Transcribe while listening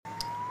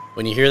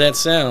When you hear that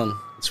sound,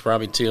 it's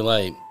probably too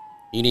late.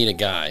 You need a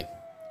guy.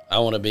 I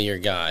want to be your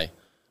guy.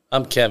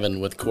 I'm Kevin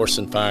with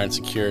Corson Fire and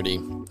Security,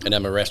 and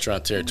I'm a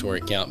restaurant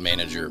territory account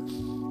manager.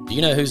 Do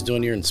you know who's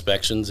doing your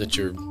inspections at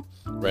your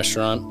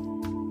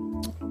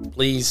restaurant?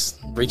 Please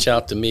reach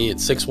out to me at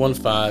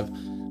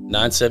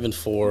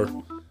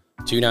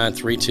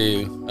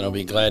 615-974-2932, and I'll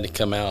be glad to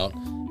come out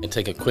and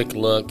take a quick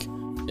look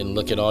and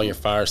look at all your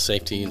fire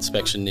safety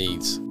inspection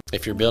needs.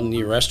 If you're building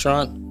your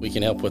restaurant, we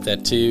can help with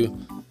that too.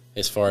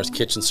 As far as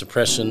kitchen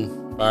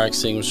suppression, fire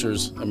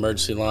extinguishers,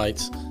 emergency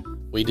lights,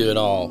 we do it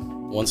all.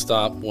 One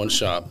stop, one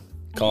shop.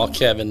 Call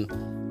Kevin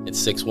at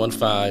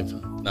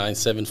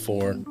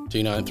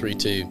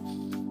 615-974-2932.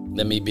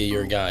 Let me be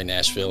your guy,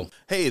 Nashville.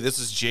 Hey, this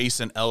is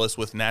Jason Ellis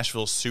with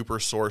Nashville Super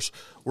Source.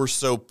 We're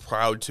so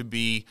proud to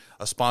be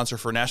a sponsor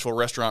for Nashville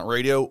Restaurant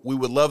Radio. We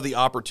would love the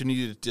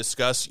opportunity to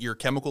discuss your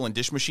chemical and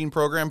dish machine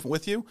program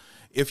with you.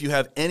 If you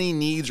have any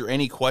needs or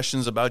any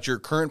questions about your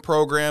current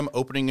program,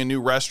 opening a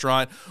new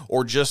restaurant,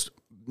 or just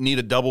need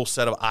a double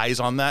set of eyes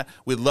on that,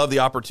 we'd love the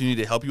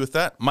opportunity to help you with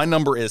that. My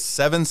number is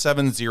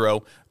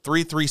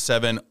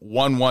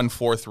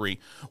 770-337-1143.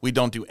 We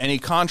don't do any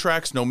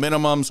contracts, no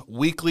minimums,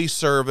 weekly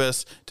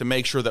service to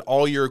make sure that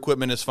all your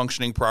equipment is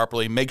functioning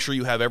properly. Make sure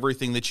you have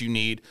everything that you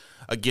need.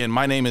 Again,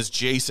 my name is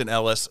Jason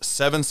Ellis,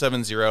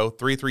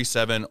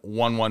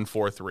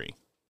 770-337-1143.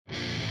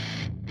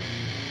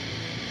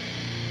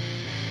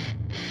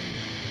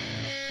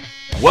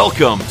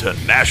 Welcome to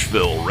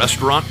Nashville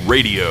Restaurant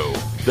Radio,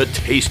 the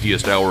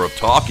tastiest hour of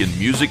talk in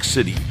Music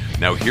City.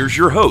 Now here's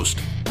your host,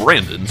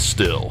 Brandon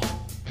Still.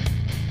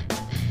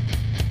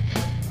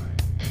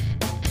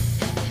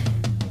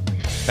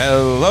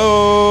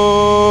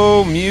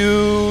 Hello,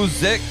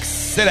 Music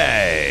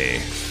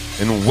City,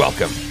 and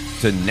welcome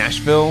to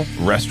Nashville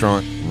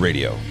Restaurant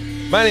Radio.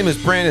 My name is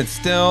Brandon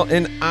Still,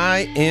 and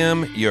I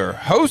am your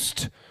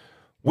host.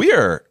 We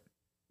are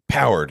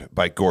powered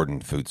by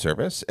Gordon Food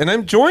Service, and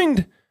I'm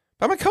joined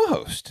by my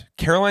co-host,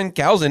 Caroline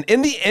Galzin,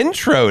 in the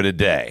intro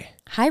today.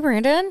 Hi,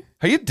 Brandon.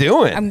 How you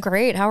doing? I'm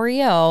great. How are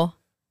you?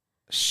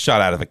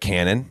 Shot out of a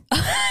cannon.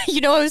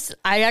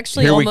 I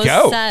actually almost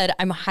said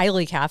I'm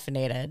highly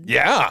caffeinated.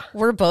 Yeah.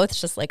 We're both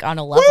just like on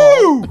a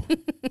level.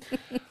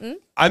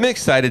 I'm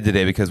excited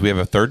today because we have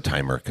a third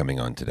timer coming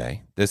on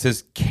today. This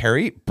is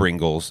Carey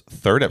Bringle's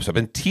third episode. I've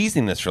been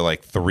teasing this for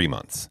like 3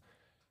 months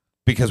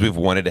because we've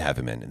wanted to have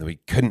him in, and then we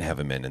couldn't have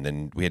him in, and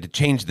then we had to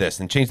change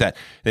this and change that.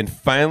 Then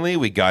finally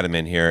we got him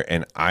in here,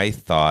 and I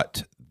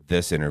thought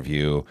this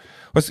interview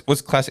was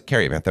classic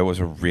Carey. I thought it was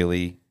a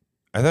really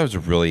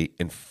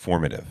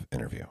informative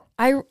interview.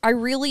 I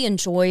really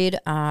enjoyed,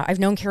 I've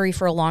known Carey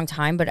for a long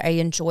time, but I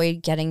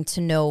enjoyed getting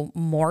to know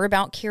more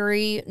about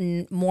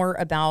Carey, more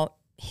about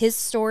his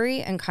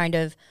story and kind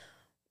of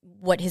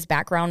what his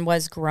background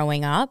was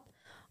growing up.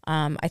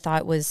 I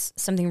thought it was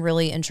something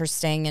really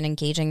interesting and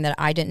engaging that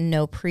I didn't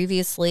know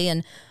previously.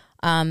 And,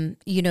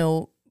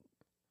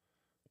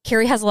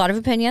 Carey has a lot of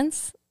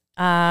opinions.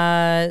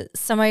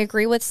 Some I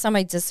agree with, some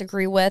I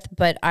disagree with,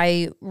 but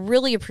I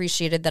really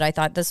appreciated that. I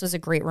thought this was a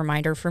great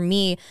reminder for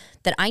me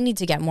that I need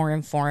to get more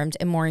informed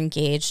and more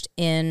engaged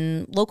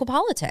in local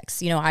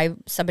politics.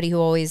 I'm somebody who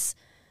always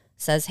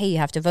says, hey, you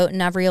have to vote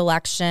in every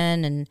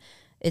election, and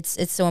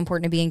it's so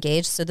important to be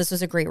engaged. So this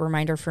was a great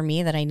reminder for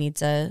me that I need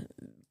to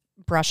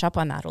brush up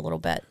on that a little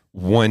bit.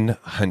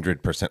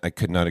 100%. I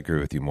could not agree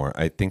with you more.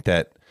 I think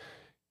that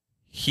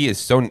he's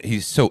so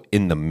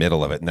in the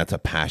middle of it, and that's a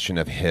passion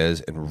of his,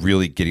 and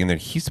really getting there.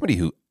 He's somebody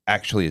who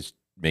actually is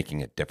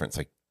making a difference,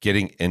 like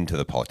getting into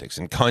the politics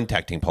and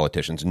contacting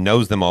politicians,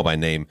 knows them all by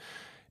name.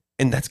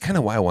 And that's kind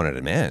of why I wanted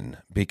him in,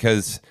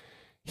 because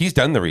he's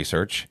done the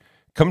research.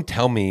 Come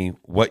tell me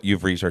what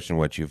you've researched and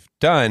what you've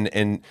done.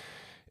 And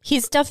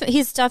He's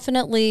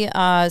definitely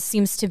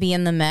seems to be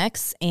in the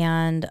mix.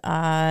 And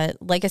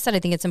like I said, I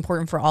think it's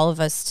important for all of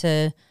us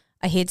to,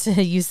 I hate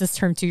to use this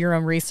term, do your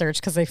own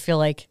research, because I feel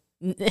like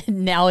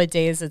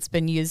nowadays it's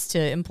been used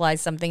to imply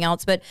something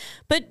else. But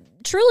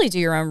truly do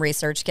your own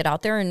research, get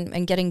out there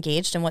and get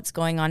engaged in what's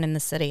going on in the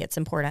city. It's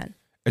important.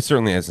 It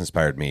certainly has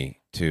inspired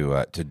me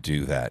to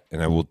do that.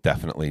 And I will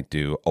definitely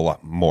do a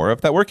lot more of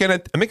that work. And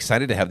I'm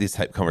excited to have these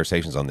type of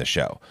conversations on this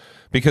show,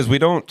 because we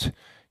don't...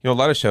 a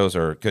lot of shows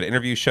are good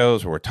interview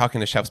shows where we're talking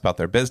to chefs about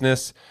their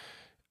business.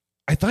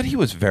 I thought he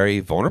was very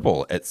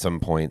vulnerable at some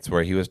points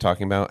where he was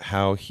talking about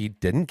how he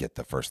didn't get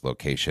the first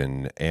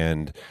location,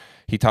 and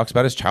he talks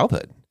about his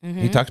childhood. Mm-hmm.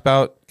 He talks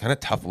about kind of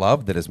tough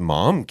love that his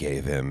mom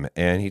gave him,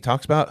 and he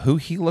talks about who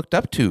he looked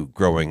up to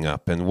growing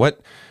up and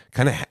what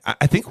kind of.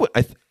 I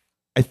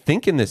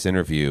think in this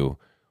interview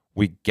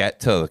we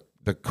get to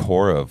the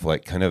core of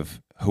like kind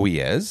of who he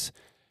is.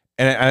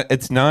 And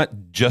it's not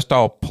just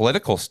all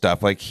political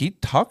stuff. Like, he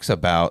talks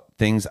about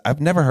things I've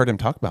never heard him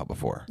talk about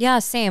before. Yeah,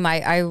 same.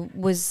 I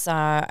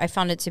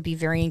found it to be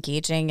very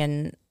engaging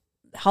and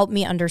helped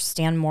me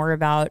understand more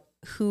about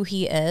who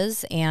he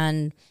is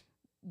and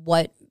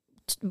what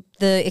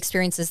the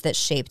experiences that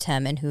shaped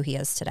him and who he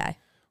is today.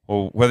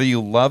 Well, whether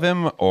you love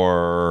him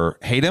or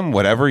hate him,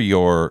 whatever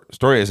your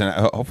story is, and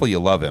hopefully you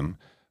love him,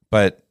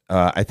 but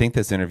I think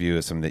this interview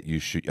is something that you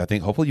should. I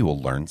think hopefully you will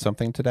learn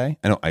something today.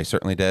 I know I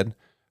certainly did.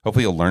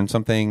 Hopefully you'll learn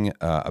something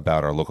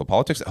about our local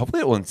politics.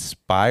 Hopefully it will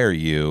inspire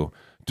you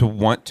to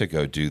want to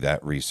go do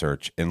that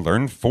research and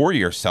learn for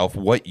yourself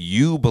what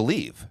you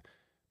believe.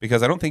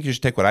 Because I don't think you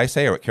should take what I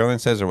say or what Carolyn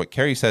says or what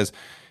Carey says.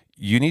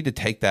 You need to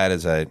take that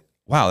as a,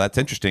 wow, that's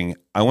interesting.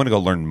 I want to go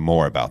learn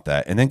more about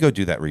that, and then go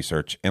do that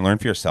research and learn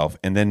for yourself,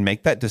 and then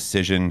make that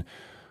decision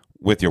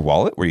with your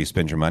wallet where you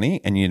spend your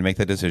money, and you need to make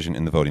that decision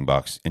in the voting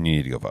box, and you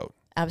need to go vote.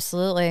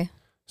 Absolutely.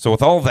 So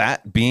with all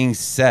that being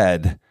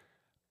said,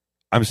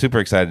 I'm super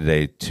excited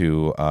today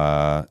to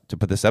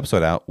put this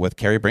episode out with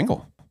Carey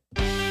Bringle.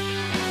 She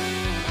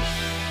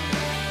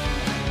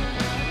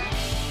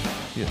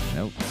has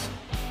notes.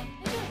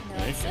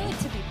 I like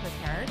to be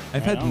prepared.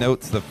 I've had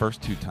notes the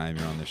first 2 times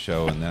you're on the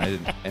show, and then I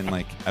didn't. And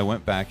like I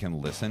went back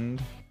and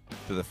listened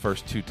to the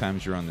first 2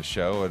 times you're on the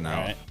show, and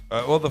now,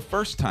 well, the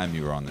first time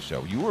you were on the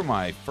show, you were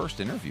my first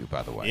interview,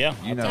 by the way. Yeah,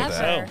 you know Ever.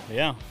 that. So,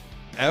 yeah.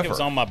 Ever. It was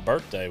on my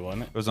birthday,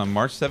 wasn't it? It was on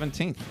March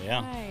 17th. Yeah.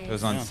 Nice. It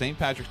was on St.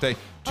 Patrick's Day,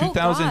 Oh,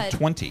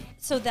 2020.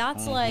 So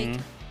that's like,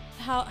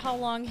 how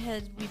long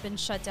had we been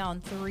shut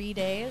down? 3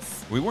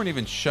 days? We weren't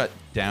even shut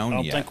down I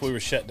don't yet. think we were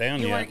shut down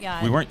You yet. weren't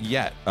yet. We weren't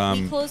yet.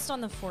 We closed on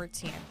the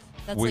 14th.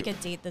 That's like a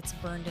date that's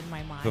burned in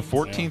my mind. The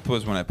 14th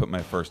was when I put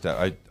my first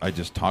out. I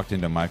just talked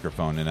into a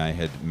microphone, and I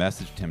had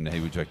messaged him, hey,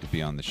 would you like to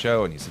be on the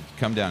show? And he said,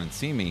 come down and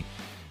see me.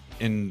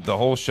 In the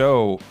whole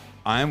show,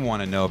 I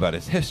want to know about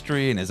his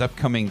history and his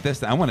upcoming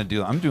this.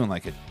 I'm doing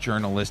like a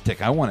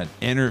journalistic, I want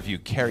to interview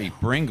Carey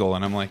Bringle.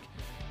 And I'm like,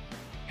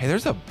 hey,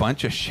 there's a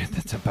bunch of shit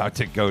that's about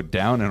to go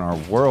down in our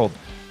world.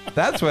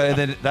 That's what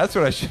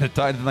I should have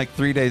thought. And like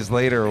 3 days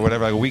later or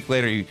whatever, like a week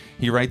later,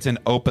 he writes an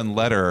open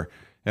letter.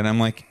 And I'm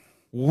like,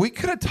 we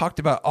could have talked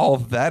about all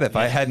of that if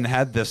I hadn't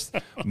had this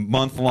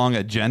month-long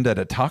agenda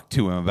to talk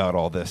to him about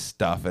all this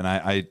stuff. And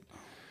I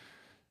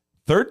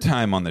third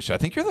time on the show. I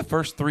think you're the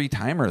first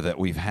 3-timer that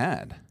we've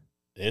had.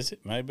 Is it?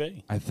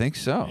 Maybe. I think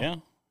so. Yeah.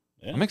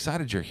 I'm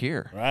excited you're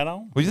here. Right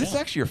on. Well, this is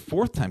actually your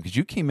 4th time because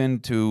you came in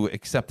to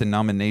accept a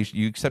nomination.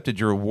 You accepted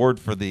your award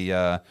for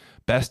the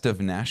Best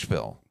of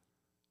Nashville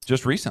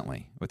just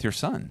recently with your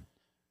son.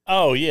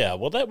 Oh, yeah.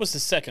 Well, that was the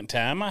second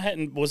time.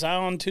 Was I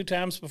on 2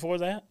 times before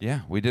that?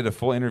 Yeah, we did a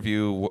full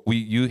interview.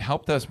 You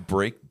helped us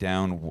break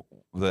down.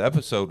 The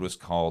episode was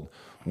called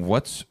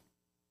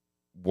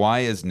Why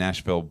is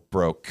Nashville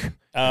Broke?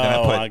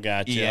 Oh, I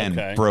got you. EN,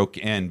 Okay. broke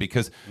in,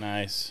 because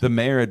Nice. the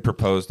mayor had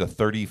proposed a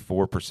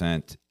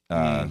 34%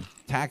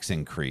 tax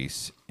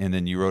increase, and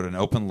then you wrote an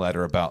open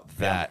letter about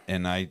that,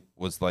 and I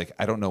was like,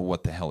 I don't know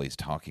what the hell he's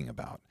talking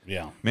about.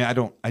 Yeah. I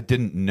mean, I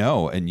didn't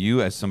know. And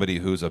you, as somebody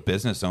who's a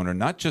business owner,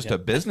 not just a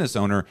business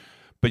owner,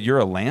 but you're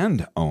a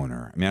land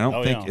owner. I mean, I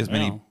don't think as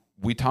many.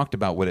 We talked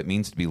about what it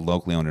means to be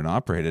locally owned and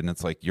operated, and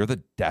it's like you're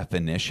the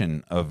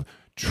definition of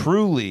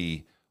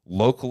truly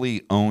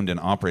locally owned and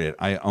operated.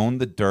 I own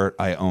the dirt.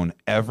 I own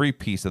every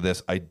piece of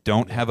this. I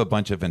don't have a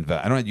bunch of you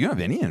don't have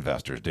any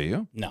investors, do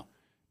you? No. I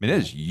mean, it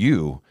is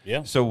you.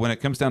 Yeah. So when it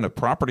comes down to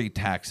property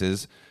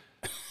taxes,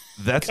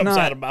 that's Comes not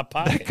out of my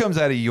pocket. That comes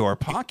out of your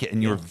pocket,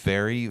 and you're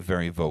very,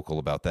 very vocal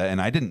about that.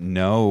 And I didn't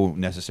know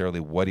necessarily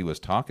what he was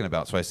talking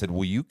about, so I said,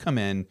 "Will you come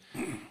in?"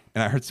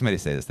 And I heard somebody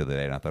say this the other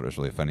day, and I thought it was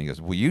really funny. He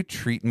goes, "Will you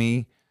treat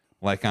me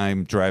like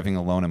I'm driving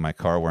alone in my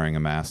car wearing a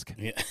mask?"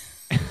 Yeah.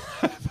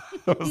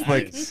 I was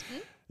like,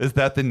 is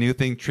that the new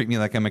thing? Treat me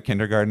like I'm a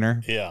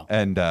kindergartner? Yeah.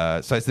 And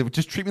so I said, well,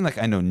 just treat me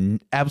like I know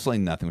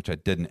absolutely nothing, which I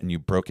didn't. And you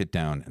broke it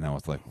down, and I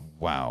was like,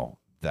 wow,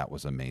 that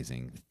was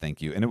amazing.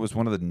 Thank you. And it was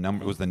one of the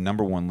it was the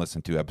number 1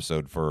 listened to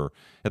episode for,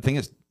 I think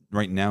it's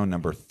right now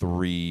number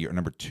 3 or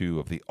number 2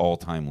 of the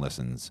all-time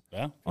listens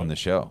on the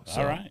show.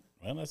 So. All right.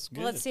 Well, that's good.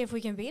 Well, let's see if we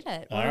can beat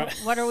it. right.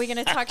 What are we going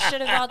to talk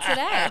shit about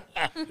today?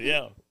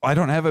 Yeah. I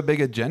don't have a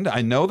big agenda.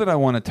 I know that I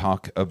want to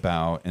talk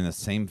about, in the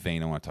same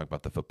vein, I want to talk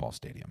about the football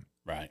stadium.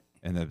 Right.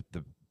 And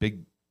the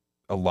big,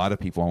 a lot of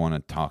people want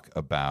to talk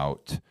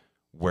about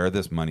where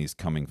this money's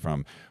coming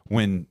from.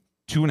 When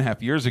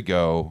 2.5 years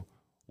ago,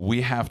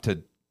 we have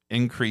to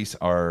increase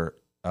our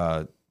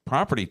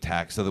property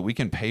tax so that we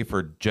can pay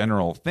for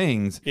general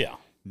things. Yeah.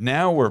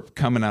 Now we're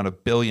coming out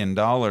 $1 billion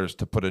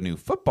to put a new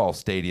football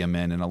stadium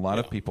in, and a lot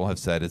of people have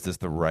said, "Is this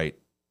the right?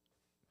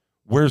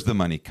 Where's the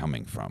money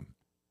coming from?"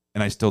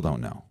 And I still don't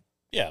know.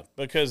 Yeah,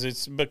 because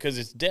it's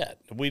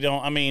debt. We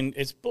don't. I mean,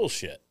 it's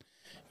bullshit.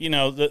 You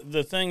know,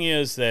 the thing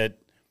is that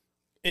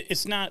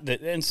it's not that.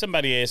 And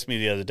somebody asked me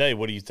the other day,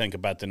 "What do you think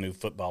about the new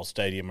football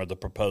stadium or the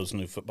proposed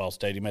new football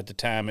stadium?" At the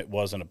time, it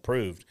wasn't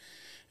approved.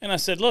 And I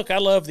said, look, I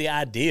love the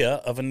idea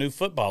of a new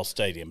football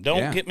stadium.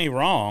 Don't get me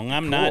wrong.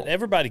 I'm not.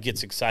 Everybody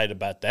gets excited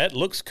about that. It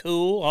looks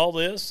cool, all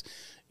this,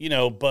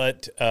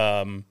 but,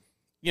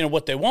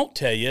 what they won't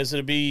tell you is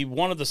it'll be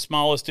one of the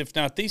smallest, if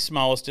not the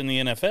smallest in the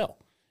NFL.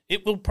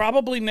 It will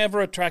probably never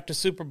attract a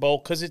Super Bowl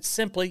because it's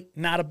simply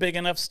not a big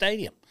enough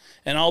stadium.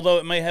 And although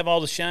it may have all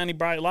the shiny,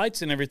 bright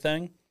lights and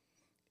everything,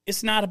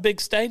 it's not a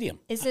big stadium.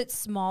 Is it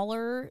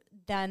smaller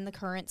than the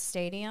current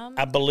stadium?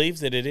 I believe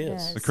that it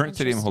is. Yeah. The current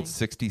stadium holds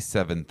Interesting.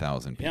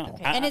 67,000 people.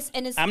 Yeah. Okay.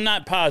 And it's I'm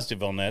not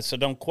positive on that, so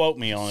don't quote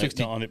me on it.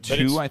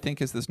 62, I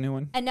think, is this new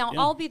one. And now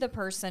I'll be the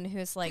person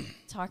who's like,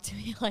 talk to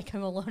me like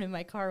I'm alone in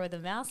my car with a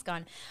mask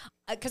on.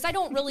 Because I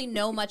don't really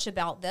know much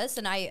about this,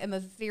 and I am a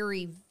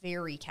very,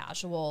 very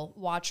casual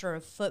watcher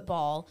of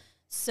football.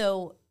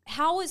 So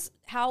how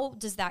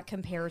does that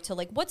compare to,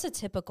 like, what's a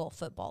typical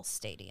football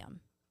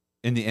stadium?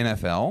 In the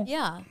NFL?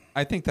 Yeah.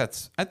 I think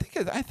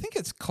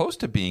it's close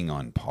to being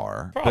on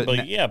par. Probably,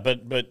 But yeah,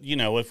 but you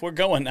know, if we're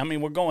going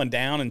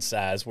down in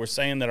size. We're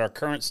saying that our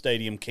current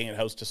stadium can't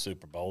host a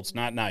Super Bowl. It's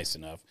not nice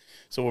enough,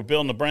 so we're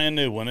building a brand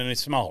new one, and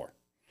it's smaller.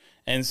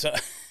 And so,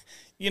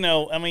 you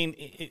know, I mean,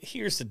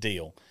 here's the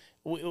deal: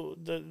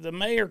 the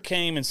mayor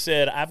came and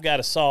said, "I've got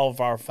to solve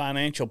our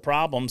financial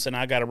problems, and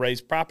I got to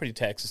raise property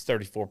taxes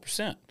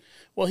 34%."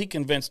 Well, he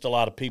convinced a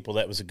lot of people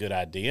that was a good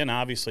idea, and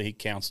obviously he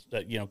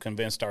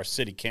convinced our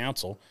city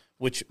council,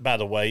 which, by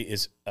the way,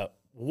 is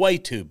way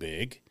too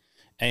big,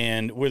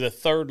 and we're the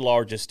third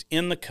largest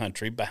in the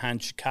country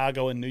behind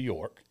Chicago and New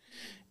York,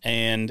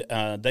 and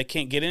they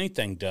can't get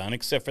anything done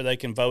except for they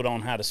can vote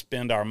on how to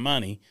spend our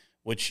money,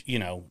 which, you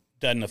know,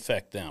 doesn't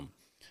affect them.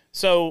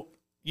 So,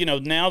 you know,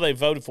 now they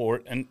voted for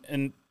it,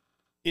 and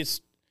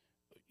it's,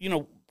 you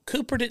know,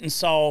 Cooper didn't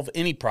solve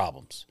any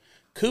problems.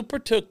 Cooper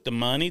took the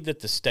money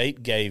that the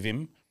state gave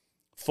him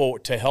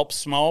to help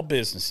small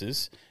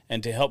businesses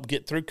and to help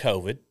get through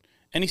COVID,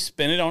 and he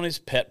spent it on his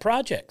pet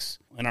projects.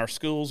 And our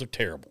schools are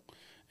terrible.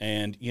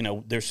 And, you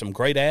know, there's some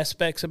great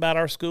aspects about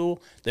our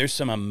school. There's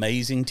some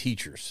amazing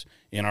teachers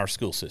in our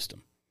school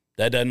system.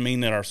 That doesn't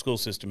mean that our school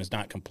system is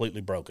not completely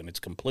broken. It's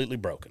completely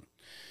broken.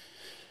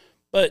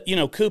 But, you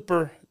know,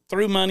 Cooper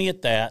threw money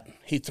at that.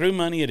 He threw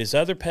money at his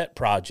other pet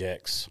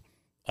projects.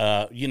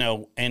 You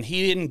know, and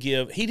he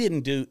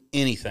didn't do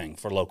anything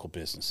for local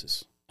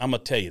businesses. I'm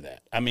going to tell you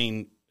that. I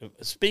mean,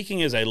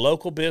 speaking as a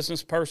local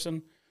business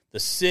person, the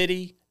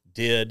city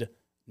did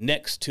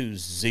next to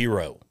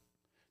zero.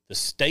 The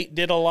state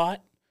did a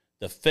lot.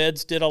 The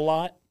feds did a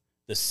lot.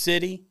 The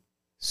city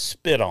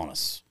spit on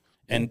us,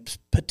 and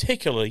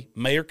particularly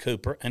Mayor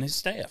Cooper and his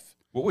staff.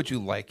 what would you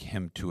like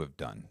him to have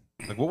done?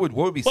 Like, what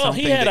would be Well,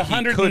 something he had that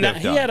he could have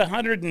done? He had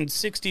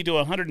 $160 to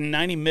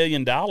 $190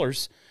 million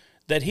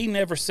that he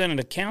never sent an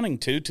accounting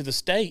to the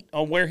state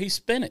on where he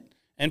spent it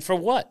and for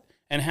what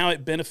and how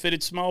it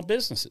benefited small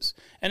businesses.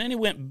 And then he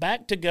went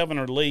back to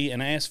Governor Lee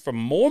and asked for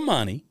more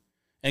money.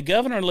 And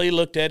Governor Lee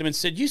looked at him and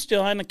said, "You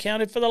still hadn't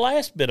accounted for the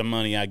last bit of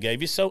money I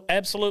gave you, so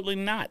absolutely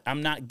not.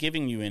 I'm not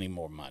giving you any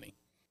more money."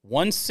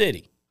 One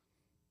city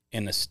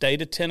in the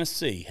state of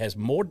Tennessee has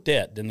more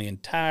debt than the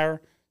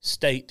entire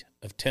state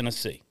of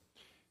Tennessee.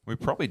 We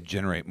probably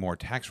generate more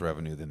tax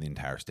revenue than the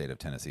entire state of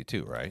Tennessee,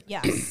 too, right?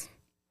 Yes.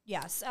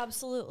 Yes,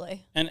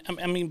 absolutely. And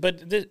I mean,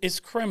 but it's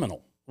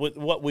criminal with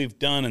what we've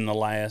done in the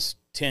last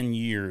 10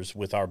 years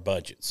with our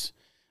budgets.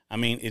 I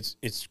mean,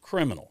 it's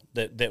criminal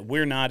that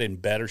we're not in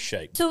better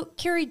shape. So,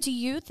 Carey, do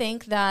you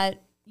think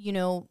that,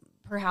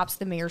 perhaps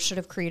the mayor should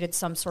have created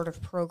some sort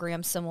of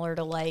program similar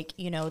to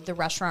the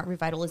Restaurant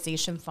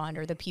Revitalization Fund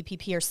or the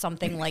PPP or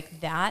something like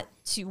that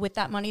with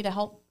that money to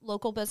help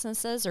local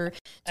businesses? Or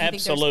do you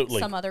think there's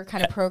some other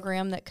kind of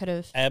program that could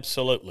have?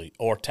 Absolutely.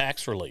 Or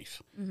tax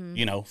relief.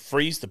 Mm-hmm.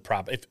 Freeze the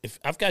property. If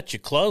I've got you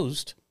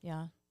closed,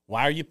 yeah,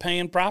 why are you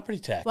paying property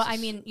taxes? Well, I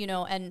mean,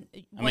 and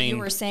what you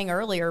were saying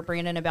earlier,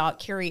 Brandon, about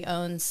Carey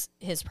owns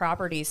his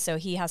property, so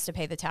he has to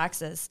pay the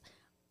taxes.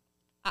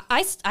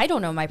 I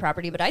don't own my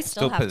property, but I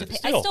still have to pay.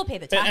 I still pay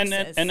the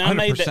taxes. And I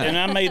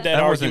made that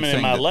argument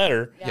in my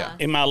letter. Yeah.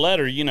 In my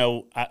letter,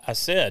 I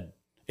said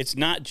it's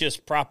not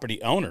just property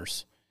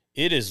owners;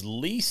 it is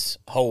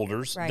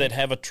leaseholders that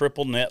have a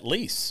triple net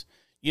lease.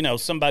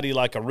 Somebody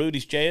like a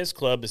Rudy's Jazz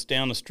Club that's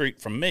down the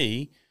street from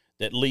me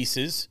that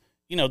leases.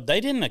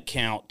 They didn't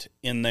account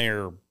in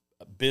their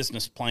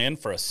business plan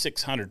for a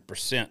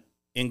 600%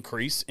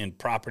 increase in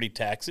property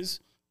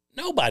taxes.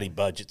 Nobody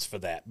budgets for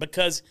that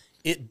because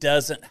it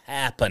doesn't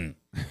happen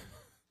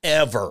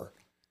ever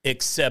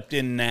except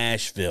in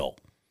Nashville.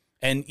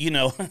 And,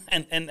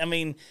 and I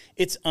mean,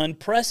 it's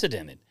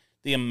unprecedented,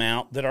 the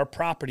amount that our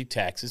property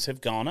taxes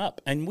have gone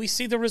up. And we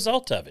see the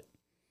result of it.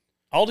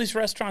 All these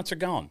restaurants are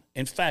gone.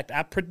 In fact,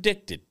 I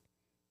predicted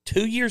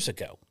 2 years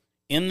ago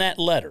in that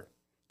letter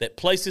that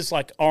places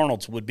like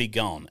Arnold's would be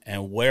gone.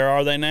 And where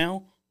are they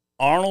now?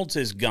 Arnold's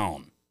is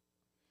gone.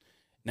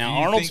 Now,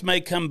 Arnold's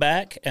may come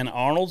back, and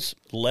Arnold's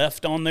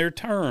left on their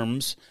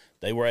terms.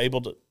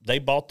 They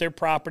bought their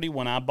property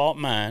when I bought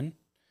mine,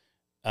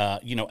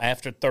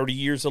 after 30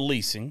 years of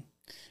leasing,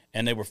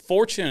 and they were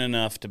fortunate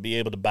enough to be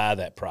able to buy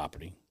that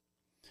property.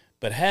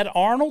 But had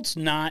Arnold's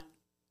not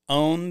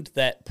owned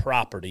that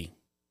property,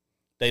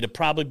 they'd have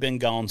probably been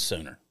gone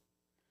sooner.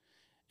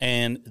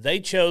 And they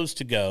chose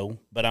to go,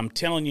 but I'm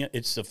telling you,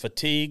 it's the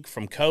fatigue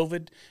from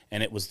COVID,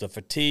 and it was the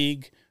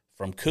fatigue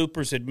from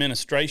Cooper's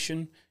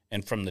administration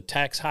and from the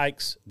tax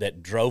hikes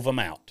that drove them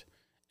out.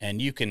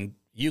 And you can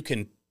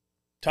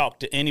talk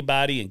to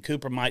anybody, and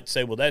Cooper might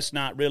say, well, that's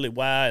not really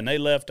why, and they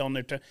left on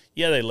their terms.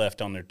 Yeah, they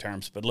left on their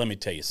terms, but let me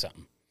tell you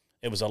something.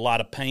 It was a lot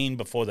of pain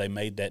before they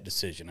made that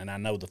decision. And I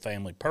know the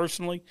family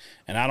personally,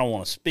 and I don't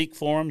want to speak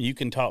for them. You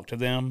can talk to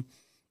them,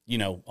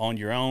 on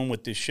your own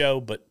with this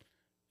show.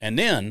 And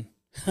then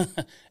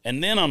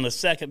on the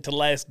second to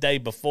last day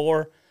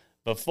before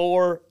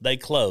they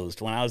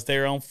closed, when I was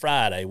there on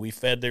Friday, we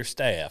fed their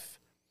staff.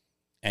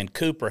 And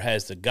Cooper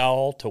has the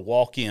gall to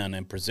walk in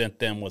and present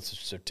them with a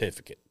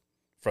certificate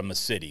from the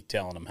city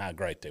telling them how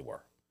great they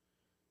were.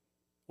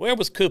 Where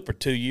was Cooper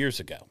 2 years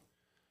ago?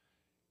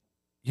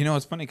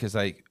 It's funny because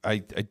I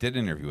did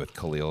an interview with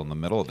Khalil in the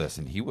middle of this,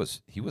 and he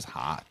was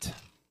hot.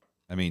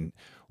 I mean,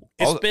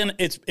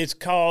 it's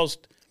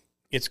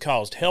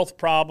caused health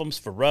problems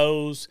for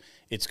Rose.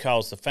 It's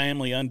caused the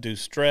family undue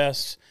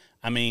stress.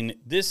 I mean,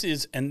 this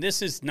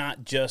is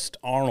not just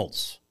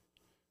Arnold's.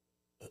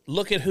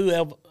 Look at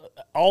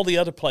all the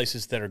other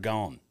places that are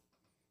gone.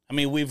 I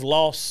mean, we've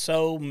lost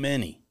so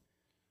many,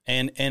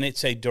 and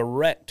it's a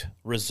direct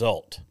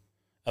result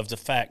of the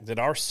fact that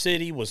our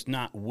city was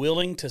not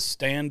willing to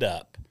stand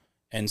up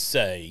and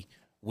say,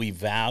 we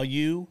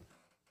value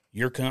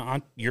your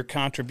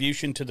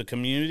contribution to the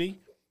community.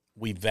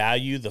 We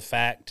value the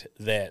fact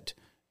that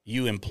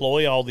you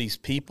employ all these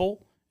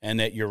people and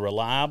that you're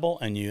reliable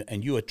and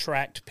you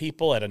attract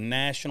people at a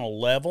national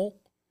level.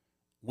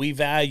 We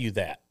value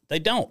that. They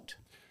don't.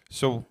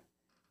 So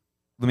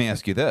let me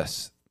ask you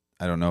this.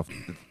 I don't know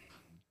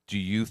do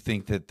you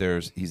think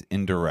that he's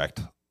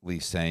indirectly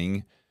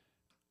saying,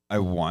 I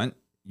want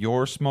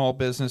your small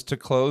business to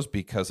close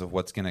because of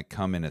what's going to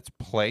come in its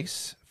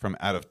place from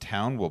out of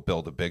town? We'll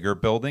build a bigger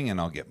building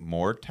and I'll get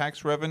more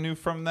tax revenue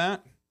from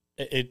that?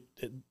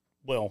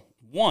 Well,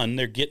 one,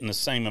 they're getting the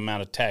same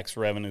amount of tax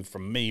revenue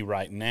from me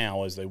right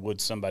now as they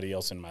would somebody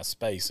else in my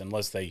space,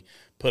 unless they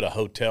put a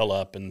hotel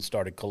up and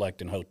started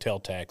collecting hotel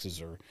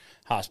taxes or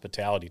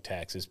hospitality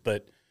taxes.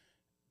 But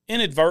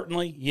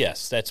inadvertently,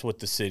 yes, that's what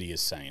the city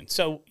is saying.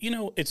 So,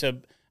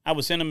 I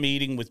was in a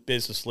meeting with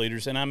business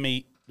leaders, and I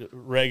meet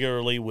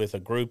regularly with a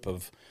group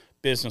of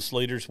business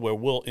leaders where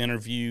we'll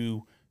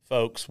interview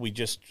folks. We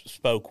just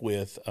spoke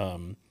with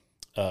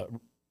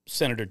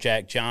Senator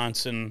Jack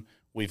Johnson.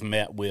 We've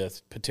met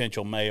with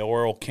potential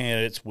mayoral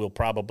candidates. We'll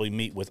probably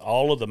meet with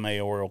all of the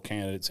mayoral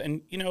candidates.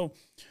 And,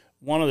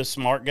 one of the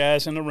smart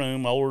guys in the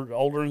room,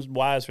 older and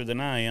wiser than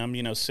I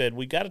am, said,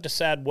 we got to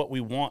decide what we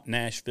want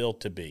Nashville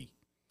to be.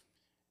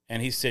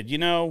 And he said,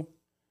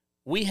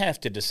 we have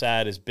to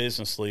decide as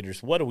business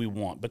leaders, what do we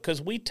want?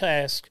 Because we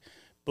task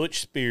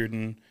Butch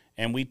Spearden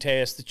and we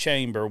task the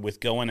chamber with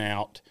going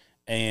out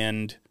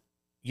and,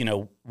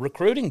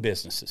 recruiting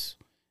businesses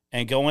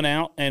and going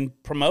out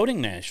and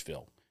promoting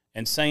Nashville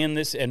and saying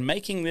this and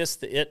making this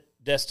the it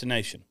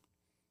destination.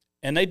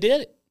 And they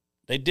did it.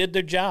 They did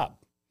their job.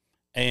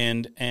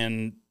 And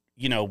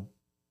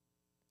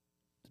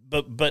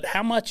but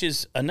how much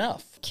is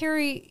enough?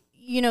 Carey,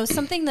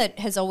 something that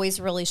has always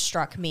really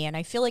struck me, and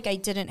I feel like I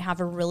didn't have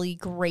a really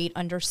great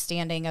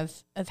understanding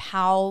of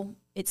how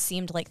it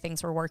seemed like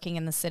things were working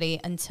in the city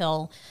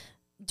until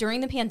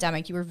during the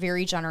pandemic. You were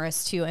very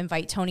generous to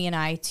invite Tony and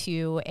I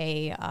to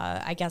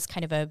I guess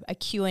kind of a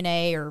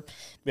Q&A or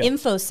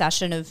info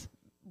session of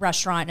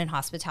restaurant and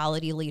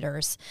hospitality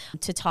leaders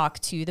to talk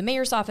to the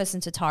mayor's office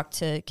and to talk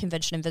to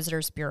Convention and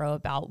Visitors Bureau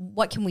about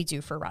what can we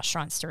do for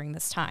restaurants during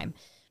this time.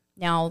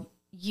 Now,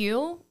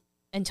 you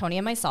and Tony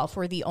and myself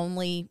were the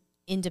only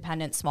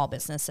independent small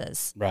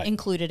businesses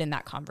included in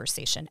that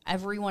conversation.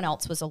 Everyone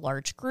else was a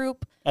large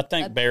group. I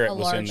think Barrett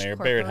was in there.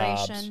 Barrett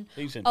Hobbs.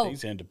 He's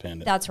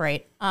independent. That's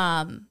right.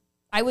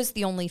 I was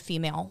the only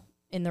female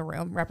in the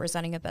room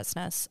representing a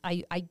business.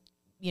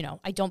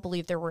 I don't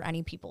believe there were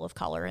any people of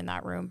color in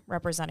that room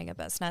representing a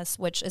business,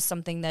 which is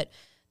something that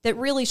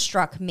really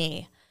struck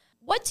me.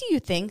 What do you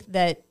think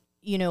that,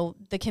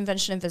 the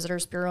Convention and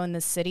Visitors Bureau in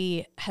the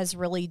city has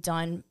really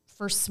done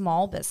for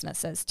small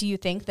businesses? Do you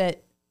think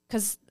that,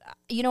 because,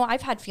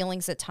 I've had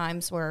feelings at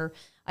times where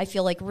I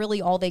feel like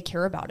really all they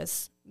care about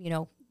is,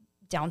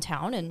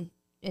 downtown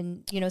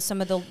and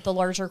some of the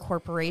larger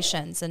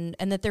corporations and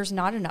that there's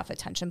not enough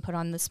attention put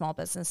on the small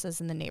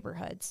businesses in the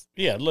neighborhoods.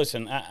 Yeah,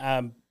 listen,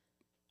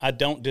 I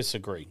don't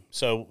disagree.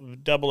 So,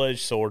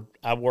 double-edged sword.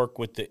 I work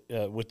with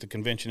the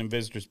Convention and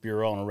Visitors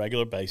Bureau on a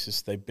regular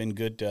basis. They've been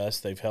good to us.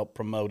 They've helped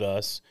promote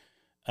us.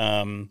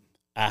 I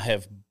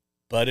have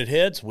butted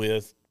heads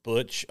with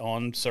Butch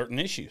on certain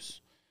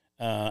issues,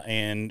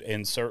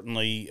 and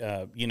certainly,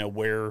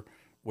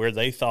 where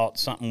they thought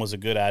something was a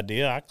good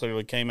idea, I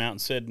clearly came out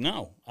and said,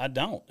 no, I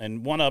don't.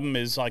 And one of them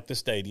is like the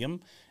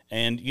stadium.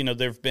 And,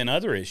 there have been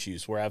other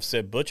issues where I've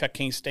said, Butch, I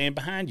can't stand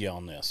behind you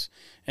on this.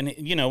 And,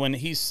 and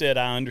he said,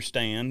 I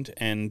understand.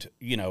 And,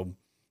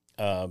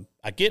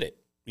 I get it,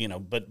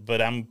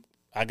 but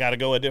I got to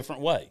go a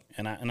different way.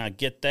 And I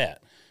get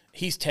that.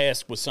 He's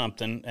tasked with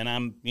something and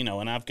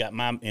and I've got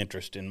my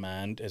interest in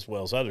mind as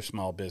well as other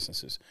small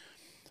businesses.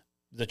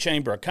 The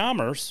Chamber of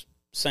Commerce,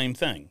 same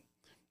thing.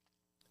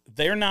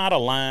 They're not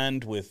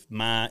aligned with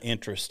my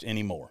interest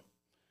anymore.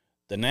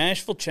 The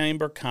Nashville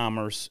Chamber of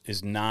Commerce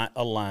is not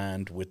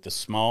aligned with the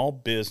small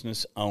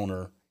business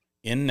owner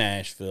in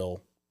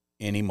Nashville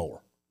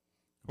anymore.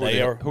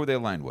 Who are they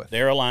aligned with?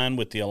 They're aligned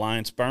with the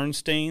Alliance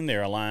Bernstein.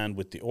 They're aligned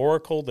with the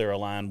Oracle. They're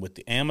aligned with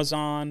the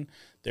Amazon.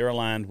 They're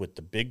aligned with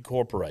the big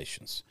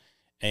corporations.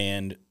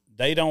 And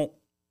they're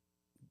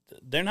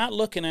not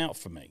looking out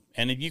for me.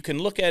 And you can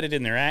look at it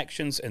in their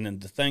actions and then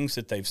the things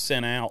that they've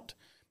sent out,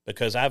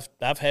 because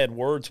I've had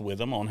words with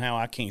them on how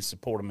I can't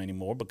support them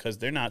anymore because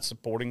they're not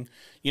supporting.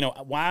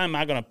 Why am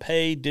I going to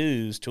pay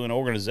dues to an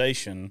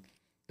organization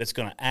that's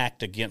going to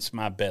act against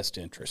my best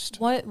interest?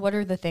 What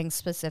are the things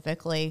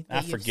specifically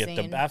that you've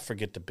seen? I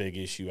forget the big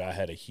issue. I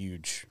had a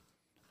huge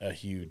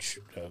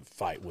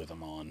fight with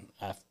them on.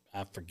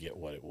 I forget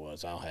what it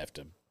was. I'll have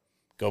to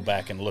go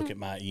back and look at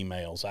my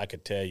emails. I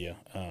could tell you,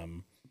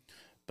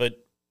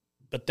 but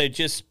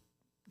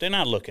they're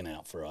not looking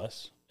out for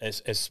us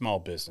as small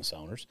business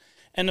owners.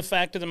 And the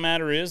fact of the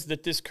matter is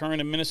that this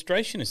current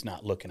administration is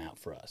not looking out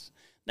for us.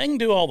 They can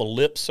do all the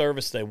lip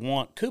service they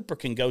want. Cooper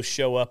can go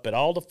show up at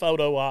all the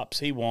photo ops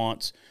he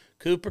wants.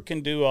 Cooper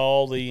can do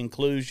all the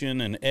inclusion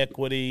and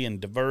equity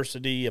and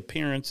diversity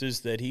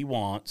appearances that he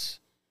wants.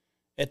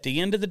 At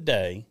the end of the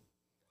day,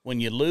 when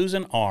you lose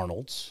an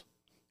Arnold's,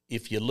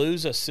 if you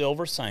lose a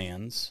Silver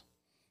Sands,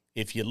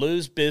 if you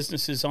lose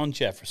businesses on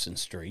Jefferson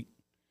Street,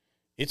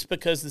 it's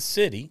because the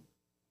city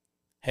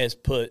has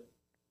put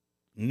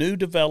new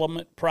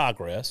development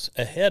progress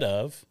ahead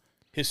of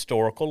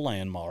historical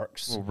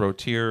landmarks. Well,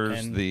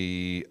 Rotiers,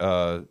 the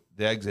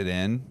exit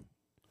in.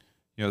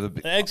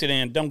 The exit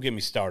in, don't get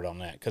me started on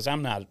that, because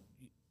I'm not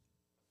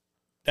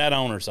 – that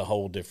owner's a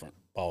whole different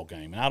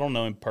ballgame. And I don't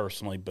know him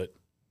personally, but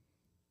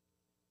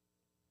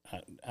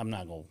we're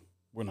not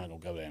going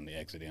to go down the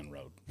exit in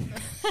road.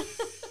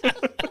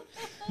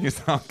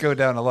 I'll go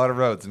down a lot of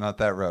roads, not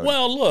that road.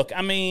 Well, look,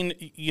 I mean,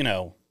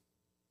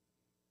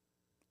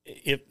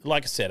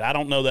 like I said, I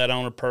don't know that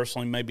owner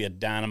personally, maybe a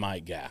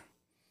dynamite guy.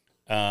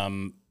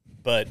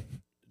 But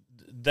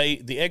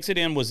the exit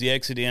in was the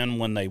exit in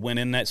when they went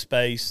in that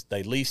space.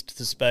 They leased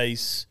the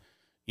space.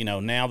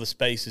 Now the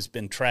space has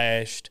been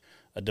trashed.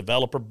 A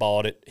developer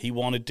bought it. He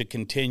wanted to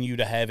continue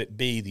to have it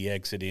be the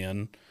exit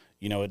in,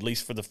 at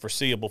least for the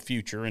foreseeable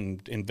future,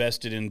 and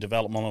invested in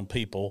developmental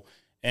people.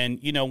 And,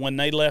 when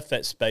they left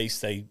that space,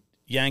 they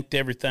yanked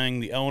everything.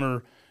 The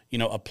owner,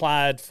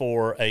 applied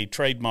for a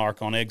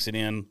trademark on exit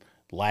in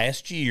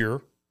last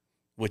year,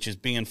 which is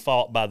being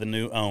fought by the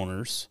new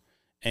owners.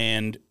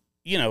 And,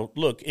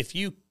 look, if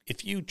you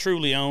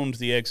truly owned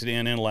the exit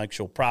in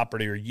intellectual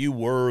property, or you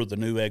were the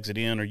new exit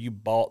in, or you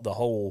bought the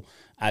whole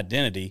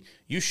identity,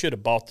 you should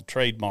have bought the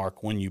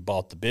trademark when you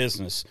bought the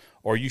business,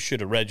 or you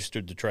should have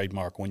registered the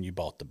trademark when you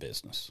bought the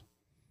business.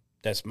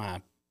 That's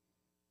my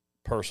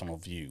personal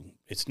view.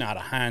 It's not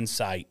a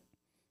hindsight,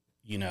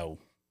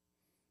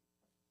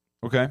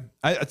 Okay.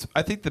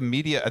 I think the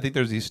media, I think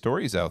there's these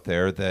stories out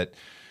there that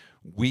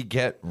we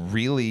get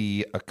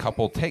really a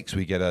couple takes.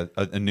 We get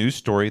a news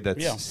story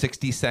that's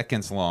 60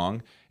 seconds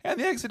long, and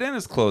the exit in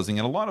is closing,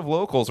 and a lot of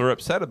locals are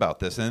upset about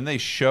this. And then they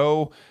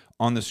show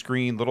on the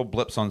screen little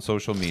blips on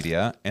social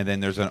media, and then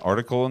there's an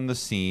article in the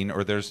Scene,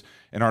 or there's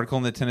an article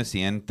in the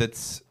Tennessean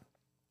that's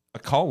a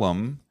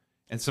column,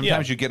 and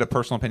sometimes you get a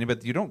personal opinion,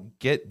 but you don't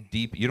get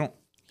deep. You don't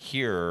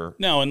hear.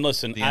 No, and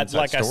listen, I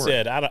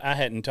said, I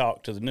hadn't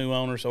talked to the new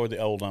owners or the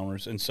old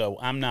owners, and so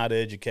I'm not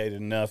educated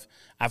enough.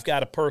 I've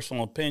got a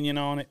personal opinion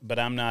on it, but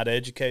I'm not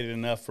educated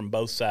enough from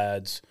both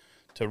sides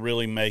to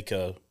really make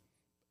a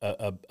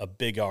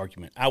big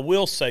argument. I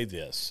will say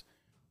this.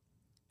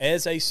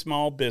 As a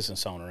small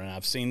business owner, and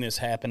I've seen this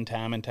happen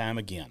time and time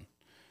again,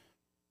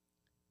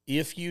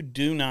 if you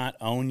do not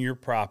own your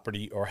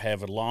property or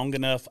have long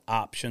enough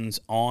options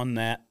on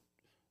that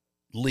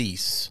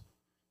lease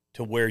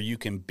to where you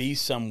can be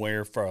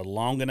somewhere for a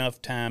long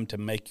enough time to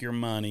make your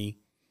money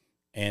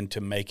and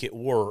to make it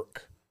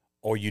work,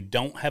 or you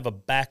don't have a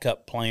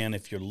backup plan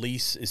if your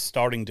lease is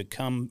starting to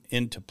come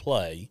into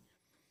play,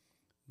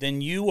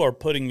 then you are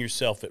putting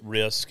yourself at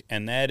risk,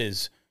 and that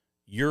is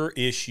your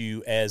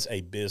issue as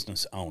a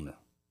business owner.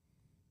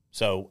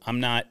 So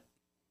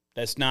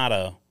that's not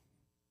a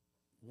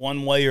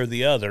one way or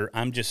the other.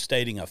 I'm just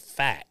stating a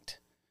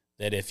fact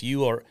that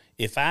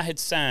if I had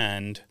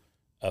signed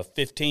a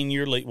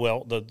 15-year lease,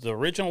 well, the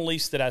original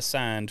lease that I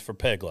signed for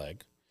Peg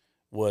Leg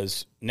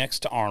was next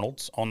to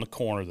Arnold's on the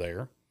corner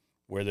there,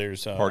 where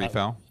there's a Party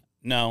Foul?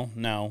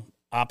 No,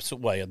 opposite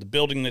way, the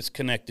building that's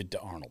connected to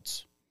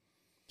Arnold's.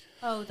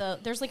 Oh,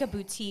 there's like a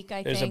boutique,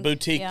 I think. There's a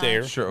boutique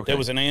there. Sure, okay. There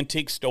was an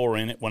antique store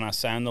in it when I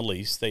signed the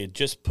lease. They had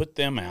just put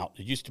them out.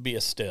 It used to be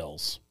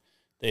Estelle's.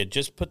 They had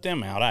just put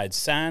them out. I had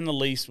signed the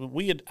lease.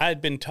 I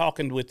had been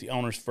talking with the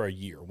owners for a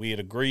year. We had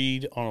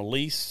agreed on a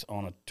lease,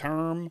 on a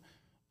term,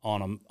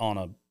 on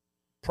a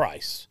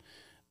price.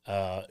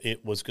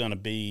 It was going to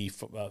be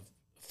a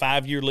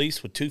 5-year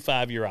lease with 2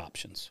 5-year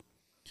options.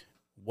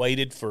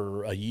 Waited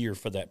for a year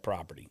for that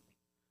property.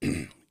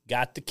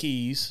 Got the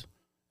keys.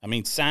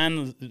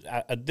 Signed.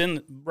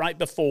 Then right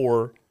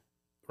before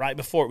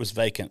it was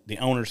vacant, the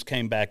owners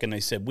came back and they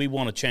said, we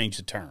want to change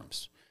the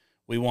terms.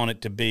 We want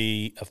it to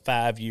be a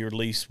 5-year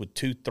lease with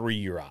 2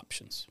 3-year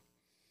options.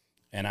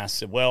 And I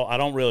said, well, I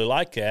don't really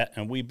like that.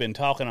 And we've been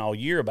talking all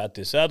year about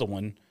this other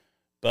one,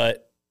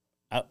 but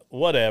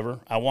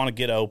whatever. I want to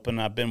get open.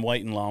 I've been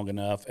waiting long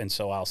enough, and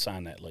so I'll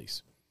sign that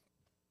lease.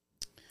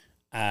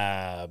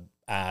 Now,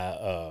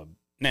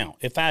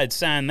 if I had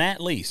signed that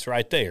lease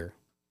right there,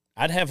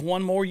 I'd have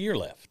one more year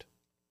left,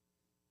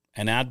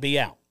 and I'd be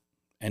out.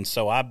 And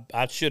so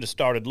I should have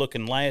started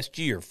looking last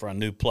year for a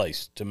new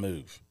place to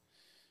move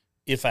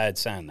if I had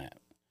signed that.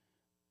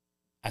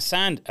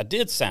 I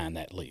did sign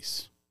that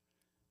lease.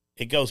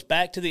 It goes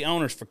back to the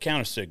owners for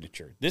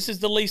countersignature. This is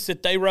the lease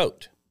that they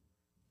wrote.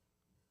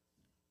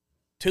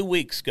 2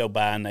 weeks go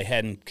by and they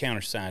hadn't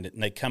countersigned it,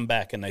 and they come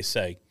back and they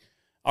say,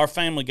 our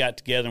family got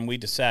together and we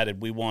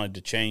decided we wanted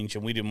to change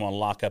and we didn't want to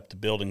lock up the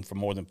building for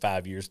more than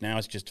 5 years. Now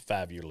it's just a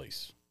 5-year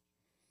lease.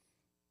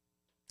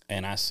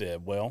 And I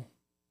said, well,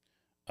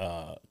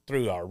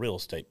 through our real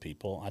estate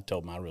people, I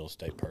told my real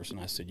estate person,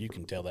 I said, you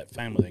can tell that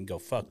family they can go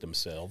fuck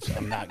themselves.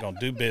 I'm not going to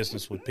do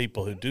business with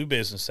people who do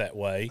business that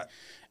way.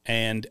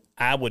 And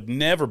I would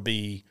never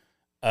be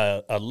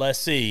a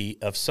lessee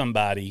of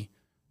somebody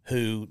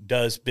who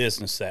does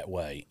business that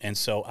way. And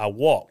so I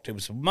walked. It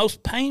was the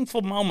most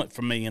painful moment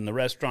for me in the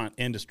restaurant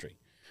industry.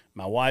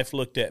 My wife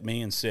looked at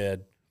me and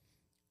said,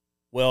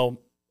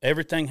 well,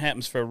 everything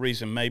happens for a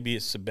reason. Maybe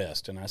it's the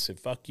best. And I said,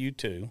 fuck you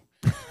too.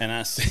 And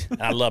I said,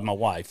 I love my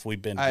wife.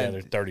 We've been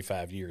together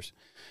 35 years.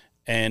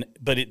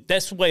 But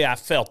that's the way I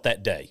felt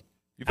that day.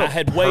 I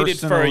had waited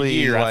for a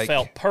year. I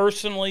felt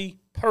personally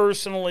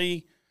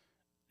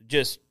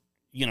just,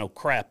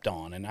 crapped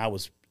on, and I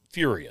was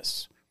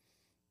furious.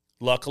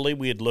 Luckily,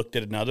 we had looked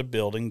at another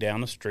building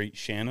down the street,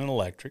 Shannon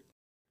Electric.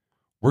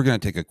 We're going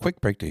to take a quick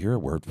break to hear a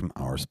word from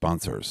our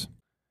sponsors.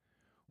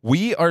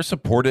 We are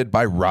supported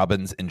by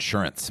Robbins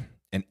Insurance,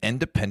 an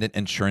independent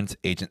insurance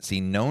agency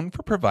known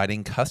for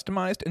providing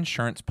customized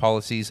insurance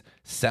policies,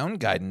 sound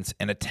guidance,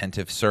 and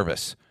attentive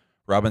service.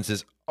 Robbins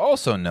is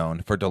also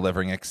known for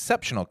delivering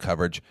exceptional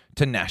coverage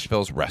to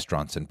Nashville's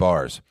restaurants and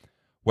bars.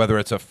 Whether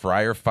it's a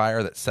fryer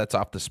fire that sets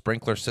off the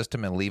sprinkler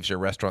system and leaves your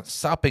restaurant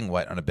sopping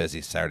wet on a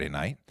busy Saturday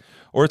night,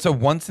 or it's a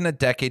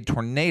once-in-a-decade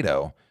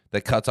tornado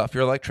that cuts off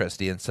your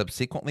electricity and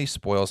subsequently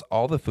spoils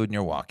all the food in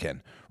your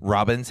walk-in,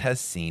 Robbins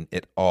has seen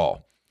it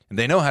all. And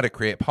they know how to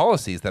create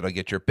policies that'll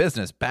get your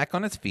business back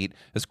on its feet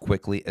as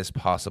quickly as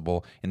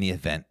possible in the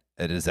event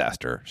a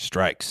disaster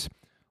strikes.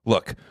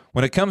 Look,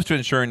 when it comes to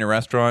insuring your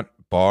restaurant,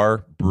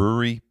 bar,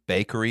 brewery,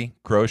 bakery,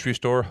 grocery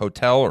store,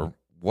 hotel, or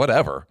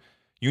whatever,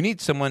 you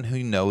need someone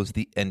who knows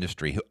the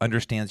industry, who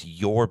understands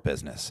your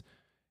business,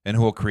 and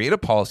who will create a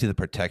policy that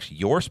protects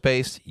your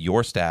space,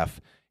 your staff,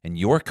 and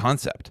your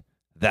concept.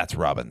 That's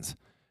Robbins.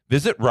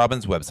 Visit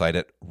Robbins' website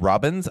at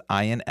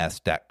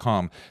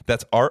robbinsins.com.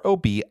 That's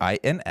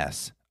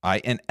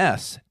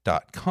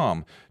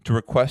ROBINSINS.com to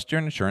request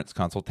your insurance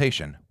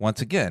consultation.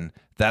 Once again,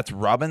 that's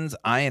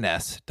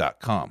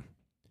robbinsins.com.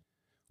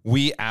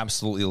 We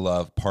absolutely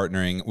love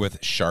partnering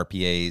with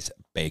Charpier's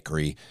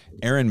Bakery.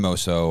 Aaron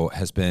Moso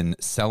has been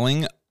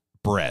selling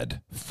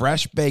bread,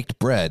 fresh baked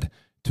bread,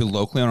 to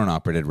locally owned and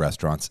operated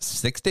restaurants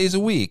 6 days a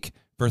week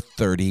for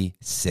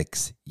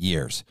 36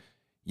 years.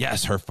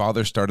 Yes, her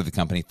father started the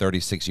company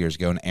 36 years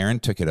ago, and Aaron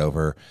took it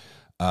over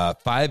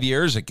 5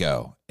 years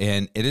ago,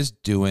 and it is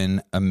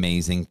doing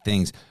amazing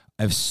things.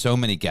 I have so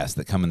many guests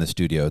that come in the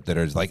studio that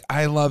are like,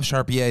 I love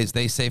Charpier's.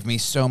 They save me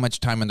so much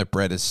time, and the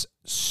bread is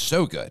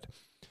so good.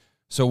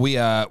 So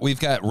we've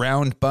got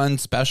round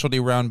buns, specialty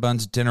round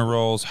buns, dinner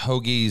rolls,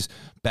 hoagies,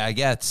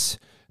 baguettes.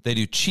 They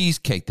do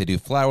cheesecake. They do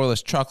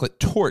flourless chocolate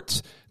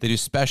torts. They do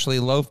specialty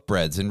loaf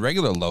breads and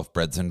regular loaf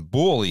breads and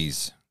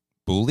boules.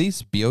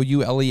 Boules?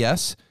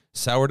 B-O-U-L-E-S?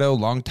 Sourdough,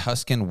 long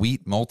Tuscan,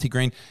 wheat,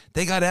 multigrain.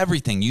 They got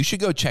everything. You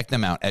should go check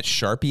them out at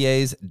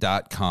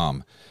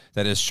Charpiers.com.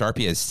 That is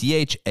Charpiers,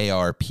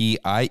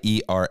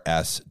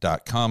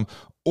 CHARPIERS.com.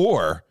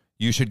 Or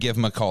you should give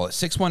them a call at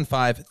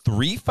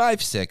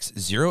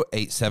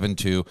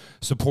 615-356-0872.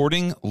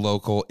 Supporting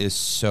local is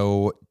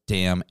so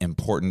damn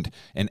important.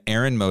 And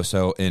Aaron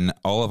Moso and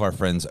all of our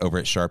friends over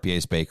at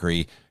Charpier's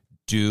Bakery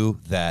do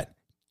that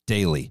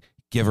daily.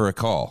 Give her a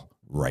call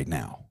right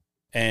now.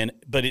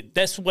 But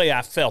that's the way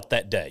I felt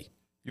that day.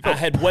 I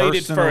had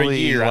waited for a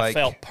year. I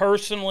felt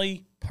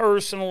personally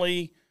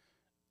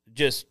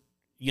just,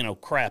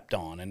 crapped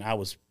on, and I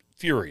was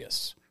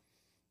furious.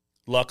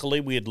 Luckily,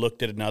 we had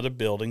looked at another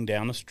building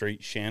down the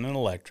street, Shannon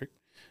Electric.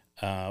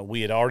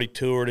 We had already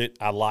toured it.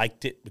 I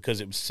liked it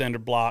because it was cinder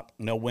block,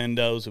 no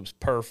windows. It was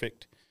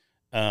perfect.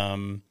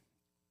 They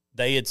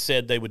had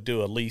said they would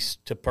do a lease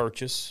to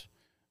purchase.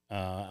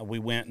 We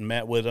went and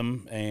met with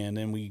them, and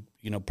then we,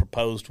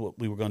 proposed what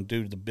we were going to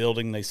do to the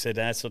building. They said,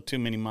 that's too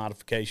many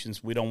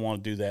modifications. We don't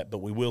want to do that, but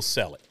we will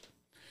sell it.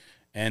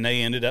 And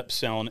they ended up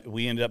selling it.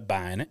 We ended up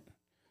buying it,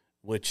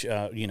 which,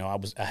 I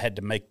had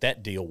to make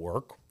that deal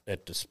work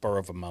at the spur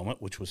of a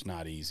moment, which was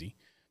not easy.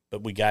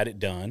 But we got it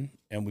done,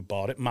 and we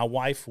bought it. My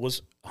wife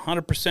was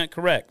 100%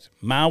 correct.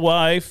 My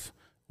wife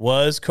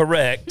was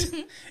correct.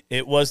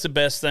 It was the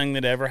best thing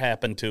that ever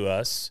happened to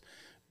us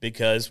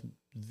because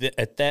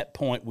at that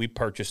point we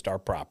purchased our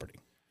property.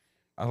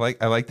 I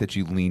like that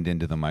you leaned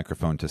into the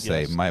microphone to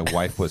say, yes. My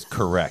wife was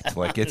correct.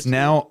 Like, it's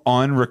now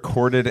on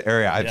recorded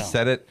area. I've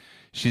said it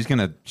she's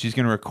gonna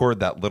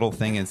record that little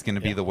thing, and it's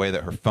gonna be the way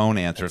that her phone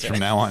answers from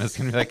now on. It's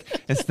gonna be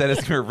like, instead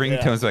it's her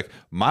ringtone. It's like,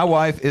 my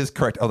wife is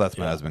correct. Oh, that's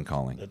my husband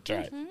calling. That's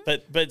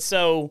right. But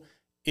so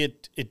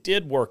it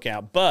did work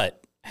out.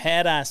 But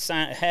had I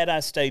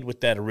stayed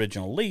with that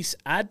original lease,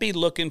 I'd be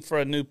looking for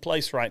a new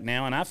place right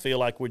now, and I feel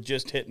like we're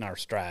just hitting our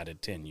stride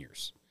at 10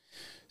 years.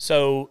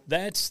 So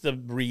that's the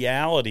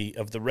reality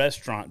of the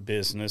restaurant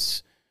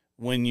business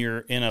when you're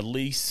in a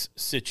lease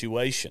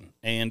situation.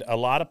 And a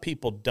lot of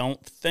people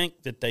don't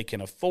think that they can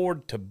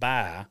afford to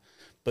buy,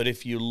 but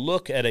if you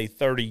look at a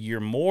 30-year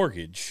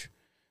mortgage,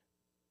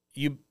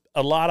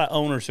 a lot of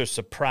owners are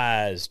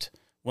surprised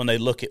when they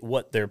look at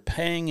what they're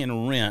paying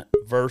in rent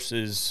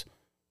versus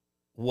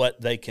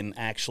what they can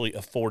actually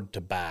afford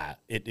to buy.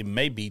 It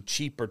may be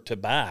cheaper to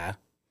buy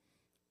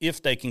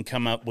if they can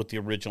come up with the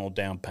original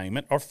down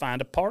payment or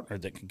find a partner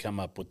that can come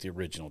up with the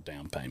original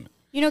down payment.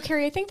 You know,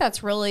 Carey, I think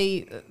that's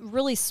really,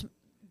 really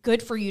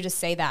good for you to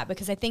say that,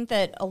 because I think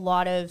that a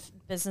lot of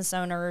business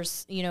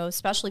owners, you know,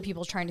 especially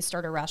people trying to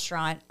start a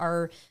restaurant,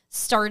 are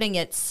starting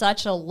at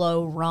such a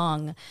low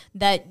rung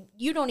that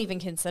you don't even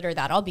consider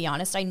that. I'll be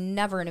honest, I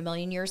never in a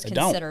million years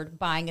considered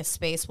buying a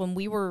space when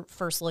we were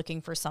first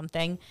looking for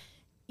something.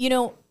 You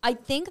know, I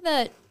think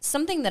that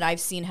something that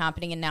I've seen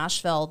happening in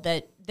Nashville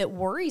that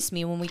worries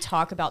me when we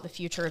talk about the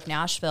future of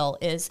Nashville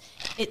is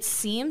it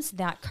seems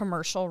that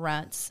commercial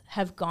rents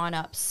have gone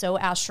up so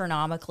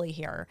astronomically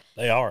here.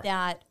 They are.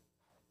 That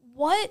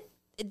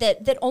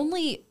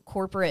only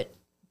corporate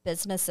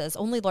businesses,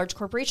 only large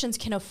corporations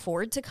can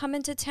afford to come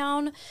into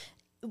town.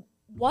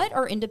 What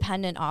are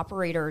independent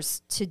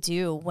operators to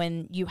do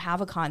when you have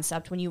a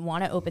concept, when you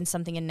want to open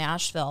something in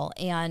Nashville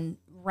and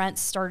rents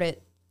start at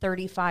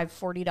 $35,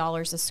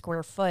 $40 a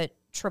square foot,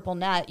 triple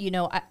net? You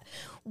know,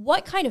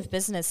 what kind of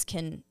business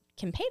can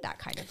pay that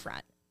kind of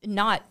rent?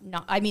 Not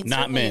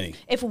many.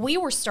 If we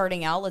were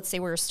starting out, let's say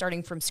we were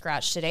starting from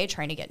scratch today,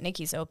 trying to get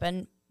Nikki's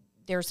open,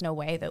 there's no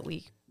way that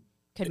we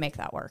could make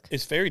that work.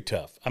 It's very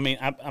tough. I mean,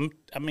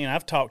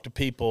 I've talked to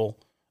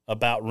people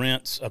about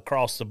rents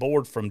across the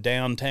board from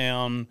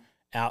downtown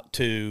out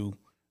to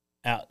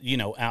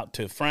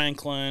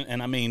Franklin,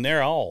 and I mean,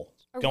 they're all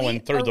going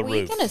through the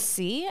roof. Are we going to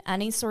see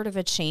any sort of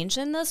a change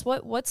in this?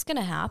 What's going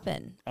to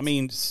happen? I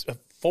mean,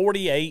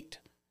 48,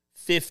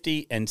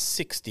 50, and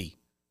 60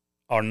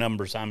 are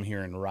numbers I'm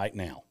hearing right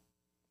now.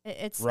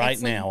 It's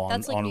like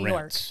on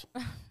rents.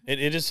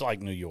 It is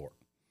like New York,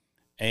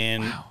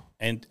 and wow.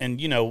 and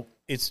you know,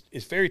 it's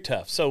very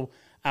tough. So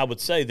I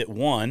would say that,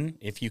 one,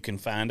 if you can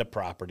find a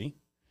property,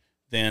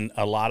 then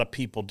a lot of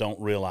people don't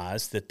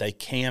realize that they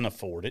can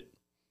afford it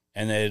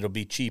and that it'll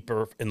be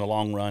cheaper in the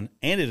long run.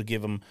 And it'll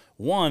give them,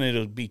 one,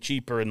 it'll be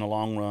cheaper in the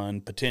long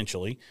run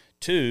potentially.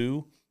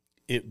 Two,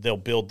 they'll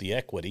build the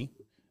equity.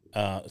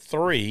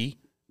 Three,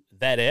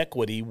 that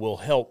equity will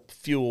help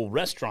fuel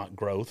restaurant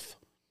growth,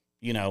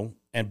 you know,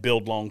 and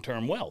build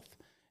long-term wealth.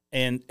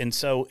 And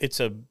so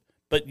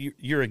but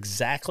you're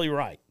exactly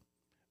right.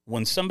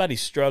 When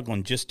somebody's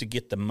struggling just to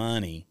get the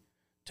money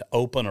to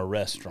open a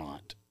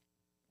restaurant,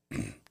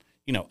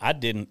 you know, I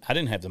didn't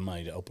have the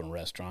money to open a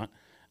restaurant.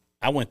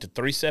 I went to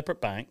 3 separate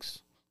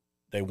banks.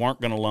 They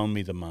weren't going to loan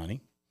me the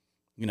money.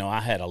 You know,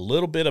 I had a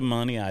little bit of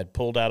money I had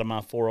pulled out of my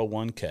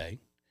 401k,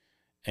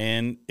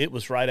 and it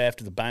was right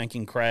after the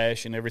banking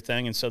crash and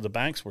everything, and so the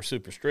banks were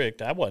super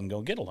strict. I wasn't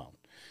going to get a loan.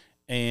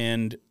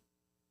 And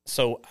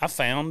so I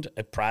found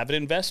a private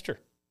investor,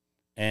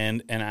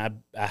 and I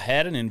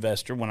had an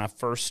investor when I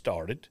first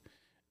started,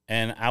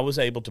 and I was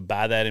able to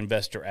buy that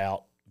investor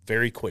out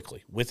very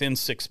quickly, within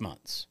 6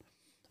 months.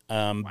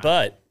 Wow.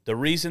 But the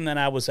reason that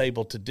I was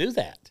able to do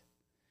that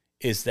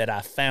is that I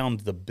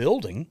found the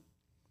building,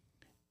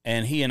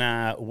 and he and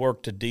I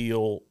worked a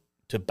deal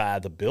to buy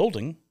the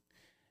building,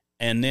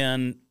 and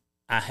then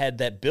I had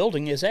that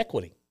building as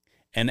equity.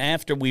 And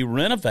after we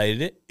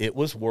renovated it, it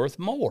was worth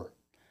more.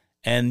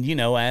 And, you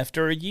know,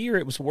 after a year,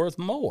 it was worth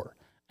more.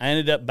 I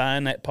ended up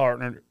buying that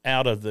partner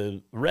out of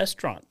the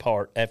restaurant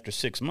part after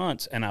 6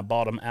 months, and I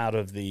bought them out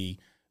of the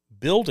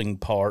building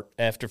part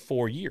after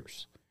 4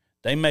 years.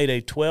 They made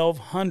a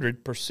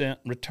 1,200%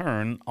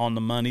 return on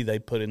the money they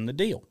put in the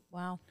deal.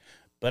 Wow.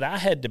 But I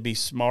had to be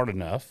smart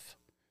enough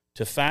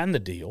to find the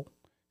deal,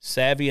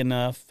 savvy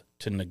enough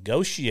to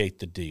negotiate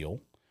the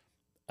deal,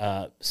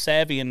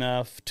 savvy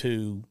enough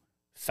to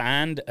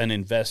find an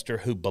investor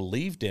who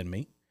believed in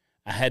me.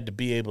 I had to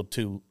be able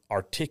to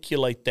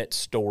articulate that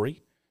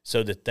story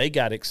so that they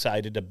got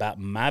excited about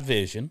my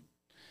vision.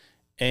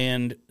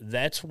 And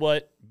that's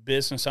what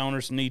business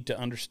owners need to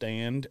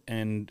understand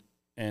and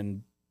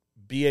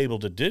be able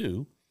to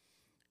do.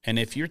 And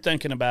if you're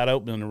thinking about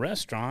opening a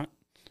restaurant,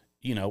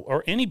 you know,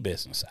 or any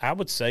business, I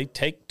would say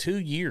take 2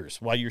 years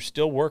while you're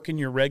still working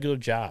your regular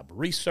job.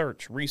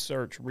 Research.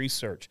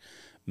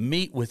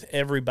 Meet with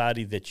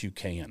everybody that you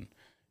can.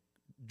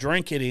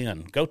 Drink it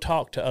in. Go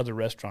talk to other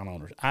restaurant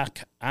owners.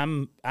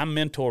 I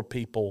mentor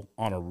people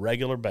on a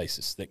regular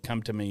basis that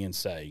come to me and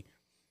say,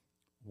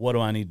 what do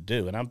I need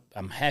to do? And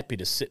I'm happy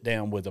to sit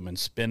down with them and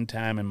spend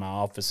time in my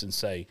office and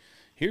say,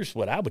 here's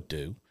what I would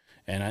do.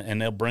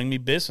 and they'll bring me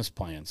business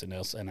plans, and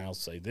I'll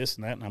say this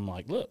and that, and I'm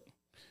like, look,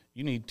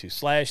 you need to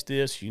slash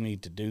this, you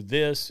need to do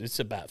this. It's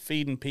about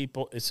feeding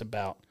people. It's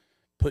about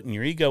putting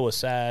your ego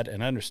aside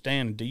and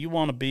understanding, do you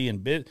want to be in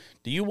do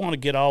you want to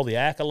get all the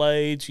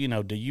accolades? You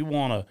know, do you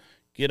want to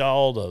get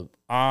all the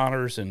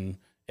honors and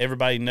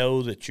everybody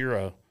know that you're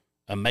a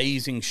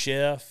amazing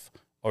chef,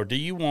 or do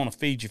you want to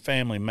feed your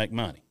family and make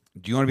money?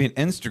 Do you want to be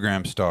an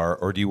Instagram star,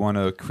 or do you want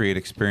to create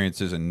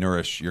experiences and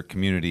nourish your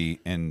community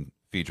and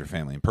feed your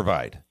family and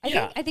provide?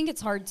 I think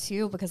it's hard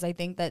too, because I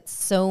think that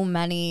so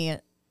many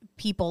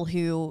people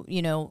who,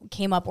 you know,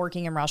 came up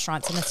working in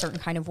restaurants in a certain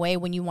kind of way,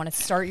 when you want to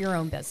start your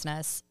own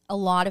business, a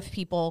lot of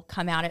people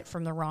come at it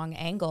from the wrong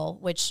angle,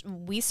 which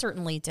we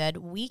certainly did.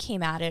 We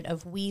came at it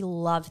of, we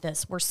love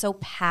this. We're so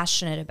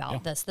passionate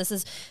about this. This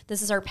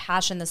is our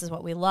passion. This is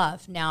what we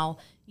love. Now,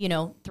 you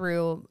know,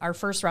 through our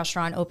first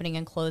restaurant opening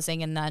and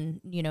closing, and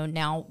then, you know,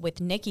 now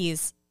with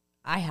Nikki's,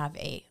 I have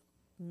a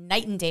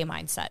night and day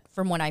mindset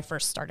from when I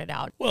first started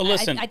out. Well,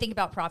 listen, I think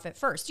about profit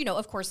first. You know,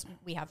 of course,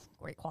 we have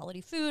great quality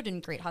food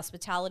and great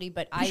hospitality,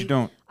 but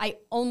I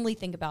only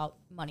think about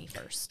money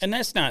first. And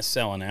that's not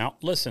selling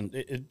out. Listen,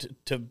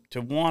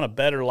 to want a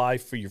better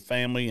life for your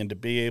family and to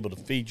be able to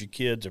feed your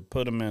kids or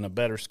put them in a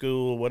better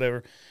school or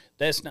whatever,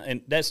 that's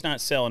not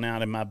selling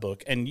out in my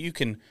book. And you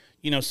can,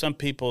 you know, some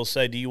people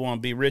say, do you want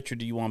to be rich or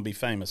do you want to be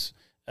famous?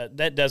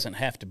 That doesn't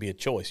have to be a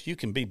choice. You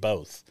can be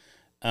both.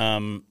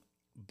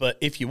 But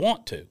if you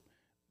want to.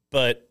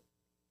 But,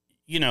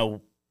 you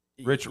know,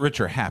 rich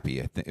or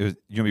happy. I think you want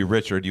to be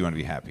rich, or do you want to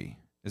be happy?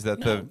 Is that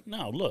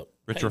look,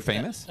 rich or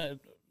famous?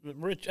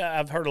 Rich.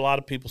 I've heard a lot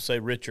of people say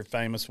rich or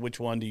famous. Which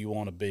one do you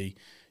want to be?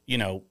 You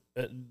know,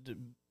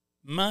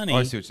 money. Oh,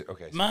 I see what you're,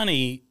 okay.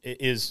 Money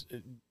is.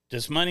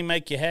 Does money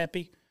make you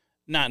happy?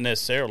 Not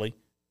necessarily.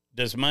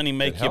 Does money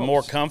make you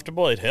more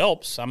comfortable? It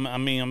helps. I'm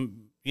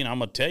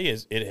gonna tell you,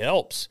 it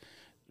helps.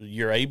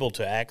 You're able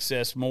to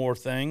access more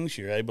things.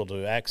 You're able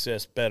to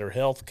access better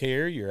health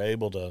care. You're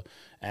able to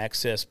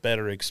access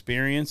better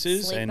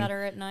experiences. Sleep and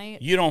better at night.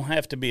 You don't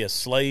have to be a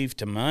slave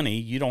to money.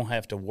 You don't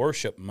have to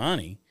worship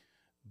money.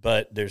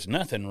 But there's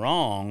nothing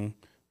wrong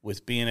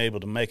with being able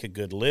to make a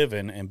good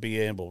living and be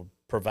able to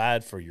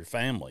provide for your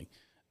family.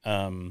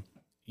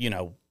 You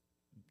know,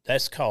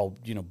 that's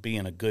called, you know,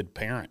 being a good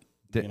parent.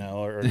 You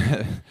know,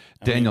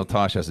 Daniel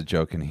Tosh has a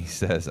joke, and he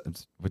says,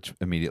 which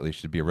immediately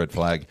should be a red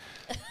flag,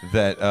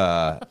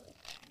 that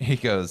he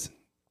goes,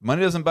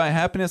 money doesn't buy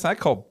happiness. I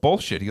call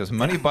bullshit. He goes,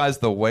 money buys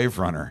the wave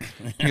runner.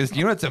 He goes,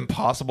 you know, it's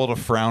impossible to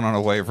frown on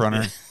a wave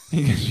runner.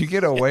 He goes, you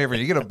get a wave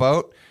runner, you get a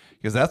boat,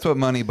 because that's what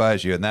money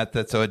buys you, and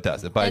that's so it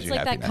does. It buys it's you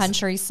like happiness. that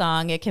country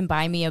song, "It Can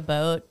Buy Me a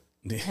Boat."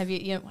 Have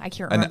you know, I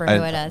can't remember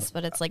who it is,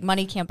 but it's like,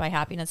 money can't buy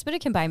happiness, but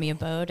it can buy me a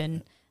boat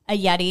and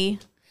a Yeti.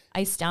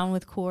 Iced down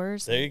with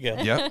Coors. There you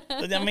go. Yep.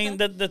 I mean,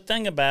 the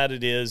thing about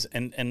it is,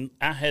 and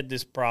I had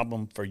this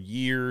problem for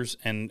years,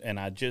 and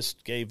I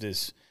just gave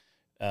this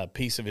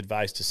piece of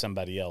advice to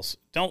somebody else.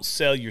 Don't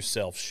sell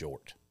yourself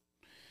short.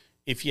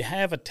 If you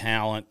have a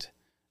talent,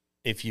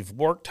 if you've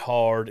worked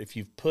hard, if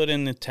you've put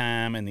in the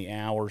time and the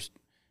hours,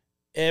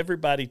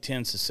 everybody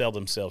tends to sell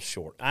themselves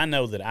short. I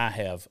know that I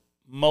have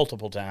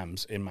multiple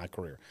times in my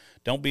career.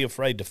 Don't be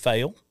afraid to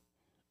fail.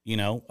 You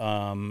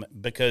know,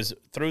 because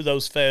through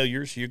those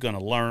failures, you're going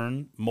to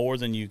learn more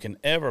than you can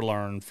ever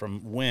learn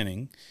from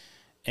winning,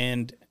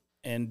 and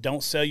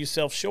don't sell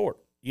yourself short.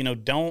 You know,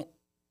 don't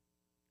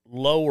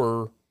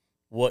lower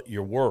what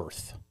you're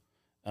worth.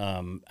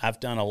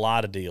 I've done a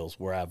lot of deals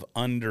where I've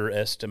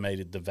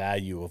underestimated the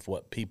value of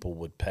what people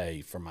would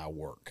pay for my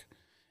work,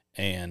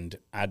 and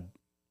I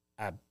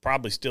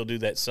probably still do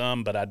that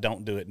some, but I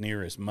don't do it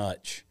near as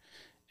much,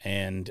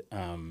 and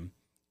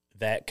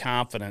that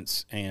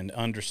confidence and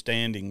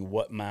understanding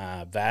what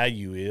my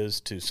value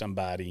is to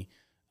somebody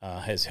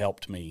has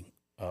helped me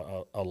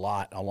a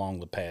lot along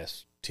the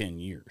past 10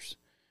 years.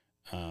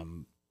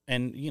 And,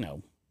 you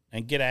know,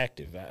 and get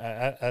active.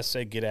 I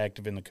say get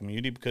active in the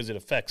community because it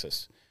affects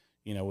us.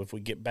 You know, if we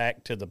get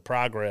back to the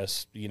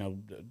progress, you know,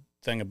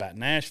 thing about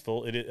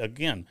Nashville,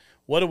 again,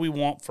 what do we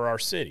want for our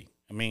city?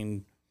 I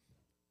mean,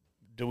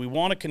 do we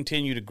want to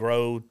continue to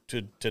grow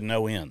to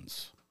no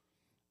ends?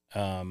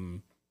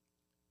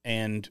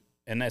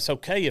 And that's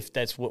okay if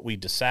that's what we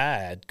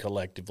decide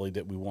collectively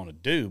that we want to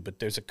do, but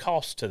there's a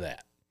cost to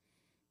that.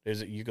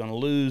 You're going to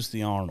lose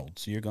the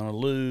Arnolds. You're going to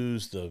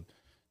lose the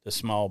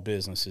small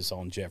businesses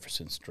on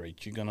Jefferson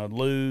Street. You're going to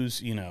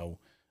lose, you know,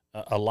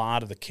 a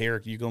lot of the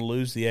character. You're going to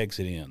lose the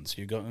exit ends.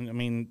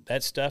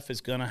 That stuff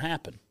is going to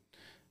happen.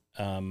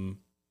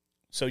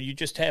 So you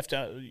just have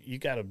to, you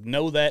got to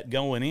know that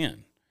going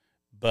in.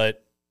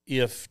 But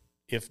if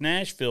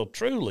Nashville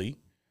truly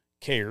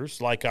cares,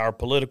 like our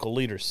political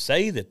leaders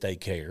say that they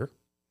care,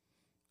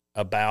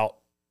 about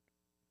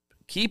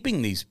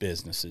keeping these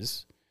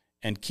businesses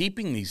and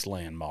keeping these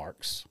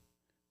landmarks,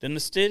 then the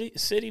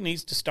city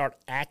needs to start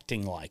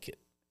acting like it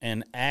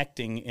and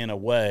acting in a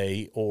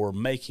way or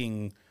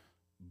making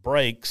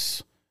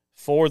breaks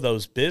for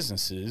those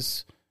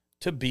businesses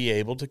to be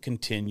able to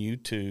continue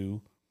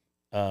to,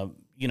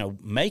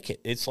 make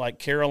it. It's like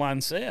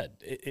Caroline said.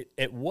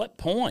 At what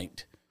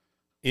point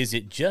is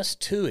it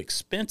just too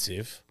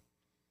expensive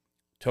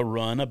to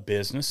run a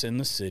business in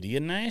the city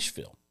of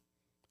Nashville?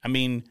 I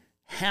mean,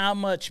 how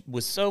much,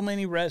 with so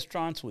many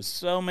restaurants, with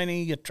so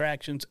many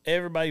attractions,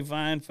 everybody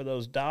vying for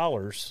those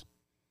dollars,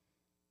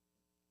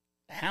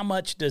 how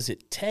much does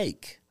it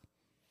take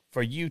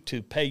for you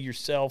to pay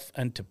yourself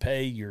and to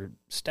pay your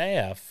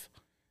staff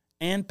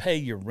and pay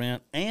your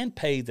rent and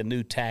pay the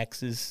new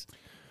taxes?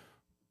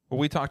 Well,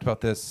 we talked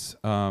about this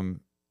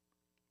on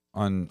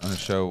a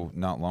show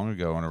not long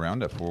ago on a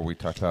roundup where we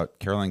talked about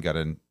Caroline got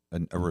a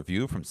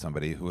review from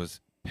somebody who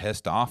was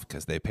pissed off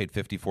because they paid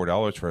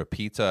 $54 for a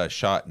pizza, a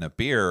shot, and a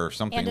beer or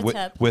something And a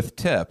tip. with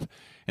tip.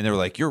 And they were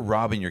like, you're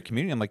robbing your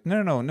community. I'm like,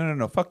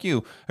 no, fuck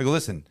you. I go,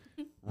 listen,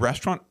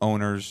 restaurant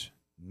owners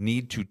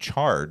need to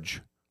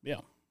charge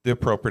the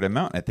appropriate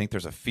amount. I think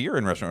there's a fear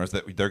in restaurant owners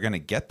that they're going to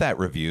get that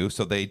review,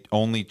 so they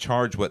only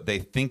charge what they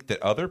think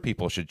that other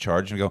people should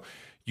charge. And go,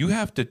 you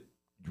have to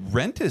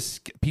rent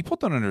is people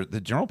don't the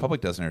general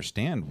public doesn't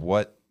understand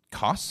what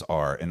costs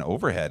are and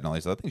overhead and all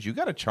these other things. You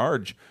got to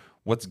charge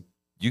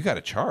you got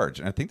to charge.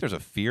 And I think there's a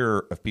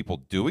fear of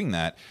people doing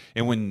that.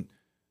 And when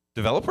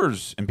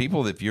developers and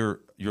people, if you're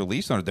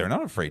lease owner, they're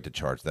not afraid to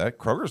charge that.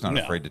 Kroger's not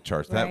afraid to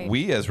charge that. Right.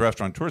 We as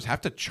restaurateurs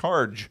have to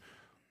charge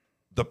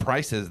the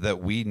prices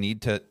that we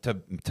need to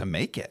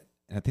make it.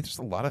 And I think there's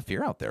a lot of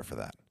fear out there for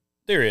that.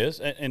 There is,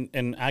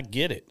 and I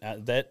get it.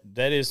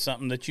 That is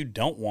something that you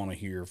don't want to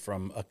hear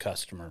from a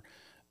customer.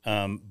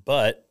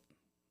 But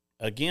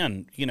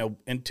again,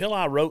 until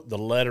I wrote the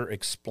letter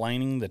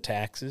explaining the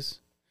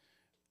taxes,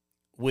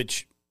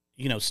 which,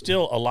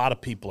 still a lot of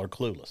people are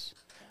clueless.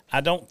 I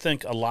don't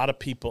think a lot of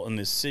people in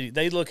this city,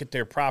 they look at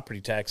their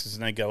property taxes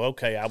and they go,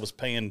 okay, I was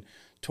paying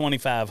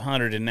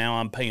 $2,500 and now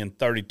I'm paying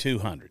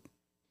 $3,200.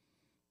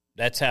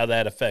 That's how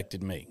that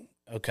affected me.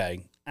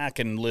 Okay, I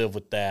can live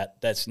with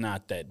that. That's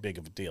not that big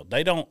of a deal.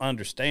 They don't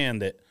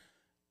understand that,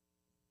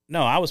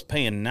 no, I was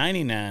paying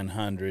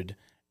 $9,900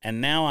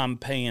 and now I'm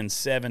paying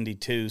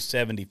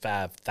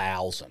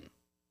 $75,000.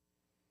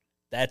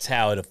 That's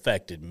how it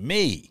affected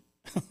me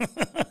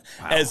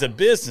as a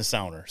business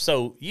owner.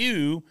 So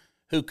you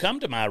who come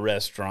to my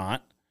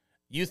restaurant,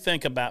 you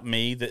think about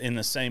me in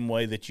the same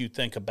way that you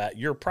think about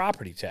your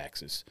property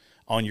taxes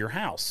on your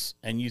house.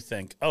 And you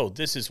think, oh,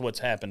 this is what's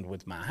happened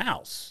with my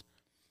house.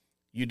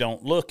 You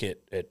don't look at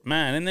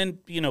mine. And then,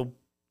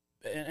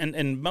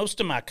 and most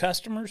of my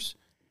customers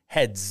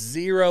had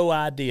zero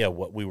idea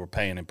what we were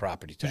paying in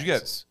property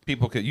taxes.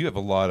 You have a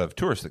lot of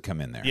tourists that come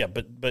in there. Yeah,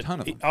 but ton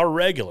of them. Our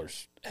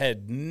regulars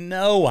had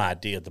no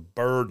idea the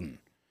burden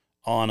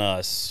on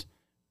us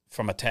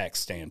from a tax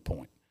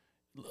standpoint.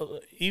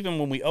 Even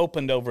when we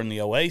opened over in the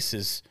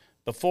Oasis,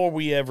 before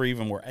we ever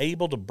even were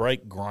able to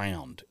break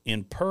ground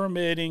in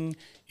permitting,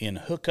 in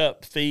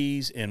hookup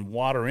fees, in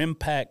water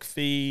impact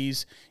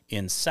fees,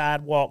 in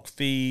sidewalk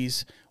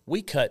fees,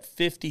 we cut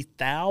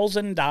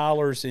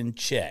 $50,000 in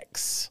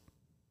checks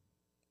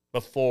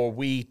before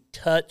we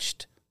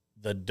touched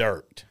the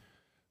dirt.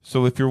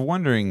 So if you're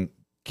wondering,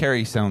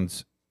 Carey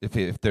sounds,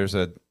 if there's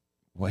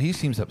he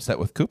seems upset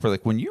with Cooper.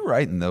 Like when you're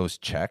writing those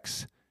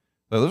checks,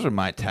 those are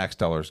my tax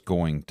dollars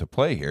going to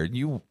play here.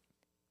 You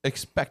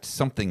expect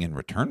something in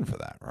return for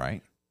that,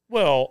 right?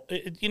 Well,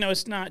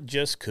 it's not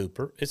just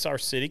Cooper. It's our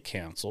city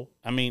council.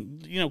 I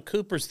mean,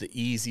 Cooper's the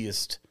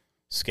easiest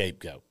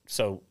scapegoat.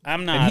 So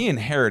I'm not. And he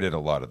inherited a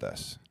lot of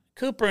this.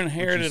 Cooper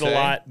inherited a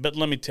lot, but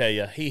let me tell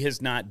you, he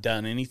has not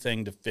done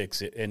anything to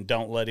fix it, and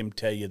don't let him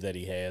tell you that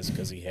he has,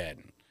 because he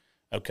hadn't.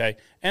 Okay?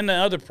 And the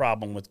other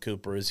problem with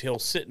Cooper is he'll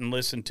sit and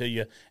listen to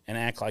you and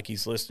act like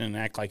he's listening and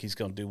act like he's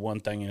going to do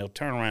one thing, and he'll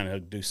turn around and he'll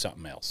do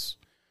something else.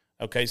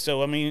 Okay?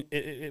 So, I mean,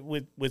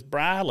 with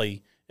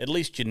Briley, at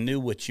least you knew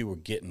what you were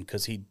getting,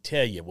 because he'd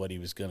tell you what he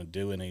was going to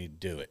do, and he'd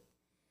do it.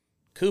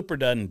 Cooper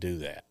doesn't do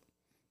that.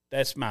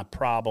 That's my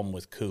problem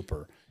with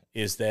Cooper,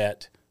 is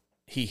that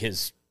he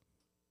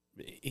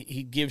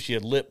gives you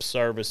lip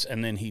service,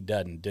 and then he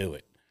doesn't do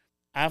it.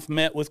 I've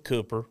met with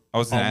Cooper. I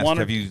was going to ask,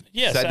 have you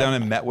sat down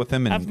and met with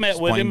him and I've met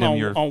with him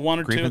on one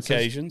or grievances? 2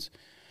 occasions.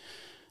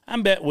 I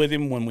met with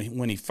him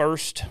when he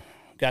first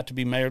got to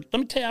be mayor. Let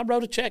me tell you, I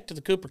wrote a check to the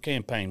Cooper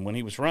campaign when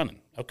he was running.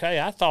 Okay,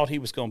 I thought he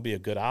was going to be a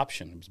good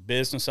option. He was a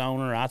business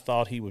owner. I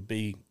thought he would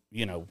be,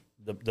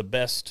 the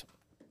best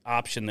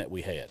option that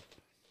we had.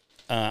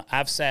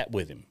 I've sat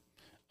with him,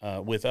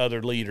 with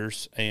other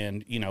leaders,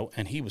 and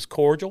he was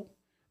cordial,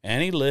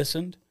 and he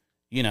listened,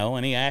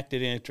 and he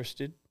acted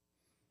interested.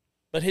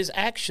 But his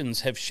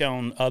actions have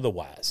shown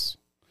otherwise.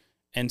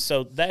 And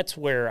so that's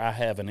where I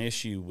have an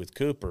issue with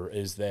Cooper,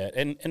 is that,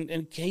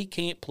 and he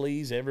can't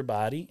please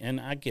everybody, and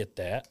I get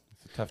that.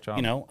 It's a tough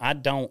job. I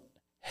don't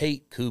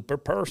hate Cooper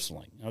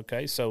personally,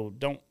 okay? So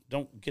don't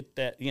get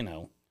that,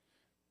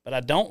 But I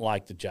don't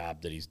like the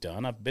job that he's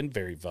done. I've been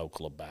very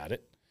vocal about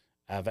it.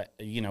 I've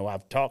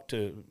talked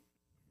to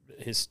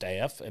his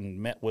staff and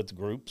met with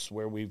groups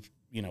where we've,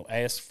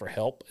 asked for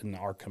help in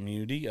our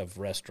community of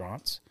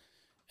restaurants.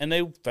 And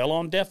they fell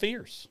on deaf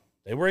ears.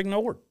 They were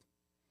ignored,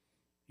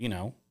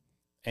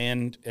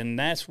 and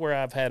that's where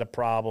I've had a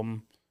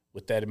problem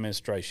with that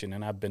administration,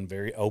 and I've been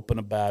very open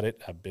about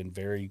it. I've been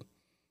very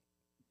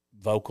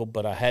vocal,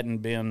 but I hadn't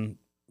been,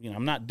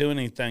 I'm not doing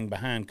anything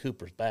behind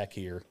Cooper's back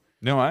here.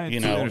 No, I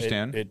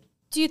understand.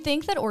 Do you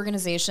think that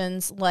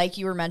organizations like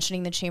you were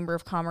mentioning the Chamber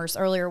of Commerce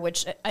earlier,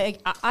 which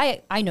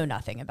I know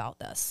nothing about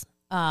this,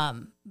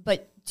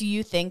 but do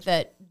you think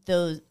that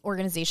those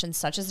organizations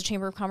such as the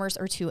Chamber of Commerce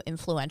are too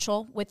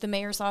influential with the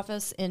mayor's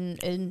office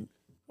in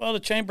Well, the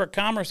Chamber of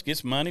Commerce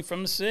gets money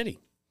from the city.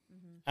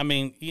 I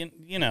mean,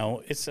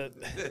 it's a...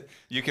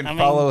 You can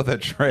follow the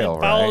trail,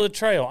 right? Follow the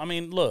trail. I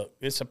mean, look,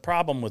 it's a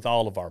problem with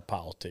all of our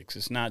politics.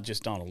 It's not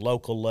just on a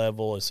local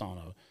level. It's on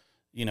a,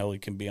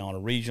 it can be on a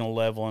regional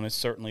level, and it's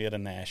certainly at a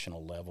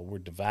national level. We're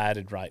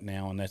divided right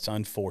now, and that's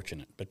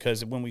unfortunate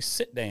because when we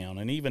sit down,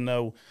 and even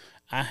though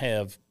I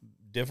have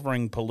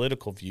differing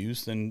political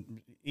views,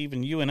 then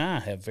even you and I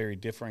have very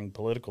differing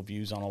political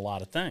views on a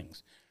lot of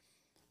things.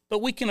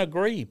 But we can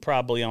agree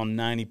probably on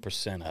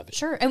 90% of it.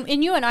 Sure.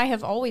 And you and I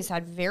have always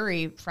had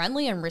very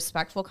friendly and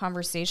respectful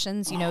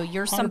conversations.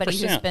 You're somebody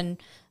 100%. who's been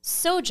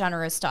so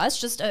generous to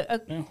us. Just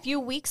a few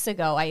weeks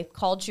ago, I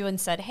called you and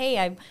said, hey,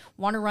 I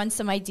want to run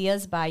some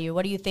ideas by you.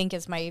 What do you think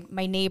is my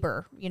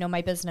neighbor,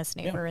 my business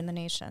neighbor in the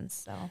nation?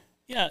 So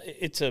yeah,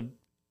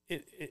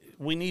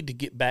 we need to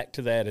get back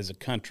to that as a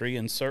country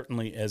and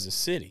certainly as a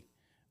city.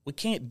 We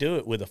can't do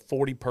it with a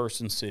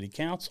 40-person city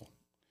council.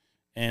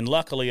 And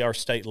luckily, our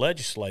state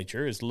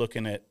legislature is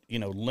looking at,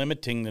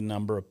 limiting the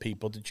number of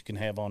people that you can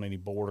have on any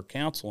board or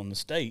council in the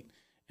state,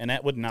 and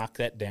that would knock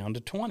that down to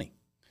 20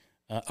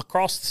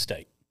 across the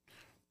state.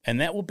 And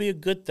that will be a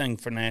good thing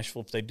for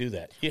Nashville if they do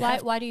that.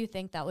 Why do you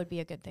think that would be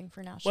a good thing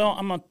for Nashville? Well,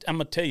 I'm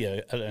gonna tell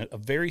you a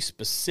very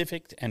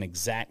specific and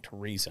exact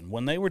reason.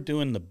 When they were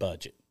doing the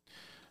budget,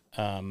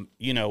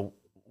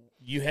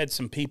 you had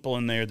some people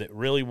in there that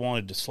really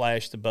wanted to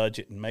slash the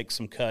budget and make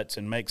some cuts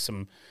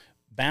and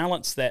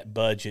balance that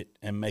budget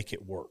and make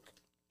it work.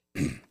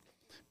 And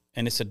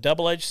it's a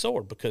double-edged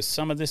sword because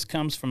some of this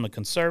comes from the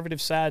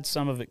conservative side,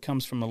 some of it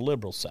comes from the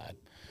liberal side.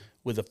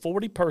 With a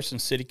 40-person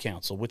city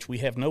council, which we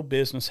have no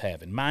business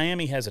having,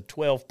 Miami has a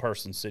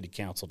 12-person city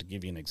council, to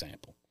give you an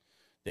example.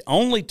 The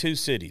only two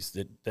cities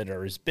that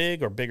are as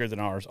big or bigger than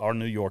ours are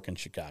New York and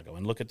Chicago,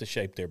 and look at the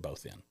shape they're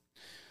both in.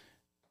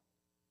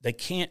 They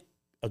can't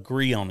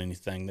agree on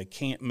anything. They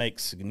can't make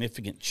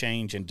significant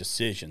change in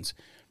decisions.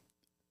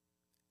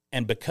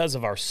 And because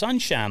of our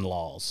sunshine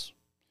laws,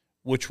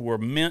 which were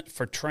meant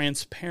for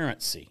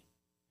transparency,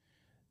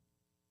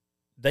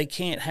 they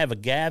can't have a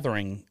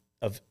gathering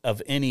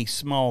of any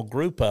small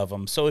group of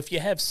them. So if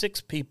you have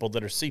 6 people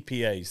that are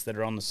CPAs that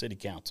are on the city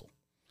council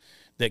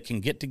that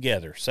can get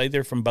together, say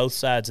they're from both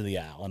sides of the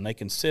aisle, and they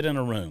can sit in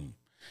a room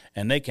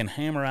and they can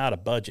hammer out a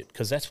budget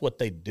because that's what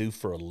they do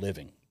for a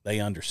living. They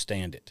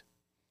understand it.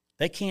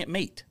 They can't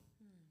meet.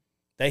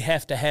 They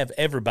have to have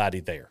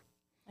everybody there.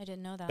 I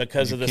didn't know that.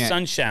 Because of the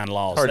sunshine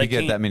laws. Hard to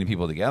get that many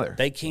people together.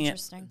 They can't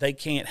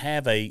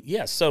have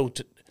so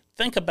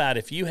think about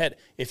if you had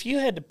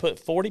to put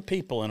 40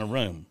 people in a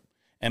room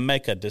and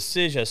make a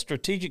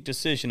strategic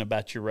decision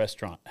about your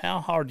restaurant, how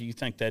hard do you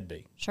think that'd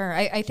be? Sure.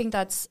 I think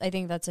that's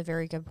a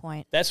very good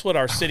point. That's what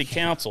our city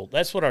council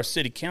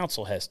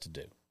has to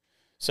do.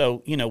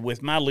 So,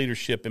 with my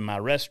leadership in my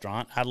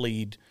restaurant, I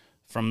lead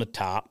from the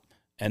top,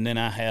 and then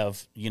I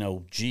have,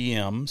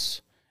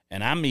 GMs.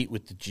 And I meet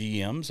with the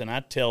GMs, and I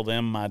tell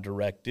them my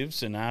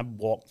directives, and I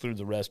walk through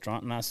the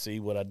restaurant, and I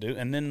see what I do.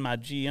 And then my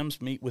GMs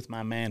meet with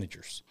my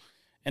managers.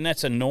 And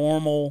that's a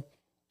normal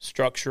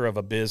structure of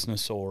a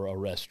business or a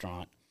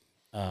restaurant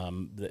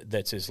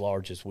that's as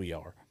large as we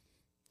are.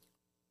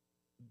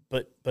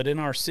 But in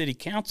our city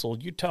council,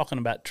 you're talking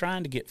about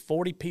trying to get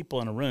 40 people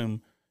in a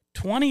room,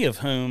 20 of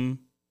whom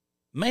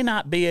may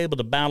not be able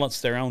to balance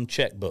their own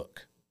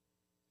checkbook.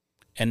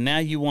 And now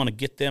you want to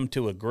get them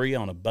to agree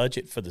on a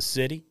budget for the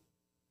city?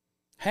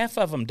 Half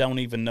of them don't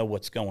even know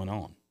what's going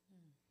on.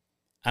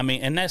 I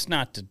mean, and that's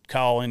not to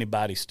call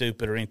anybody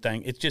stupid or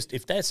anything. It's just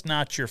if that's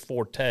not your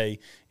forte,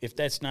 if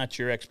that's not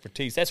your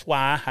expertise, that's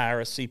why I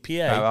hire a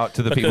CPA. Out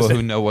to the people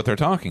who know what they're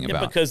talking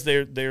about. Because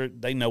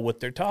they know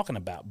what they're talking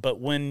about. But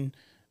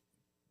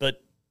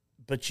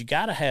you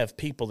got to have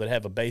people that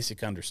have a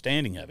basic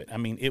understanding of it. I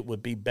mean, it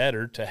would be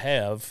better to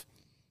have,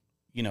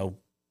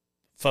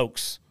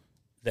 folks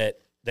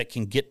that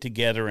can get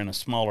together in a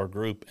smaller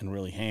group and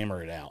really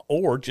hammer it out,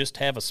 or just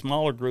have a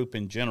smaller group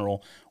in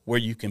general where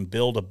you can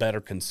build a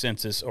better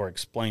consensus or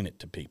explain it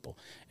to people.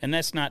 And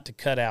that's not to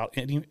cut out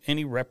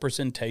any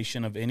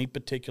representation of any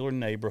particular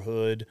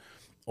neighborhood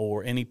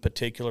or any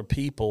particular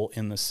people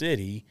in the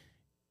city.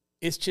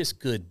 It's just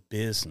good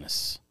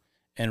business.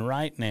 And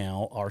right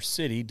now, our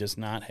city does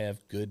not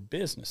have good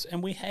business.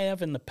 And we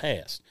have in the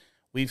past.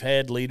 We've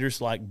had leaders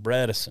like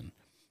Bredesen.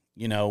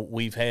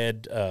 We've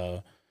had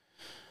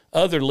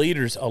other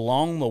leaders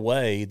along the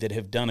way that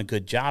have done a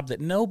good job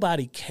that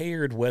nobody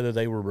cared whether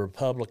they were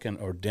Republican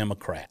or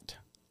Democrat.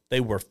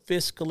 They were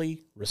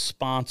fiscally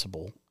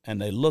responsible,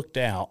 and they looked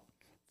out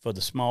for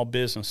the small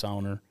business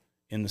owner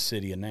in the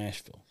city of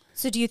Nashville.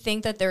 So do you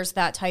think that there's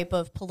that type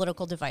of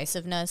political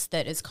divisiveness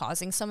that is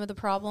causing some of the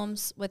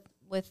problems with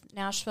with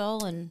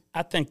Nashville and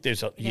I think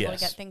there's a being able to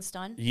yes. get things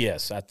done?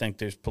 Yes, I think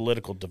there's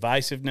political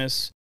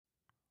divisiveness.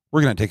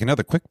 We're going to take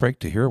another quick break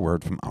to hear a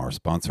word from our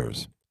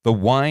sponsors. The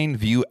Wine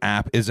View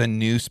app is a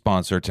new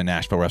sponsor to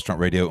Nashville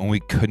Restaurant Radio, and we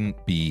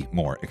couldn't be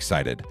more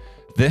excited.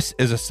 This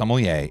is a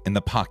sommelier in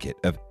the pocket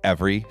of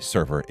every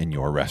server in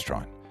your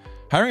restaurant.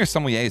 Hiring a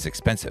sommelier is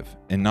expensive,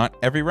 and not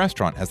every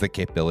restaurant has the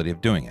capability of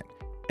doing it.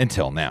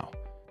 Until now.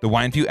 The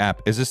Wine View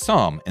app is a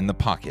somm in the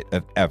pocket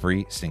of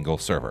every single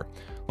server.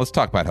 Let's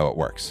talk about how it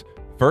works.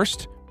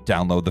 First,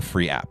 download the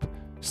free app.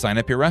 Sign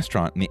up your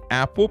restaurant, and the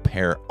app will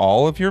pair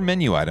all of your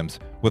menu items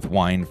with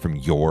wine from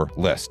your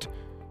list.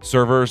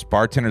 Servers,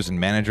 bartenders, and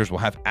managers will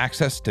have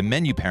access to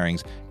menu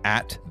pairings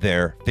at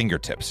their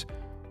fingertips.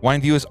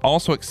 WineView is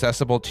also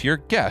accessible to your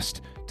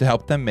guest to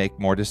help them make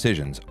more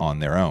decisions on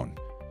their own.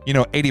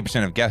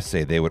 80% of guests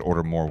say they would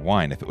order more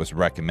wine if it was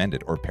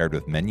recommended or paired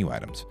with menu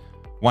items.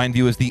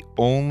 WineView is the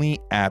only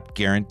app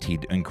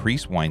guaranteed to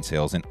increase wine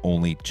sales in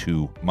only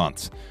 2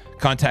 months.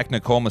 Contact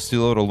Nicole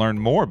Masulo to learn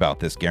more about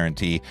this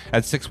guarantee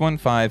at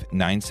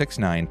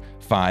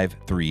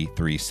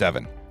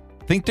 615-969-5337.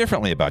 Think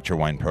differently about your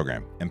wine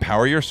program.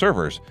 Empower your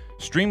servers,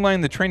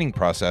 streamline the training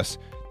process,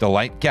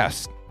 delight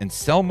guests, and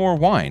sell more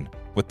wine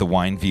with the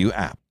WineView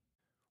app.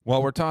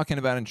 While we're talking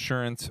about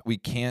insurance, we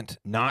can't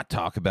not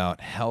talk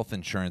about health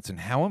insurance and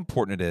how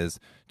important it is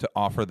to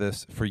offer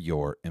this for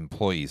your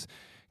employees.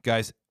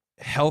 Guys,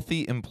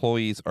 healthy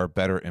employees are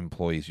better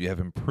employees. You have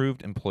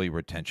improved employee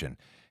retention.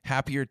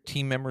 Happier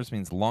team members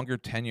means longer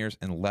tenures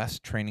and less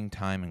training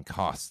time and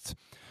costs.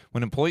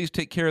 When employees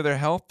take care of their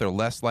health, they're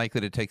less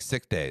likely to take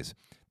sick days.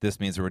 This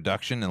means a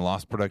reduction in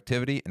lost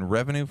productivity and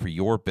revenue for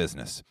your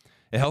business.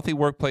 A healthy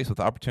workplace with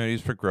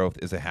opportunities for growth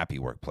is a happy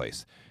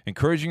workplace.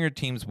 Encouraging your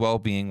team's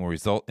well-being will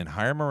result in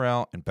higher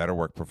morale and better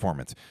work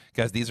performance.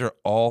 Guys, these are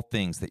all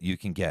things that you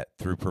can get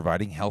through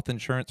providing health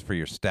insurance for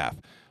your staff.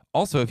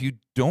 Also, if you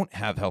don't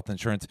have health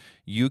insurance,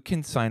 you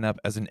can sign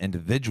up as an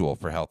individual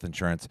for health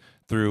insurance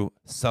through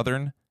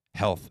Southern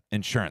Health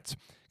Insurance.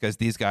 Guys,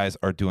 these guys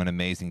are doing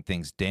amazing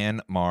things.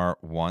 Dan Marr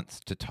wants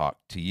to talk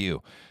to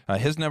you.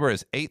 His number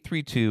is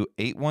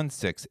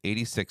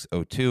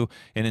 832-816-8602.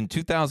 And in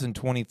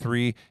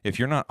 2023, if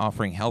you're not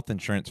offering health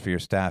insurance for your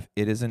staff,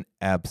 it is an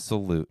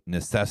absolute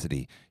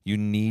necessity. You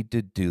need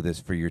to do this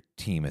for your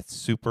team. It's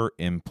super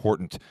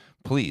important.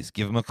 Please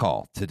give him a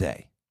call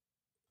today.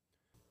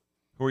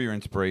 Who are your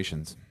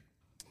inspirations?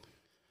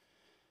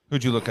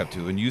 Who'd you look up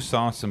to? When you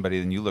saw somebody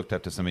and you looked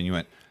up to somebody and you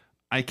went,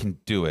 I can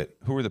do it.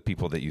 Who were the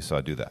people that you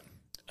saw do that?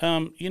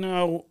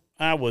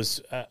 I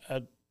was,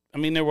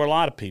 there were a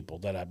lot of people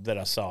that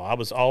I saw. I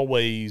was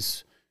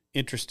always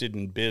interested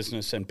in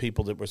business and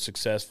people that were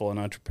successful and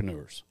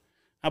entrepreneurs.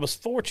 I was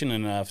fortunate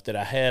enough that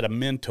I had a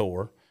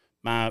mentor.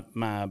 My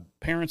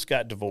parents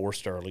got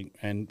divorced early,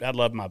 and I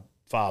love my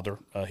father.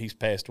 He's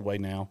passed away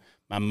now.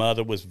 My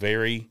mother was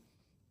very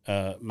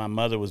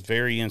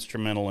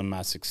instrumental in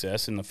my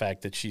success, in the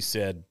fact that she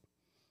said,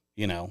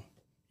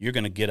 you're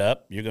going to get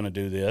up, you're going to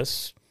do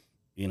this.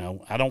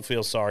 I don't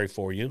feel sorry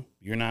for you.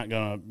 You're not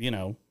going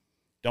to,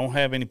 don't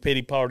have any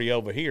pity party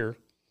over here.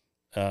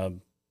 I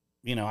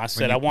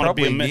said, I want to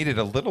be needed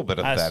a little bit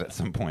of that at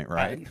some point,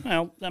 right?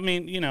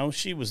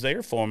 She was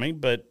there for me,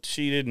 but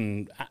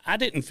I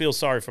didn't feel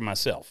sorry for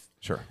myself.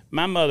 Sure.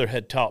 My mother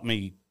had taught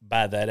me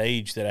by that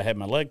age that I had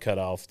my leg cut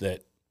off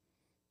that,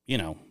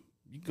 you're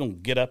going to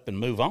get up and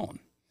move on.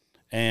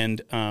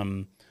 And,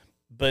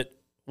 but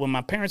when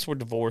my parents were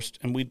divorced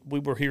and we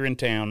were here in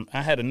town,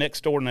 I had a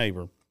next door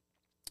neighbor.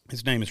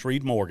 His name is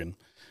Reed Morgan,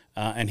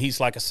 and he's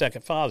like a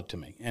second father to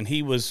me. And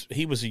he was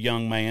a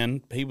young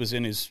man. He was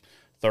in his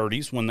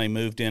 30s when they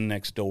moved in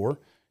next door.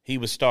 He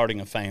was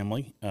starting a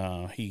family.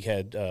 He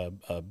had a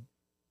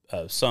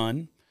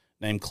son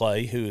named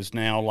Clay, who is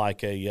now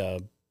like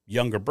a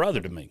younger brother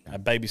to me. I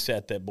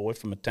babysat that boy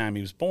from the time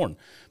he was born.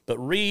 But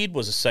Reed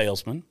was a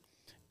salesman,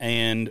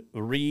 and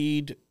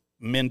Reed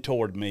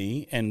mentored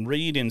me, and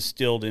Reed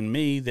instilled in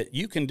me that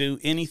you can do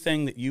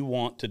anything that you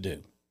want to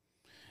do.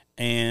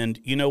 And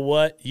you know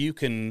what? You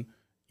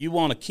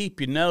want to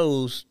keep your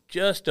nose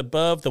just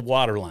above the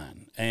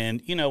waterline.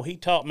 And, he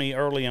taught me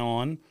early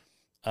on,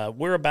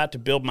 we're about to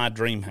build my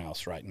dream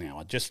house right now.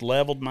 I just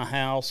leveled my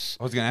house.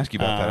 I was going to ask you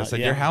about that. I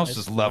said, your house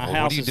is leveled.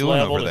 What are you doing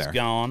over there? It's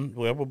gone.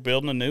 Well, we're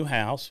building a new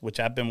house, which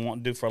I've been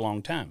wanting to do for a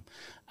long time.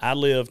 I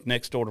lived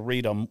next door to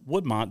Reed on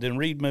Woodmont. Then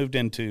Reed moved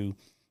into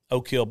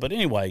Oak Hill. But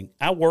anyway,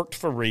 I worked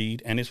for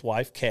Reed and his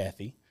wife,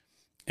 Kathy.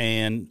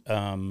 And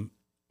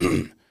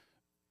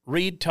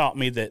Reed taught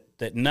me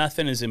that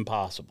nothing is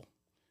impossible,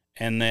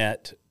 and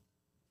that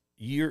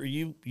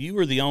you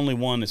are the only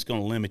one that's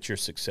going to limit your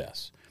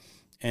success.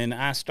 And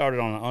I started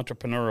on an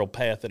entrepreneurial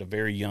path at a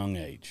very young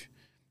age,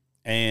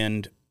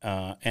 and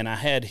I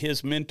had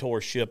his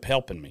mentorship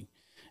helping me,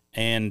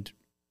 and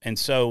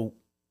so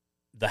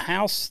the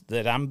house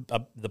that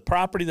the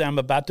property that I'm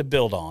about to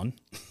build on,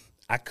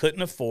 I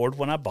couldn't afford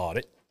when I bought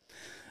it.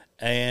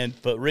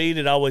 But Reed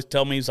had always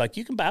told me, he's like,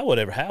 you can buy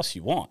whatever house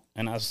you want.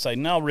 And I would say,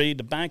 no, Reed,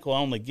 the bank will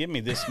only give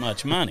me this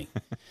much money.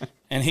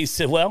 And he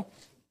said, well,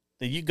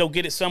 then you go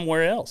get it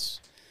somewhere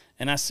else.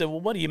 And I said, well,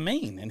 what do you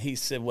mean? And he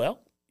said,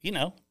 well, you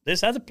know,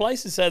 there's other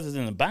places other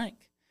than the bank.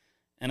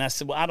 And I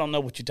said, well, I don't know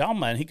what you're talking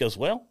about. And he goes,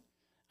 well,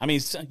 I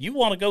mean, you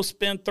want to go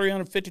spend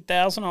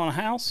 $350,000 on a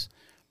house?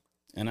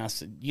 And I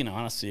said, you know,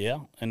 and I said, yeah.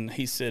 And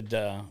he said,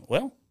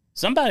 well,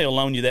 somebody will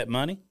loan you that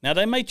money. Now,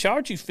 they may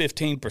charge you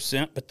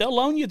 15%, but they'll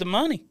loan you the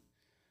money.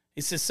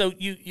 He says, so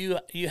you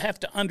have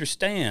to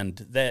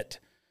understand that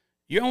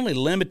you're only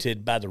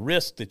limited by the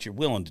risk that you're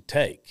willing to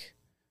take.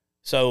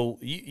 So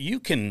you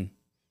can,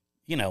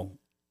 you know,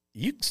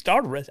 you can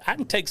start a restaurant. I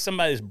can take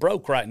somebody that's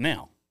broke right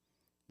now.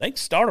 They can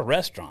start a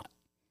restaurant.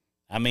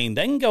 I mean,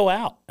 they can go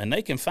out and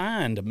they can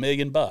find $1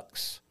 million.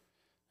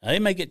 They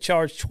may get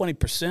charged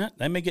 20%.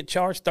 They may get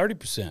charged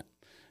 30%.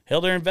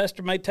 Hell, their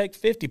investor may take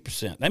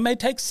 50%. They may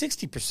take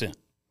 60%.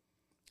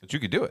 But you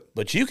could do it.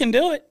 But you can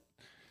do it.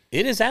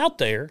 It is out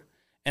there.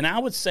 And I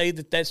would say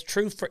that that's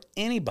true for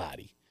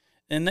anybody.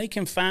 And they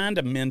can find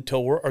a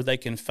mentor, or they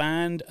can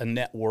find a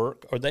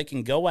network, or they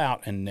can go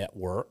out and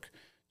network,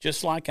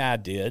 just like I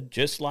did,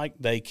 just like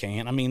they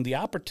can. I mean, the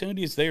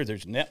opportunity is there.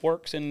 There's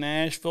networks in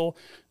Nashville.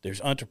 There's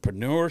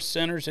entrepreneur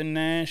centers in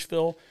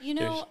Nashville. You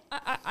know,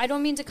 I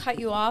don't mean to cut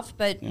you off,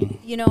 but,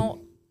 you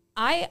know,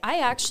 I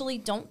actually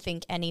don't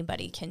think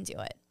anybody can do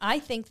it. I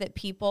think that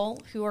people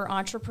who are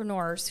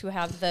entrepreneurs, who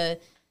have the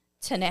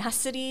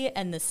tenacity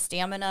and the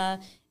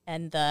stamina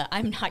and the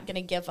I'm not going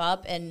to give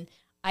up and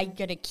I'm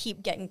going to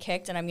keep getting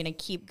kicked and I'm going to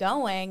keep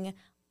going,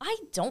 I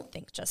don't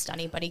think just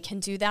anybody can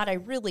do that. I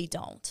really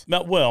don't.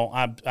 But, well,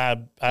 I you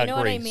know agree.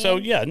 what I mean? So,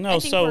 yeah, no,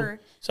 I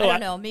don't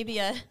know, maybe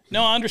a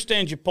no, I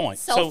understand your point.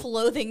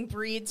 self-loathing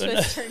breed to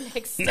a certain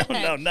extent.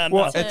 No.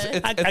 Well,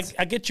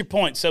 I get your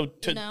point. So,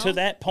 to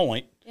that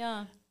point,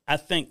 yeah. I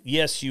think,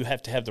 yes, you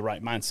have to have the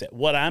right mindset.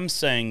 What I'm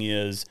saying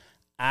is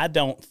I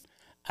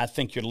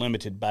think you're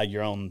limited by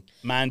your own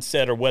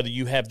mindset or whether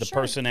you have the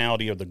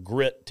personality or the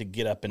grit to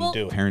get up and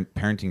do it.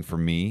 Parenting for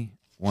me,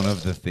 one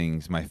of the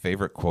things, my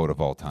favorite quote of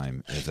all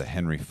time is a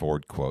Henry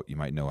Ford quote. You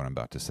might know what I'm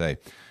about to say.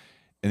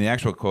 And the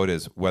actual quote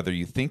is, whether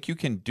you think you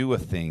can do a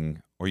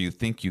thing or you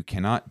think you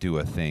cannot do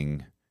a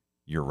thing,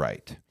 you're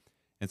right.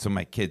 And so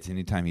my kids,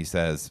 anytime he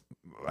says,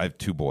 I have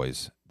 2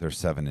 boys, they're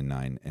 7 and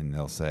 9, and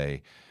they'll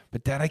say,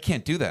 but Dad, I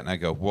can't do that. And I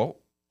go, well,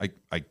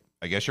 I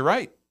guess you're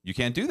right. You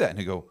can't do that. And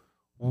they go,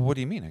 well, what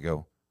do you mean? I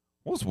go,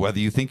 well, it's whether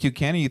you think you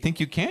can or you think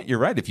you can't, you're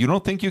right. If you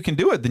don't think you can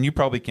do it, then you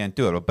probably can't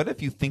do it. But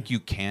if you think you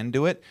can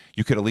do it,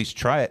 you could at least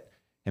try it.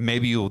 And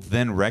maybe you'll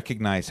then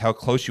recognize how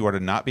close you are to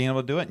not being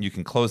able to do it. And you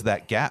can close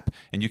that gap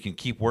and you can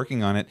keep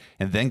working on it.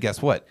 And then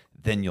guess what?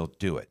 Then you'll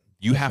do it.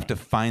 You have to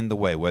find the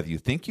way. Whether you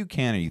think you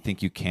can or you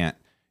think you can't,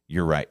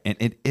 you're right. And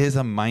it is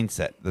a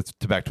mindset. That's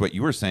back to what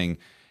you were saying.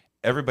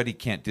 Everybody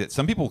can't do it.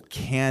 Some people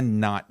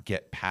cannot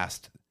get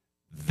past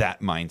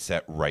that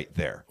mindset right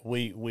there.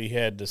 We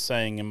had the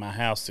saying in my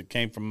house that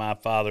came from my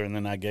father and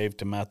then I gave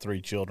to my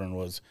 3 children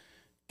was,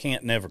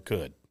 can't, never,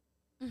 could.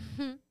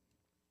 Mm-hmm.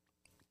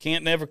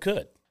 Can't, never,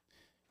 could.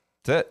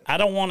 That's it. I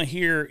don't want to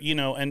hear, you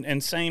know,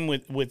 and same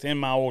within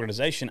my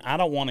organization, I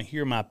don't want to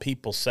hear my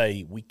people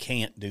say we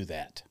can't do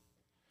that.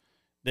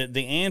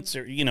 The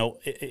answer, you know,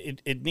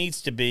 it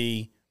needs to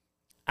be,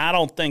 I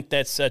don't think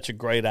that's such a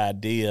great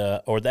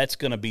idea, or that's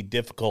going to be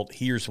difficult.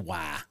 Here's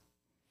why.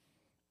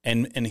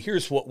 And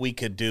here's what we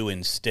could do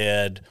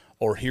instead,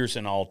 or here's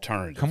an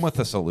alternative. Come with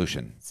a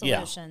solution.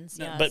 Solutions,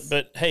 yeah. yes.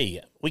 But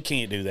hey, we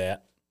can't do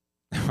that.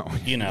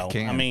 You know,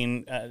 I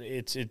mean,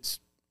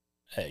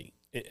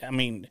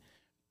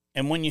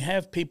 and when you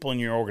have people in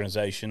your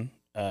organization,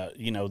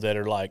 you know, that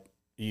are like,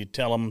 you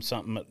tell them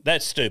something,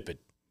 that's stupid.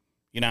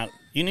 You know,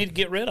 you need to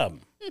get rid of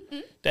them.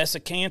 That's a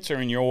cancer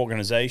in your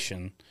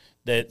organization.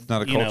 It's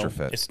not a culture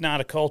fit. It's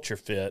not a culture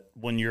fit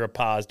when you're a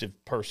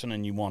positive person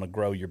and you want to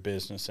grow your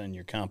business and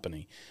your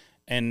company.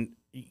 And,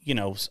 you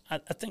know, I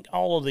think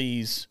all of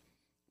these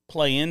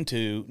play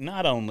into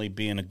not only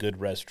being a good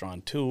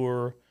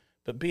restaurateur,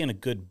 but being a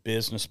good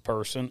business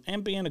person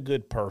and being a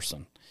good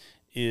person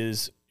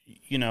is,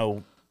 you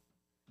know,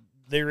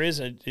 there is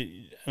and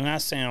I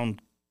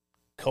sound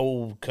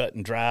cold, cut,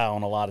 and dry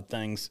on a lot of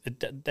things.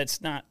 That's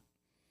not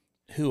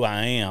who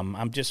I am.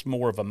 I'm just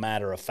more of a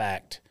matter of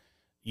fact,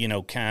 you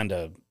know, kind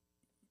of,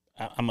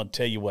 I'm going to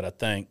tell you what I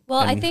think. Well,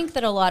 I think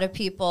that a lot of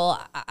people,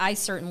 I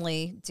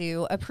certainly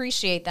do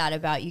appreciate that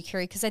about you,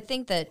 Carey, because I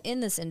think that in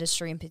this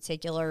industry in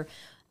particular,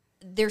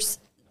 there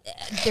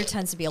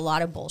tends to be a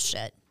lot of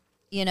bullshit,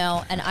 you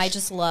know, and I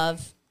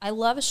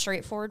love a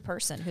straightforward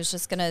person who's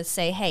just going to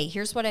say, hey,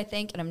 here's what I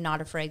think, and I'm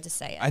not afraid to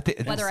say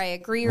it. Whether I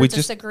agree or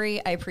disagree,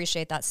 I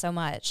appreciate that so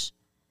much.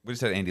 We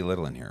just had Andy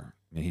Little in here.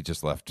 I mean, he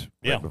just left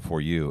right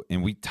before you.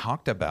 And we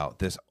talked about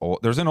this.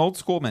 There's an old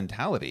school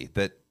mentality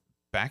that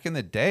back in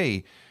the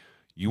day,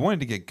 you wanted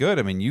to get good.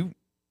 I mean,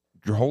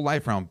 your whole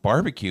life around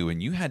barbecue,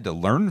 and you had to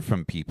learn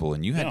from people,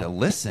 and you had to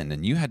listen,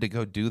 and you had to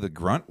go do the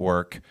grunt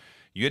work.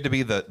 You had to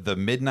be the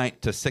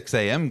midnight to 6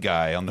 a.m.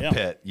 guy on the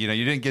pit. You know,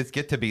 you didn't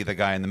get to be the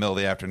guy in the middle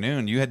of the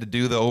afternoon. You had to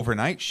do the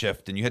overnight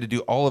shift, and you had to do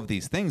all of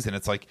these things. And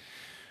it's like,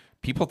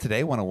 people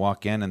today want to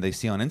walk in and they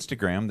see on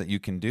Instagram that you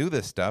can do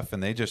this stuff,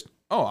 and they just,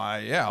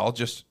 I'll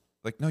just,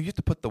 like, no, you have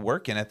to put the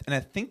work in it. And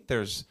I think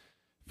there's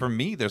for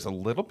me, there's a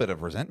little bit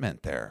of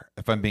resentment there,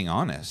 if I'm being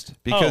honest,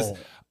 because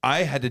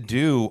I had to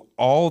do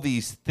all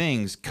these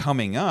things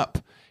coming up,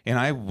 and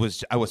I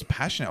was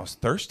passionate, I was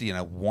thirsty, and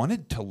I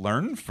wanted to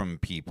learn from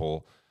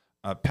people.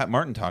 Pat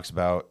Martin talks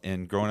about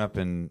in growing up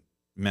in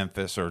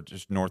Memphis or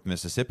just North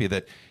Mississippi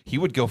that he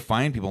would go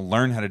find people,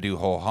 learn how to do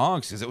whole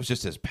hogs because it was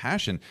just his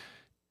passion.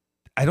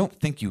 I don't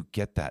think you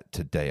get that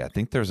today. I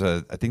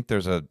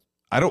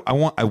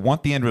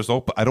want the end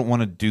result, but I don't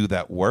want to do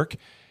that work.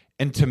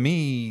 And to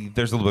me,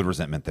 there's a little bit of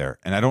resentment there.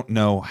 And I don't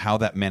know how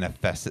that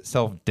manifests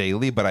itself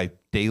daily, but I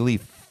daily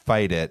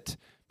fight it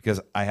because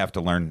I have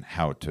to learn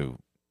how to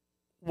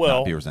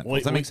not be resentful.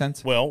 Does that make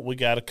sense? Well, we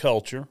got a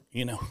culture,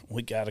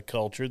 we got a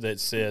culture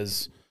that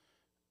says,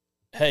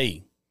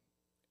 hey,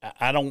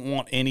 I don't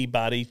want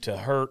anybody to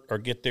hurt or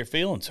get their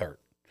feelings hurt.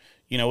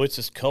 It's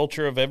this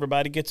culture of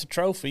everybody gets a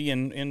trophy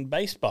in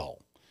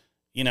baseball,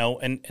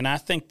 and I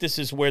think this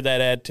is where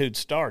that attitude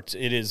starts.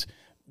 It is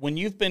when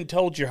you've been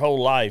told your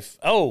whole life,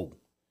 oh,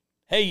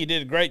 hey, you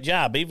did a great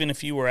job, even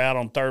if you were out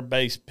on third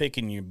base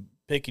picking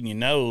your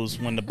nose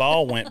when the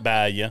ball went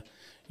by you,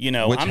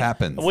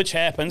 Which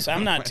happens.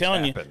 I'm not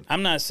telling you.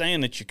 I'm not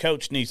saying that your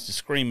coach needs to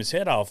scream his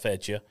head off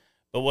at you,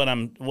 but what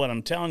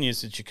I'm telling you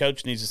is that your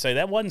coach needs to say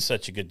that wasn't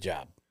such a good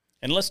job,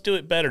 and let's do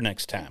it better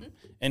next time.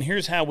 And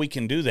here's how we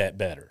can do that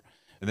better.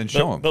 And then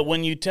show them. But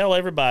when you tell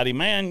everybody,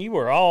 man, you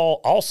were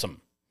all awesome,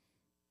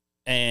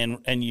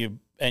 and you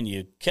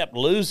kept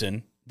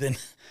losing, then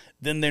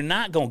they're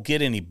not going to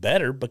get any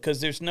better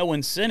because there's no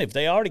incentive.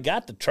 They already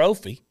got the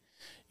trophy,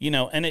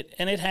 and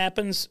it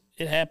happens.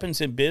 It happens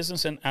in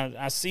business, and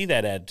I see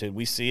that attitude.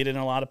 We see it in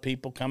a lot of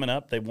people coming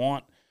up. They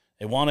want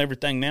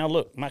everything now.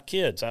 Look, my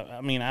kids. I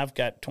mean, I've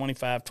got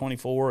 25,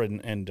 24,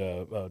 and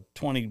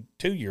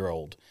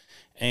 22-year-old,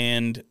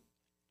 and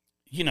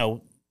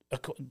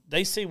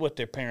they see what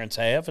their parents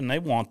have, and they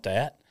want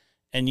that.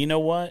 And you know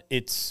what?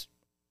 It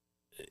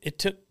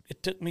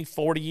took me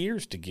 40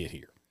 years to get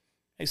here.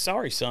 Hey,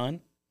 sorry,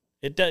 son.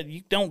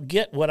 You don't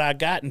get what I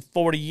got in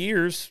 40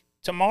 years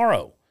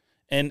tomorrow.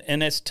 And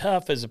it's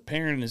tough as a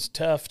parent. It's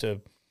tough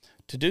to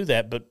do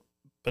that.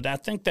 But I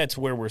think that's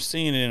where we're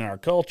seeing it in our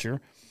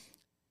culture.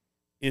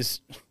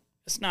 It's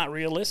not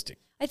realistic.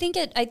 I think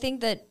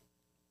that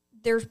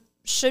there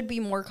should be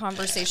more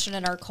conversation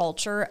in our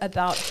culture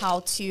about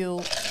how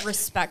to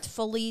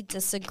respectfully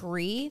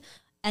disagree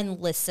and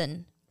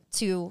listen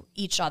to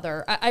each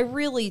other. I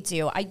really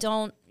do. I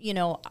don't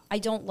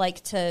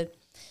like to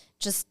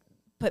just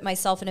put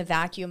myself in a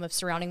vacuum of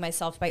surrounding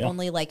myself by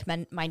only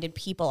like-minded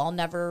people. I'll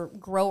never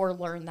grow or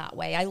learn that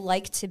way. I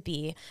like to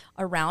be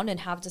around and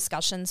have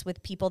discussions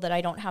with people that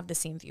I don't have the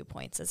same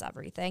viewpoints as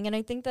everything. And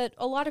I think that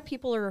a lot of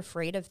people are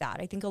afraid of that.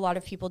 I think a lot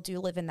of people do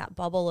live in that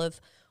bubble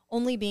of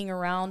only being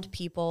around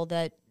people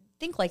that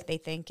think like they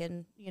think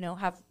and,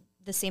 have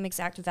the same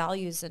exact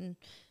values and,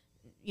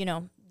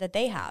 that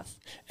they have.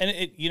 And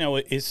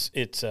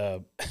it's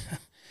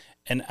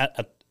and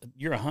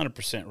you're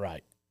 100%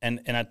 right.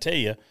 And I tell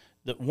you,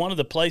 that one of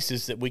the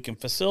places that we can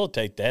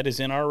facilitate that is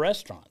in our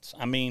restaurants.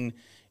 I mean,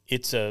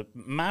 it's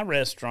my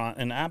restaurant,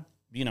 and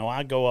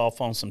I go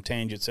off on some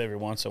tangents every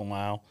once in a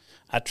while.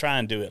 I try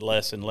and do it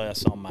less and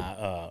less on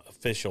my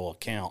official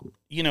account.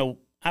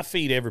 I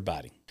feed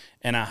everybody,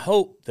 and I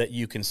hope that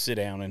you can sit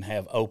down and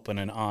have open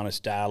and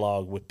honest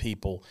dialogue with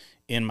people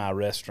in my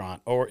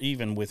restaurant, or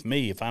even with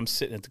me. If I'm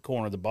sitting at the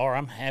corner of the bar,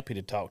 I'm happy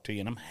to talk to you,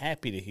 and I'm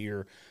happy to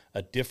hear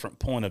a different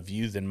point of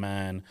view than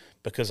mine,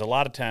 because a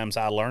lot of times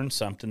I learn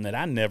something that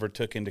I never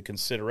took into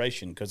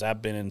consideration because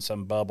I've been in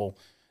some bubble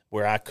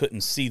where I couldn't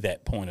see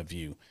that point of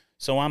view.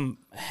 So I'm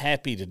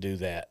happy to do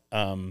that.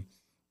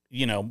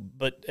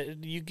 But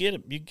you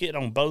get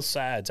on both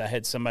sides. I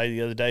had somebody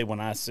the other day when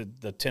I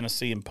said the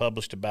Tennessean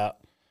published about,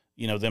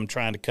 them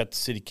trying to cut the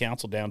city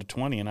council down to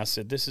 20. And I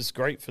said, this is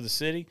great for the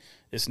city.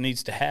 This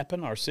needs to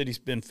happen. Our city's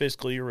been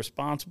fiscally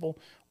irresponsible.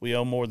 We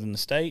owe more than the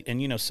state.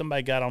 And,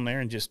 somebody got on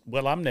there and just,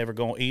 well, I'm never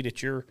going to eat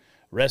at your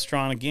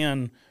restaurant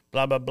again,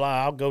 blah, blah,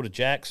 blah. I'll go to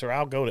Jack's or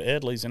I'll go to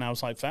Edley's. And I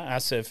was like, fine. I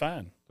said,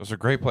 fine. Those are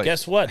great places.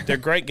 Guess what? They're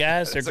great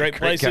guys. They're great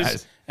places.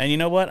 Guys. And you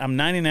know what? I'm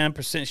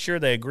 99% sure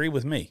they agree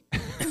with me.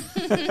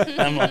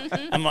 I'm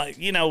like,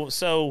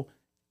 so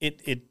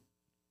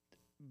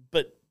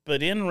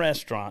but in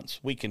restaurants,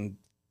 we can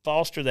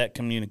foster that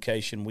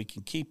communication. We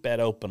can keep that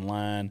open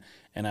line.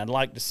 And I'd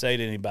like to say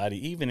to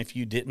anybody, even if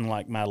you didn't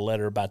like my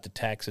letter about the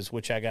taxes,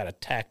 which I got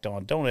attacked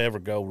on, don't ever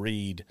go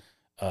read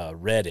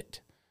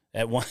Reddit.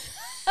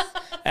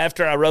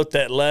 After I wrote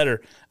that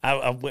letter,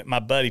 my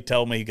buddy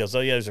told me, he goes, oh,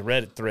 yeah, there's a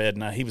Reddit thread.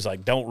 And he was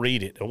like, don't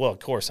read it. Well, of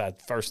course,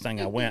 first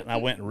thing I went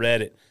and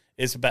read it.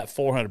 It's about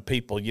 400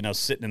 people,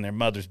 sitting in their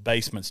mother's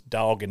basements,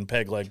 dogging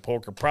peg leg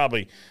pork.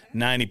 Probably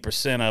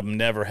 90% of them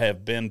never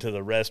have been to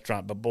the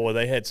restaurant. But, boy,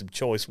 they had some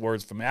choice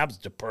words for me. I was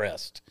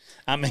depressed.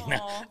 I mean,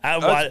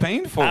 it's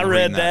painful. I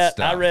read that.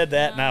 I read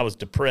that, and I was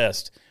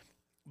depressed.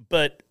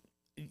 But,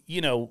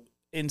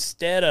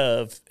 instead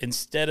of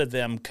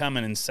them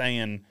coming and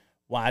saying,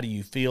 why do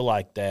you feel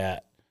like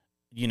that,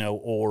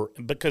 or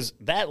because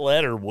that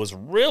letter was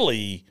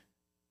really,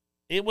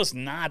 it was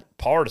not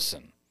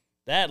partisan.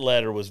 that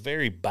letter was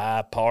very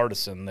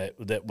bipartisan.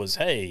 That was,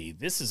 hey,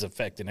 this is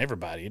affecting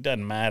everybody. It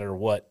doesn't matter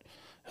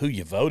who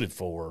you voted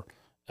for.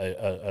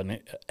 An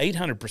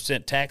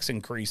 800% tax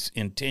increase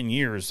in 10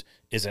 years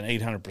is an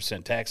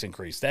 800% tax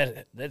increase.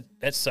 That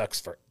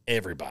sucks for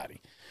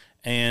everybody.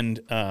 And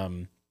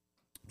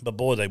but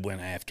boy, they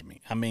went after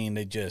me. I mean,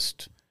 they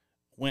just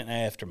went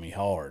after me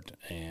hard.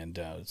 And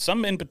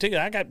some in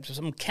particular, I got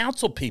some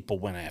council people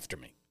went after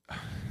me,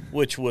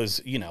 which was,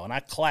 and I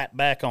clapped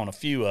back on a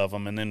few of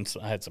them, and then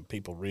I had some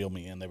people reel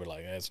me in. They were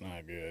like, "That's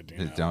not good."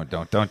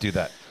 Don't do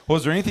that. Well,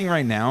 is there anything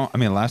right now? I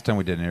mean, last time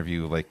we did an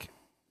interview, like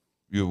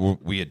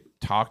we had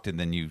talked, and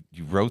then you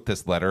wrote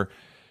this letter.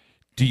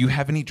 Do you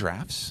have any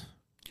drafts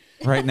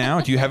right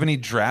now? Do you have any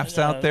drafts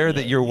out there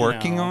that you're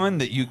working on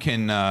that you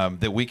can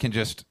that we can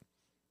just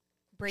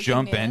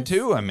jump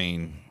into? I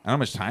mean, I don't know how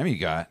much time you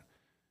got.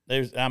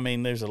 There's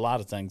a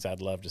lot of things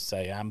I'd love to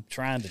say. I'm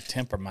trying to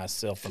temper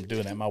myself from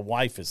doing that. My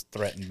wife has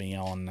threatened me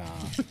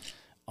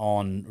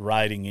on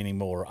writing any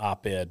more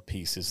op-ed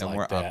pieces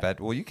like that. Op-ed.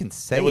 Well, you can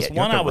say there was it.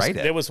 One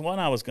there was one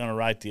I was going to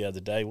write the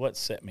other day. What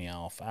set me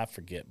off? I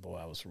forget. Boy,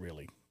 I was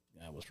really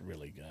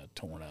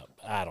torn up.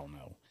 I don't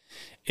know.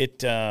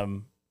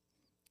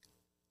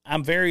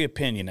 I'm very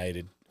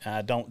opinionated.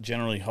 I don't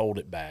generally hold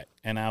it back,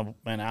 and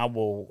I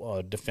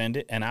will defend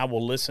it, and I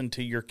will listen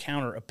to your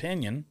counter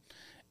opinion.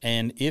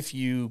 And if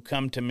you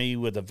come to me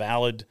with a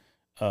valid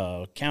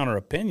counter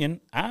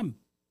opinion, I'm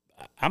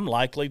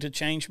likely to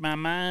change my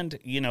mind,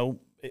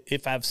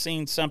 if I've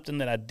seen something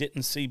that I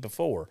didn't see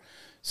before.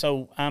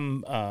 So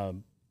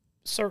I'm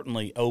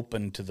certainly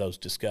open to those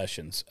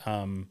discussions.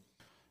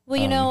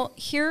 Well,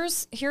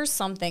 here's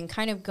something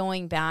kind of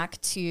going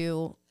back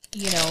to,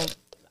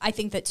 I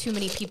think that too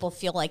many people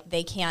feel like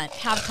they can't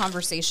have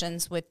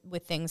conversations with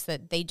things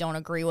that they don't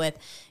agree with.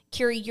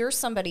 Carey, you're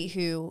somebody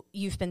who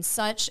you've been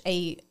such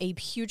a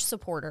huge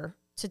supporter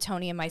to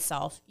Tony and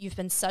myself. You've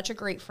been such a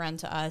great friend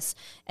to us.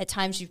 At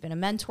times you've been a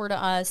mentor to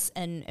us,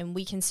 and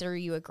we consider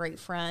you a great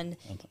friend.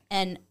 Okay.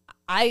 And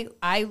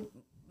I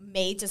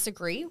may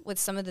disagree with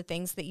some of the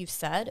things that you've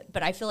said,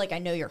 but I feel like I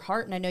know your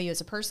heart and I know you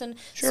as a person.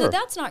 Sure. So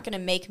that's not going to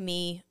make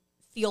me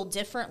feel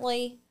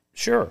differently.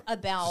 Sure.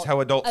 About this is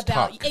how adults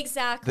talk.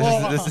 Exactly.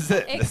 This is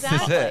it. Exactly.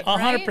 This is it.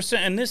 100%.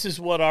 And this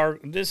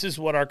is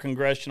what our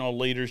congressional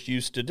leaders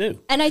used to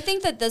do. And I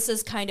think that this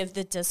is kind of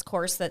the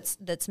discourse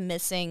that's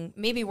missing.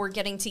 Maybe we're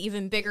getting to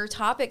even bigger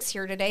topics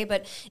here today,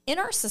 but in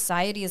our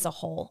society as a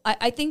whole,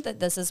 I think that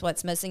this is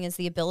what's missing, is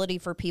the ability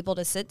for people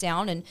to sit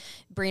down, and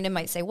Brandon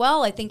might say,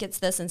 well, I think it's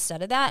this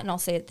instead of that, and I'll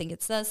say I think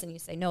it's this, and you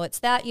say, no, it's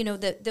that.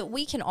 That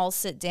we can all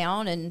sit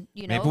down and,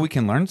 maybe we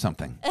can learn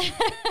something.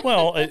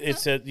 Well,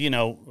 it's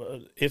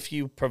if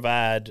you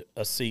provide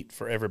a seat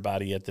for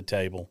everybody at the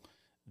table,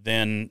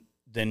 then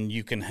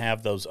you can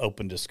have those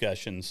open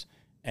discussions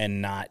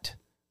and not,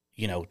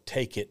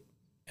 take it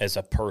as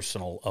a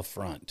personal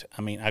affront.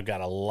 I mean, I've got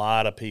a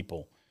lot of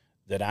people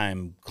that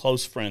I'm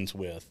close friends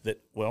with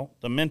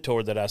the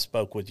mentor that I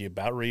spoke with you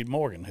about, Reed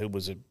Morgan, who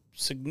was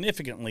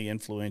significantly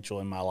influential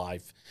in my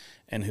life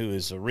and who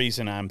is the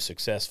reason I'm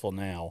successful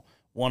now,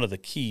 one of the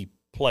key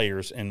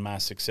players in my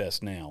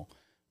success now,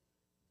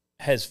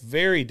 has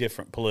very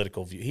different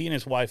political views. He and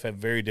his wife have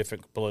very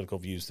different political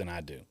views than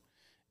I do.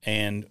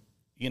 And,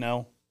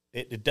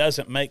 it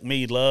doesn't make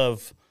me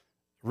love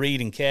Reed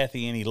and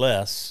Kathy any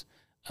less.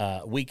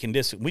 We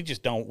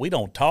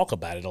don't talk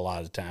about it a lot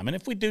of the time. And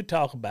if we do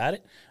talk about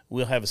it,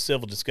 we'll have a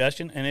civil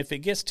discussion. And if it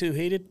gets too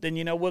heated, then,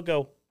 we'll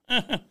go,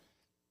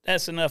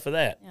 that's enough of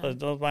that.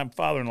 Yeah. My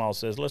father-in-law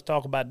says, let's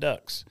talk about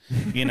ducks.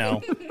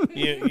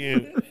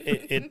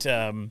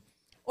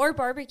 Or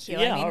barbecue.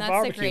 Yeah, that's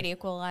barbecue. A great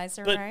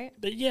equalizer, right?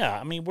 But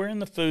yeah, we're in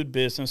the food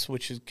business,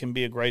 which can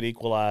be a great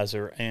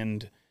equalizer,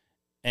 and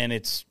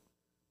it's.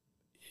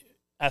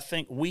 I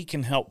think we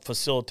can help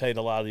facilitate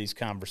a lot of these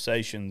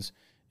conversations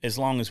as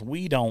long as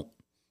we don't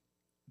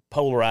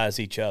polarize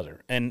each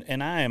other. And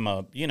I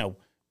am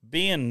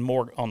being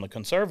more on the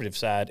conservative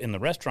side in the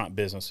restaurant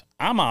business,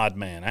 I'm an odd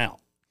man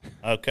out.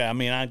 Okay,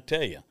 I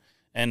tell you.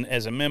 And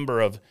as a member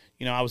of,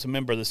 I was a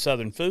member of the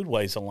Southern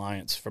Foodways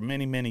Alliance for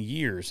many, many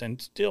years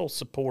and still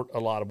support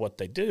a lot of what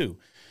they do.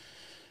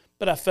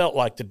 But I felt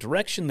like the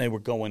direction they were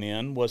going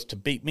in was to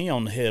beat me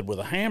on the head with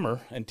a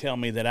hammer and tell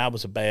me that I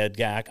was a bad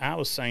guy. I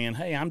was saying,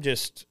 hey, I'm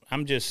just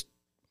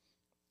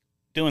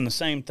doing the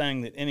same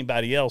thing that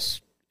anybody else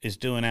is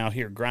doing out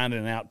here,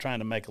 grinding it out, trying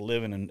to make a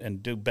living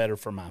and do better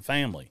for my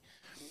family.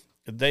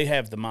 They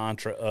have the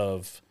mantra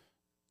of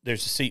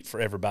there's a seat for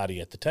everybody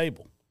at the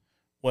table.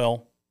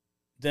 Well,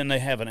 then they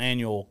have an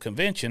annual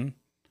convention,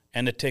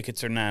 and the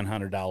tickets are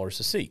 $900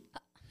 a seat.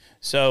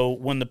 So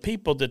when the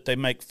people that they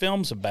make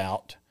films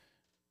about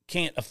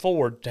can't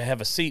afford to have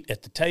a seat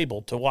at the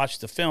table to watch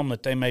the film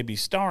that they may be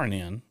starring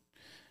in,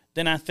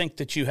 then I think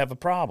that you have a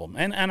problem.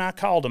 And I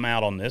called them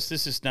out on this.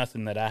 This is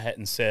nothing that I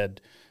hadn't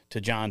said to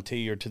John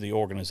T. or to the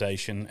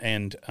organization.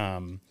 And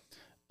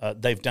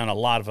they've done a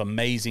lot of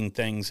amazing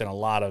things and a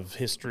lot of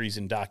histories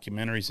and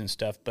documentaries and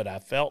stuff. But I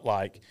felt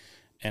like,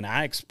 and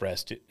I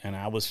expressed it, and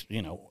I was,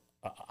 there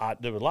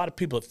were a lot of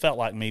people that felt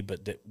like me,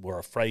 but that were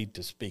afraid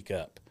to speak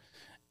up.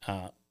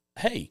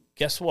 hey,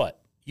 guess what?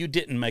 You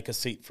didn't make a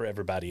seat for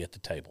everybody at the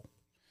table.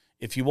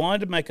 If you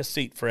wanted to make a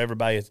seat for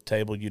everybody at the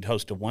table, you'd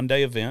host a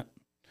one-day event.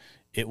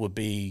 It would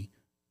be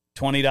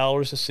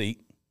 $20 a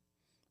seat,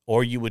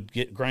 or you would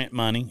get grant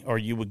money, or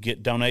you would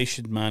get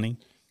donation money,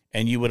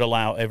 and you would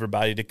allow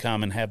everybody to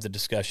come and have the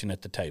discussion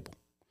at the table.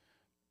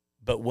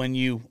 But when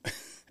you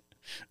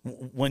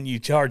when you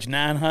charge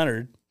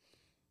 $900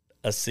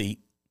 a seat,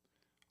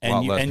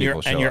 and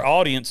your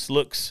audience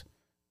looks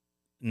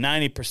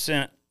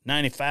 90%,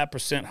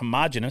 95%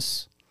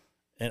 homogenous,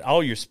 and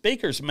all your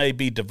speakers may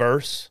be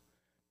diverse,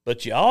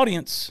 but your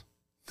audience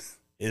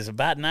is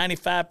about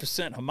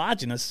 95%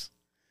 homogenous,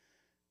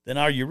 then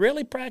are you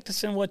really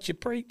practicing what you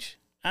preach?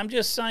 I'm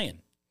just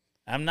saying.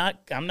 I'm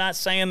not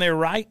saying they're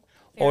right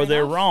or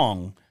they're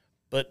wrong,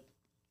 but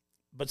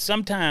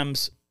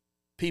sometimes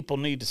people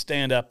need to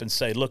stand up and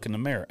say, look in the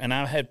mirror. And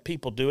I've had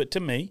people do it to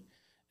me,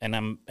 and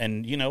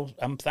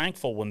I'm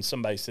thankful when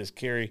somebody says,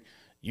 Carey,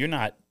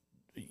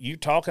 you're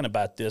talking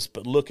about this,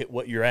 but look at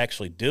what you're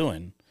actually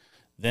doing.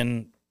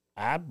 Then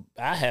I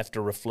have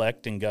to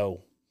reflect and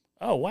go,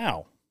 oh,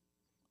 wow,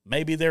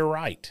 maybe they're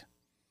right,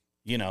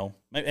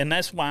 and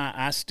that's why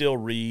I still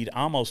read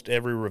almost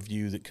every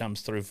review that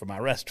comes through for my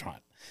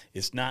restaurant.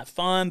 It's not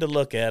fun to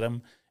look at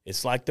them.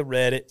 It's like the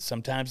Reddit.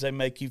 Sometimes they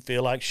make you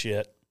feel like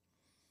shit,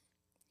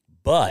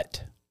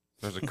 but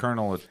there's a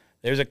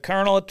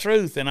kernel of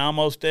truth in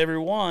almost every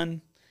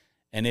one,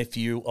 and if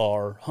you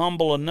are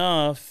humble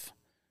enough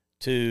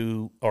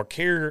or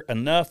care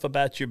enough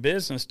about your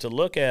business to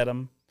look at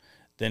them,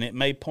 then it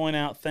may point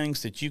out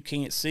things that you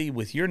can't see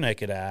with your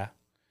naked eye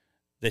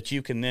that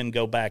you can then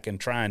go back and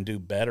try and do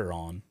better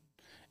on.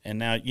 And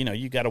now,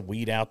 you got to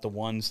weed out the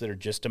ones that are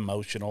just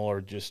emotional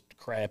or just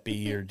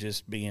crappy or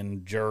just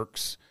being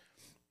jerks.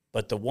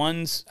 But the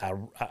ones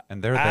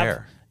and they're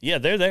there. Yeah,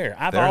 they're there.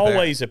 I've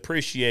always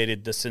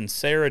appreciated the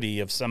sincerity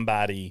of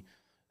somebody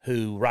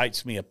who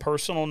writes me a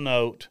personal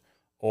note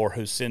or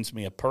who sends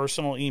me a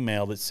personal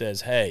email that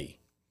says, hey,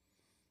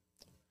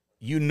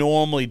 you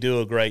normally do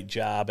a great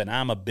job, and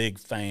I'm a big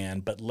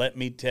fan, but let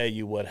me tell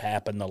you what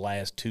happened the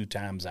last 2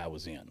 times I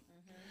was in. Mm-hmm.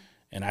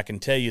 And I can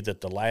tell you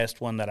that the last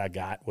one that I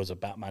got was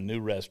about my new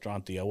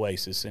restaurant, the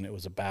Oasis, and it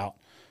was about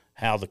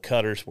how the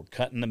cutters were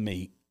cutting the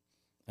meat,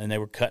 and they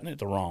were cutting it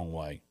the wrong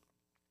way.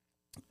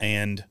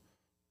 And,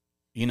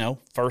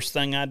 first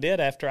thing I did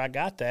after I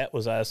got that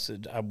was I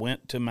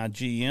went to my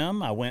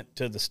GM, I went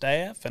to the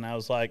staff, and I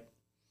was like,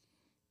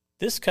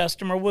 this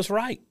customer was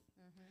right.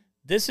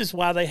 This is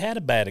why they had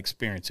a bad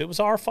experience. It was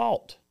our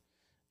fault.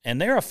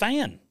 And they're a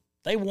fan.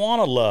 They want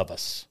to love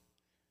us.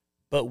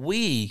 But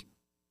we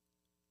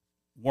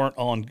weren't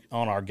on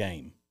our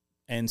game.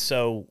 And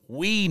so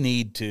we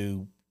need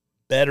to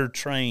better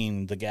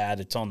train the guy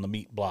that's on the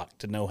meat block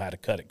to know how to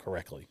cut it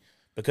correctly,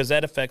 because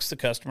that affects the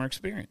customer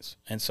experience.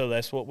 And so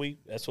that's what we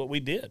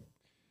did.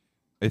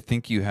 I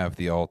think you have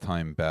the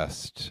all-time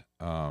best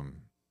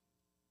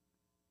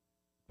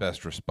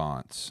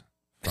response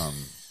from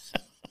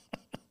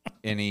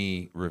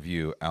any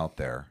review out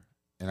there,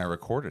 and I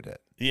recorded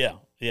it. Yeah,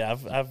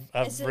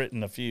 I've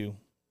written a few.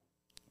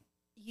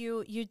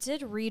 You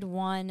did read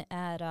one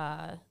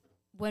at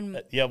when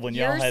when years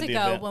y'all had ago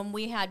the event. when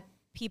we had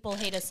people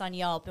hate us on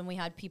Yelp and we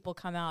had people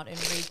come out and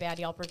read bad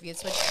Yelp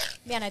reviews. Which,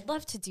 man, I'd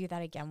love to do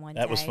that again one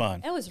day. That was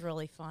fun. It was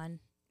really fun.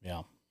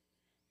 Yeah.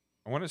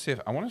 I wonder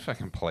if I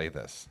can play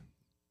this.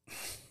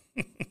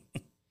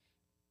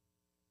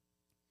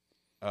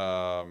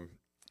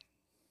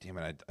 Damn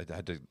it! I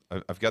had to.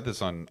 I've got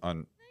this on.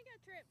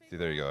 See,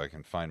 there you go. I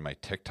can find my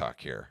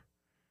TikTok here.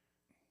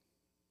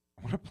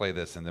 I want to play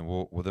this, and then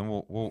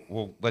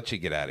we'll let you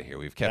get out of here.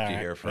 We've kept you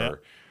here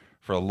for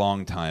a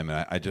long time,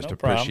 and I just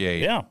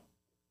appreciate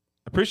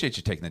appreciate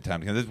you taking the time,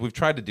 because we've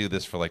tried to do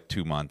this for like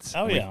 2 months.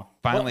 Oh, yeah.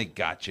 Finally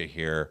got you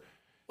here.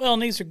 Well,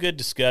 and these are good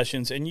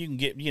discussions, and you can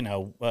get,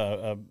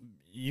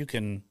 you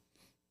can.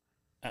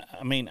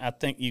 I mean, I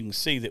think you can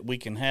see that we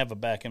can have a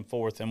back and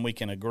forth, and we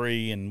can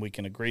agree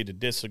to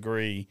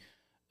disagree.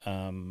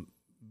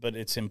 But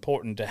it's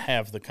important to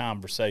have the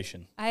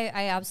conversation.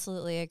 I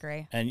absolutely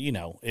agree. And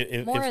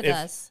if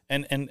this.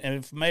 And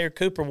if Mayor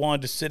Cooper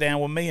wanted to sit down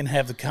with me and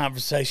have the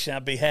conversation,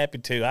 I'd be happy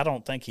to. I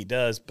don't think he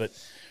does, but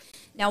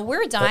now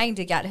we're dying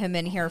to get him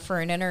in here for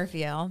an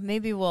interview.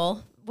 Maybe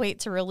we'll wait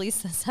to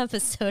release this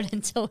episode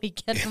until we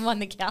get him on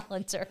the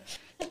calendar.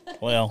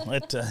 Well,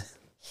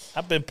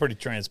 I've been pretty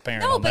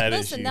transparent on that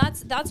issue. No, but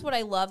listen, that's what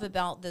I love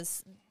about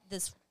this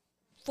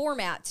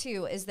format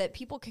too, is that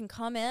people can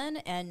come in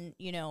and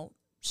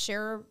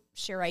share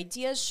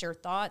ideas, share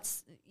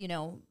thoughts,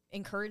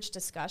 encourage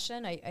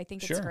discussion. I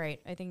think it's great.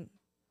 I think.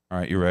 All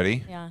right, you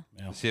ready? Yeah.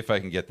 Let's see if I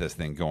can get this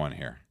thing going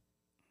here.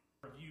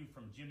 Review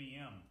from Jimmy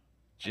M.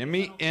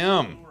 Jimmy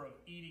M.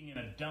 Eating in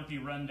a dumpy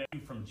rundown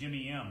from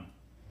Jimmy M.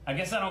 I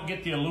guess I don't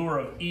get the allure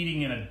of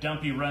eating in a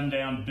dumpy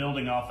rundown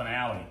building off an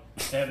alley.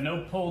 They have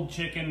no pulled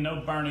chicken,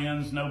 no burnt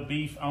ends, no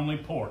beef, only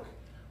pork.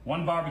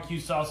 One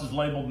barbecue sauce is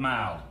labeled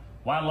mild.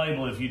 Why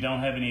label if you don't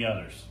have any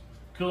others?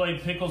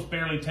 Kool-Aid pickles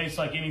barely taste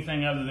like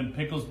anything other than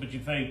pickles, but you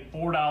pay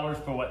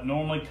 $4 for what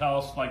normally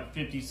costs like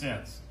 50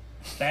 cents.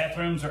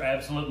 Bathrooms are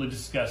absolutely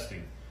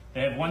disgusting.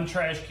 They have one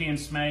trash can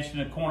smashed in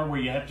a corner where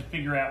you have to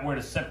figure out where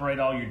to separate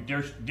all your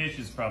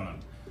dishes from them.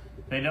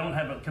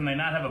 Can they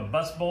not have a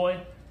busboy?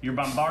 You're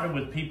bombarded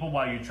with people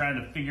while you're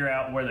trying to figure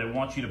out where they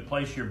want you to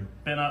place your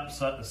bent-up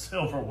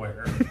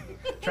silverware.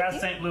 Try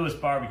St. Louis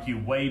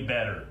barbecue, way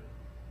better.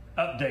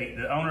 Update,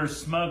 the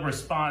owner's smug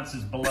response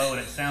is below, and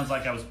it sounds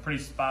like I was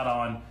pretty spot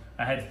on.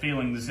 I had a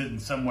feeling this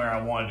isn't somewhere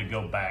I wanted to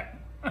go back.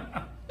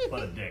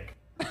 What a dick.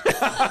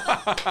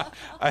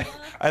 I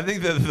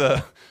think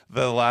that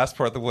the last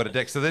part, the what a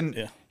dick. So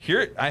then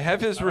here, I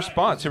have his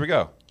response. Here we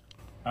go.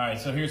 All right,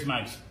 so here's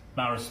my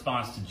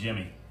response to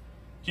Jimmy.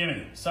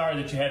 Jimmy,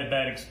 sorry that you had a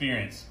bad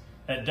experience.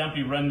 That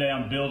dumpy,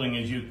 rundown building,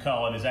 as you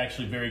call it, is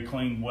actually a very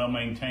clean,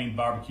 well-maintained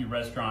barbecue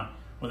restaurant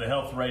with a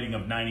health rating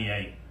of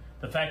 98.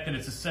 The fact that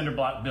it's a cinder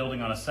block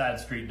building on a side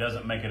street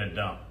doesn't make it a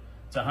dump.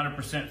 It's a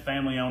 100%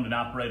 family-owned and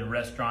operated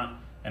restaurant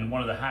and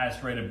one of the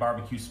highest-rated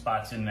barbecue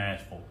spots in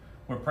Nashville.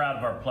 We're proud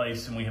of our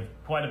place, and we have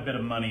quite a bit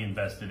of money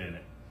invested in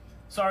it.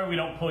 Sorry we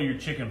don't pull your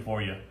chicken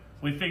for you.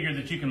 We figured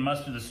that you can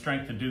muster the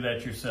strength to do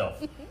that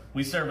yourself.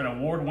 We serve an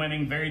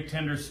award-winning, very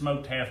tender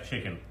smoked half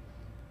chicken.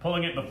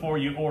 Pulling it before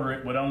you order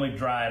it would only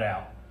dry it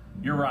out.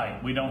 You're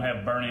right, we don't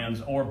have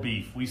burn-ins or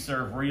beef. We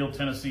serve real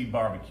Tennessee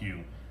barbecue.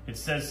 It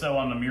says so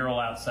on the mural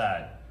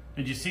outside.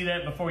 Did you see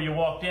that before you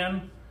walked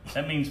in?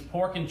 That means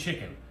pork and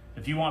chicken.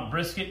 If you want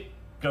brisket,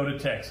 go to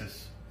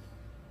Texas.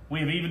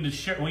 We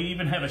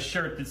even have a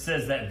shirt that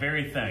says that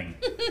very thing.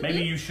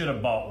 Maybe you should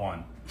have bought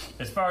one.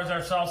 As far as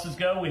our sauces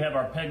go, we have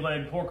our peg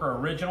leg porker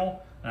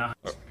original, and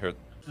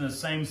the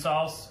same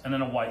sauce, and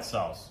then a white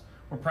sauce.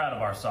 We're proud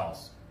of our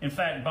sauce. In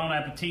fact, Bon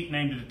Appetit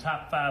named it a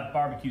top 5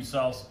 barbecue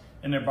sauce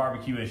in their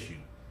barbecue issue.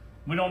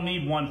 We don't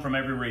need one from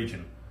every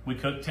region. We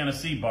cook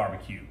Tennessee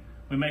barbecue.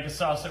 We make a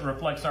sauce that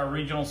reflects our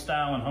regional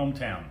style and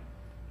hometown.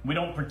 We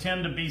don't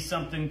pretend to be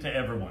something to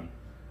everyone.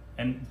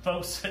 And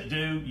folks that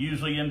do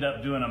usually end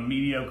up doing a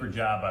mediocre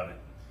job of it.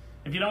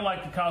 If you don't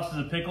like the cost of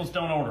the pickles,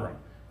 don't order them.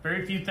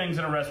 Very few things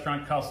in a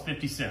restaurant cost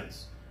 50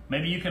 cents.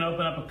 Maybe you can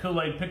open up a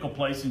Kool-Aid pickle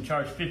place and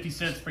charge 50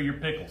 cents for your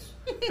pickles.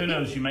 Who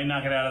knows, you may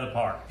knock it out of the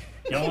park.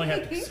 You only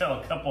have to sell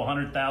a couple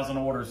 100,000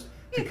 orders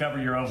to cover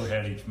your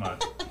overhead each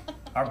month.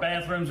 Our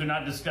bathrooms are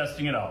not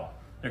disgusting at all.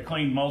 They're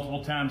cleaned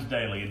multiple times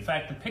daily. In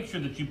fact, the picture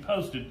that you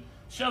posted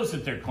shows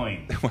that they're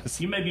clean.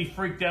 You may be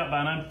freaked out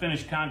by an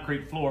unfinished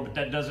concrete floor, but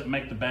that doesn't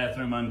make the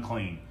bathroom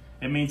unclean.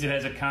 It means it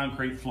has a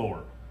concrete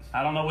floor.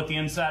 I don't know what the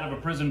inside of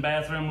a prison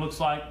bathroom looks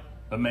like,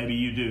 but maybe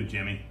you do,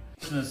 Jimmy.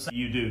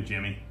 You do,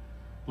 Jimmy.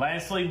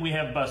 Lastly, we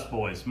have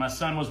busboys. My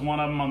son was one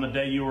of them on the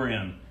day you were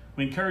in.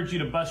 We encourage you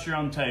to bus your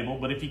own table,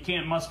 but if you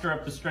can't muster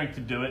up the strength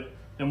to do it,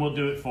 then we'll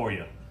do it for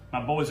you.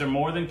 My boys are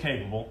more than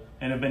capable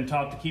and have been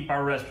taught to keep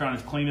our restaurant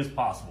as clean as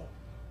possible.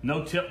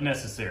 No tip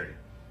necessary.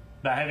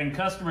 By having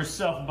customers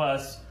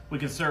self-bus, we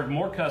can serve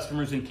more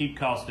customers and keep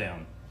costs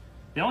down.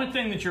 The only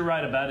thing that you're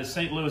right about is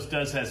St. Louis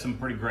does have some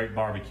pretty great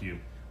barbecue.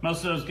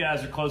 Most of those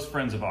guys are close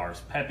friends of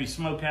ours. Pappy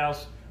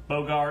Smokehouse,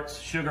 Bogart's,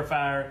 Sugar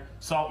Fire,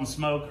 Salt and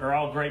Smoke are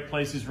all great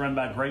places run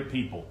by great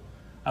people.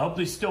 I hope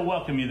they still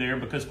welcome you there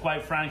because,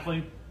 quite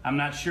frankly, I'm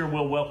not sure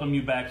we'll welcome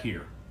you back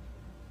here.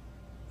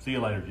 See you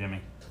later, Jimmy.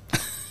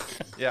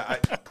 Yeah,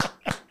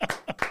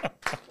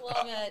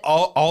 Love it.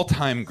 all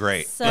time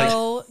great.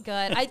 So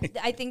good.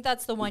 I think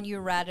that's the one you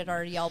read at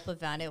our Yelp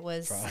event. It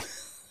was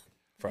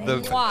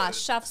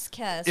chef's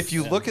kiss. If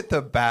you look at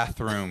the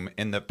bathroom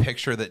in the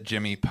picture that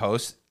Jimmy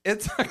posts,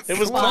 it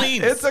was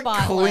clean. It's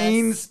spotless. a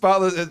clean,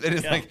 spotless. It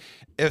is like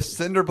if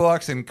cinder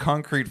blocks and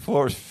concrete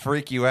floors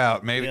freak you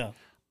out, maybe. Yeah.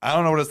 I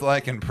don't know what it's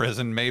like in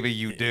prison. Maybe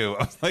you do.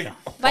 I was like,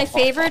 my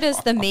favorite is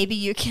the maybe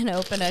you can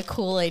open a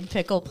Kool-Aid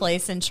pickle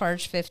place and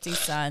charge 50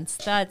 cents.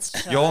 That's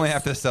just... You only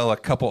have to sell a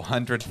couple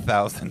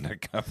 100,000 to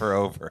cover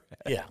overhead.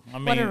 Yeah, I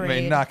mean, what a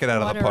read. Knock it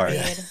out of the park.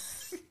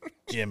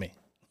 Jimmy.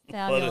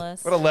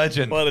 Fabulous. What a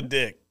legend. What a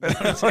dick.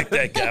 That's like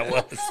that guy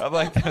was. I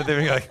like that.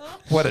 They're like,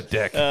 what a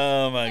dick.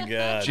 Oh, my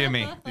God.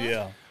 Jimmy.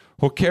 Yeah.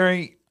 Well,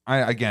 Carey,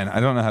 I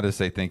don't know how to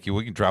say thank you.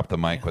 We can drop the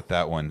mic with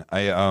that one.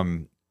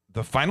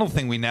 The final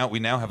thing, we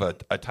now have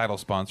a title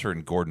sponsor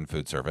in Gordon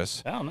Food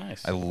Service. Oh,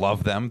 nice. I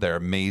love them. They're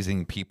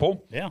amazing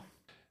people. Yeah.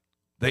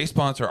 They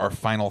sponsor our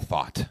final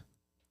thought.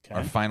 Okay.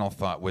 Our final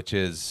thought, which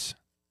is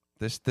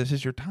this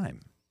is your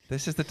time.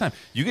 This is the time.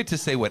 You get to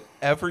say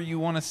whatever you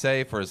want to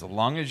say for as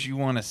long as you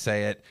want to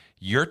say it.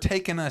 You're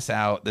taking us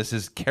out. This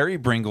is Carey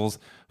Bringle's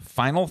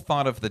final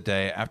thought of the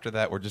day. After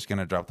that, we're just going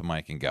to drop the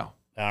mic and go.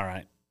 All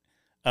right.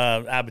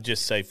 I would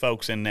just say,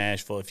 folks in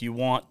Nashville, if you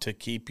want to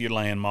keep your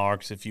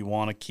landmarks, if you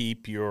want to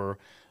keep your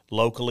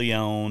locally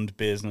owned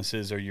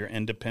businesses or your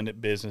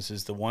independent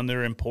businesses, the one that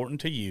are important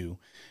to you,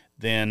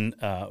 then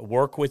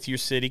work with your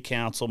city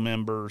council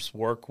members,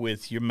 work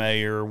with your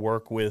mayor,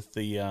 work with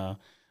the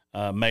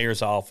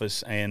mayor's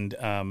office, and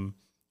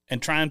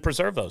try and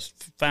preserve those.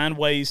 Find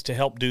ways to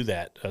help do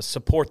that.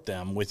 Support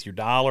them with your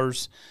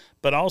dollars,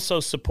 but also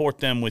support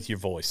them with your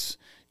voice.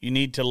 You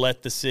need to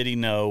let the city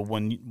know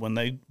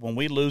when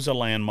we lose a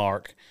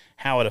landmark,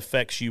 how it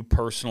affects you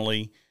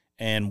personally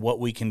and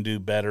what we can do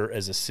better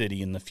as a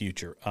city in the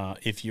future.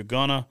 If you're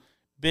gonna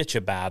bitch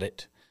about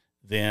it,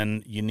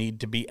 then you need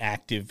to be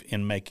active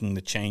in making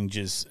the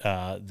changes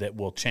that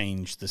will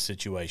change the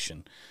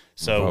situation.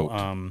 So,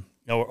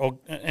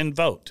 and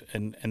vote.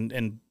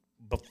 And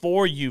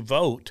before you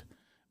vote,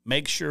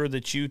 make sure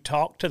that you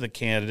talk to the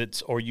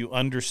candidates or you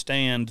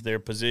understand their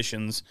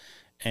positions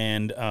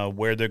and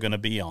where they're going to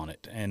be on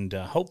it. And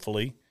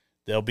hopefully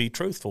they'll be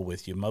truthful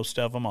with you. Most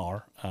of them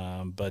are,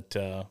 but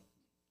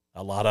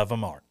a lot of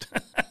them aren't.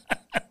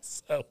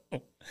 So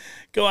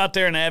go out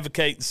there and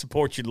advocate and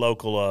support your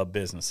local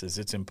businesses.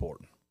 It's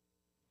important.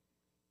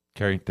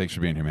 Carey, thanks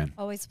for being here, man.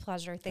 Always a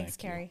pleasure. Thanks,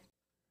 Carey.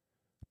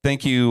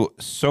 Thank you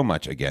so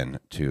much again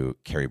to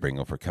Carey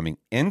Bringle for coming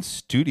in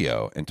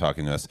studio and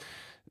talking to us.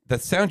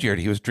 That sound you heard,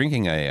 he was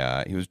drinking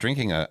a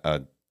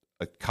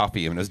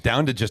coffee and it was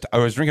down to I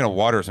was drinking a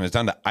water, so it was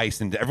down to ice.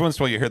 And every once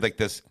in a while you heard like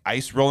this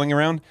ice rolling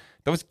around.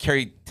 That was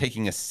Carey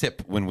taking a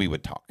sip when we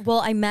would talk. Well,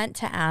 I meant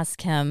to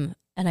ask him,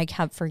 and I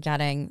kept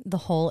forgetting the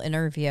whole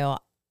interview.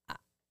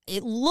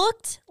 It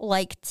looked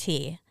like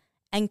tea,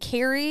 and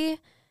Carey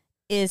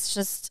is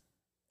just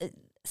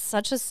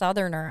such a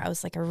Southerner. I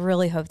was like, I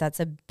really hope that's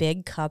a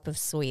big cup of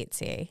sweet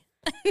tea.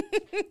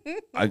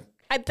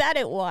 I bet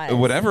it was.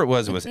 Whatever it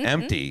was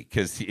empty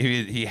because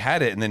he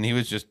had it, and then he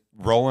was just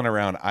rolling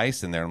around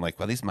ice in there. I'm like,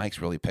 well, these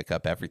mics really pick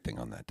up everything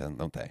on that,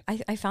 don't they?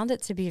 I found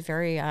it to be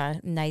very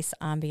nice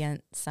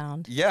ambient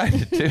sound. Yeah, I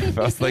did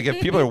too. I was like, if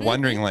people are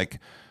wondering, like,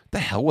 the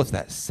hell was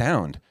that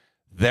sound?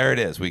 There it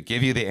is. We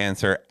give you the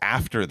answer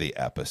after the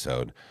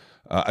episode.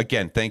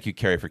 Again, thank you,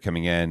 Carey, for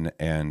coming in,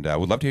 and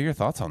would love to hear your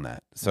thoughts on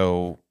that.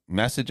 So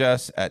message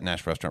us at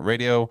Nashville Restaurant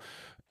Radio,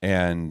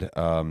 and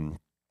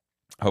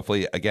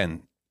hopefully,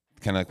 again,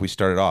 kind of like we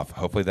started off,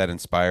 hopefully that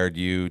inspired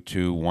you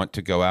to want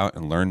to go out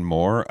and learn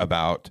more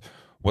about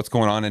what's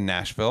going on in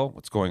Nashville,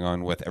 what's going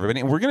on with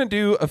everybody. And we're gonna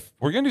do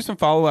some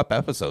follow-up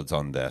episodes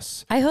on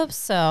this. I hope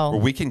so.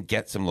 Where we can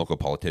get some local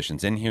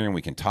politicians in here and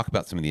we can talk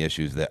about some of the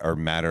issues that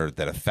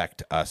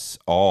affect us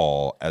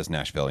all as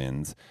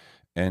Nashvillians,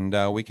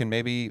 and we can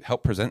maybe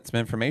help present some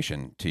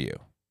information to you.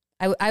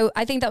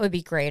 I think that would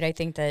be great. I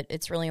think that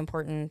it's really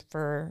important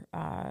for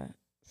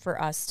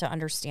us to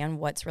understand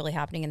what's really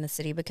happening in the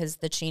city because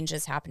the change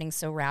is happening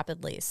so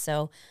rapidly.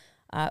 So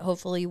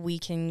hopefully we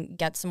can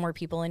get some more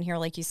people in here,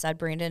 like you said,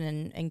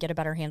 Brandon, and get a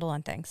better handle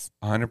on things.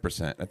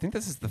 100%. I think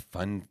this is the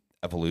fun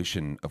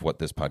evolution of what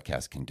this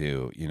podcast can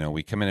do. You know,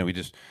 we come in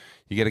and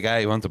you get a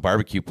guy who owns a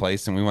barbecue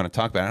place and we want to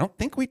talk about it. I don't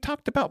think we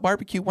talked about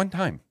barbecue one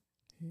time.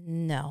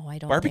 No, I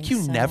don't Barbecue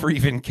think so. never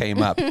even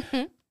came up.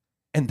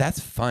 And that's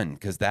fun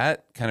because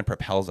that kind of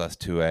propels us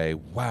to a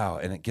wow,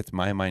 and it gets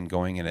my mind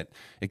going, and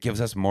it gives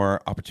us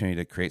more opportunity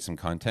to create some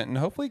content and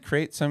hopefully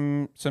create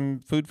some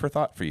food for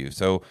thought for you.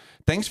 So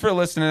thanks for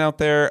listening out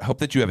there. Hope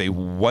that you have a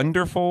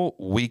wonderful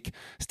week.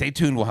 Stay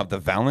tuned. We'll have the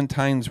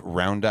Valentine's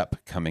Roundup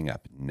coming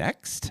up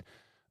next.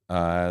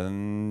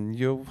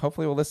 You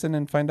hopefully will listen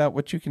and find out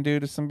what you can do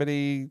to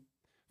somebody.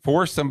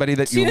 For somebody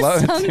that you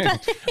love.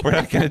 We're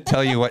not going to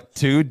tell you what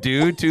to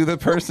do to the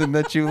person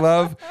that you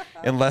love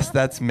unless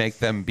that's make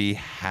them be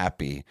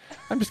happy.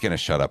 I'm just going to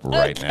shut up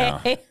right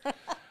now.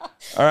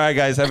 All right,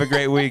 guys. Have a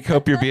great week.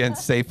 Hope you're being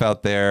safe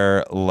out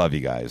there. Love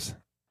you guys.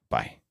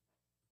 Bye.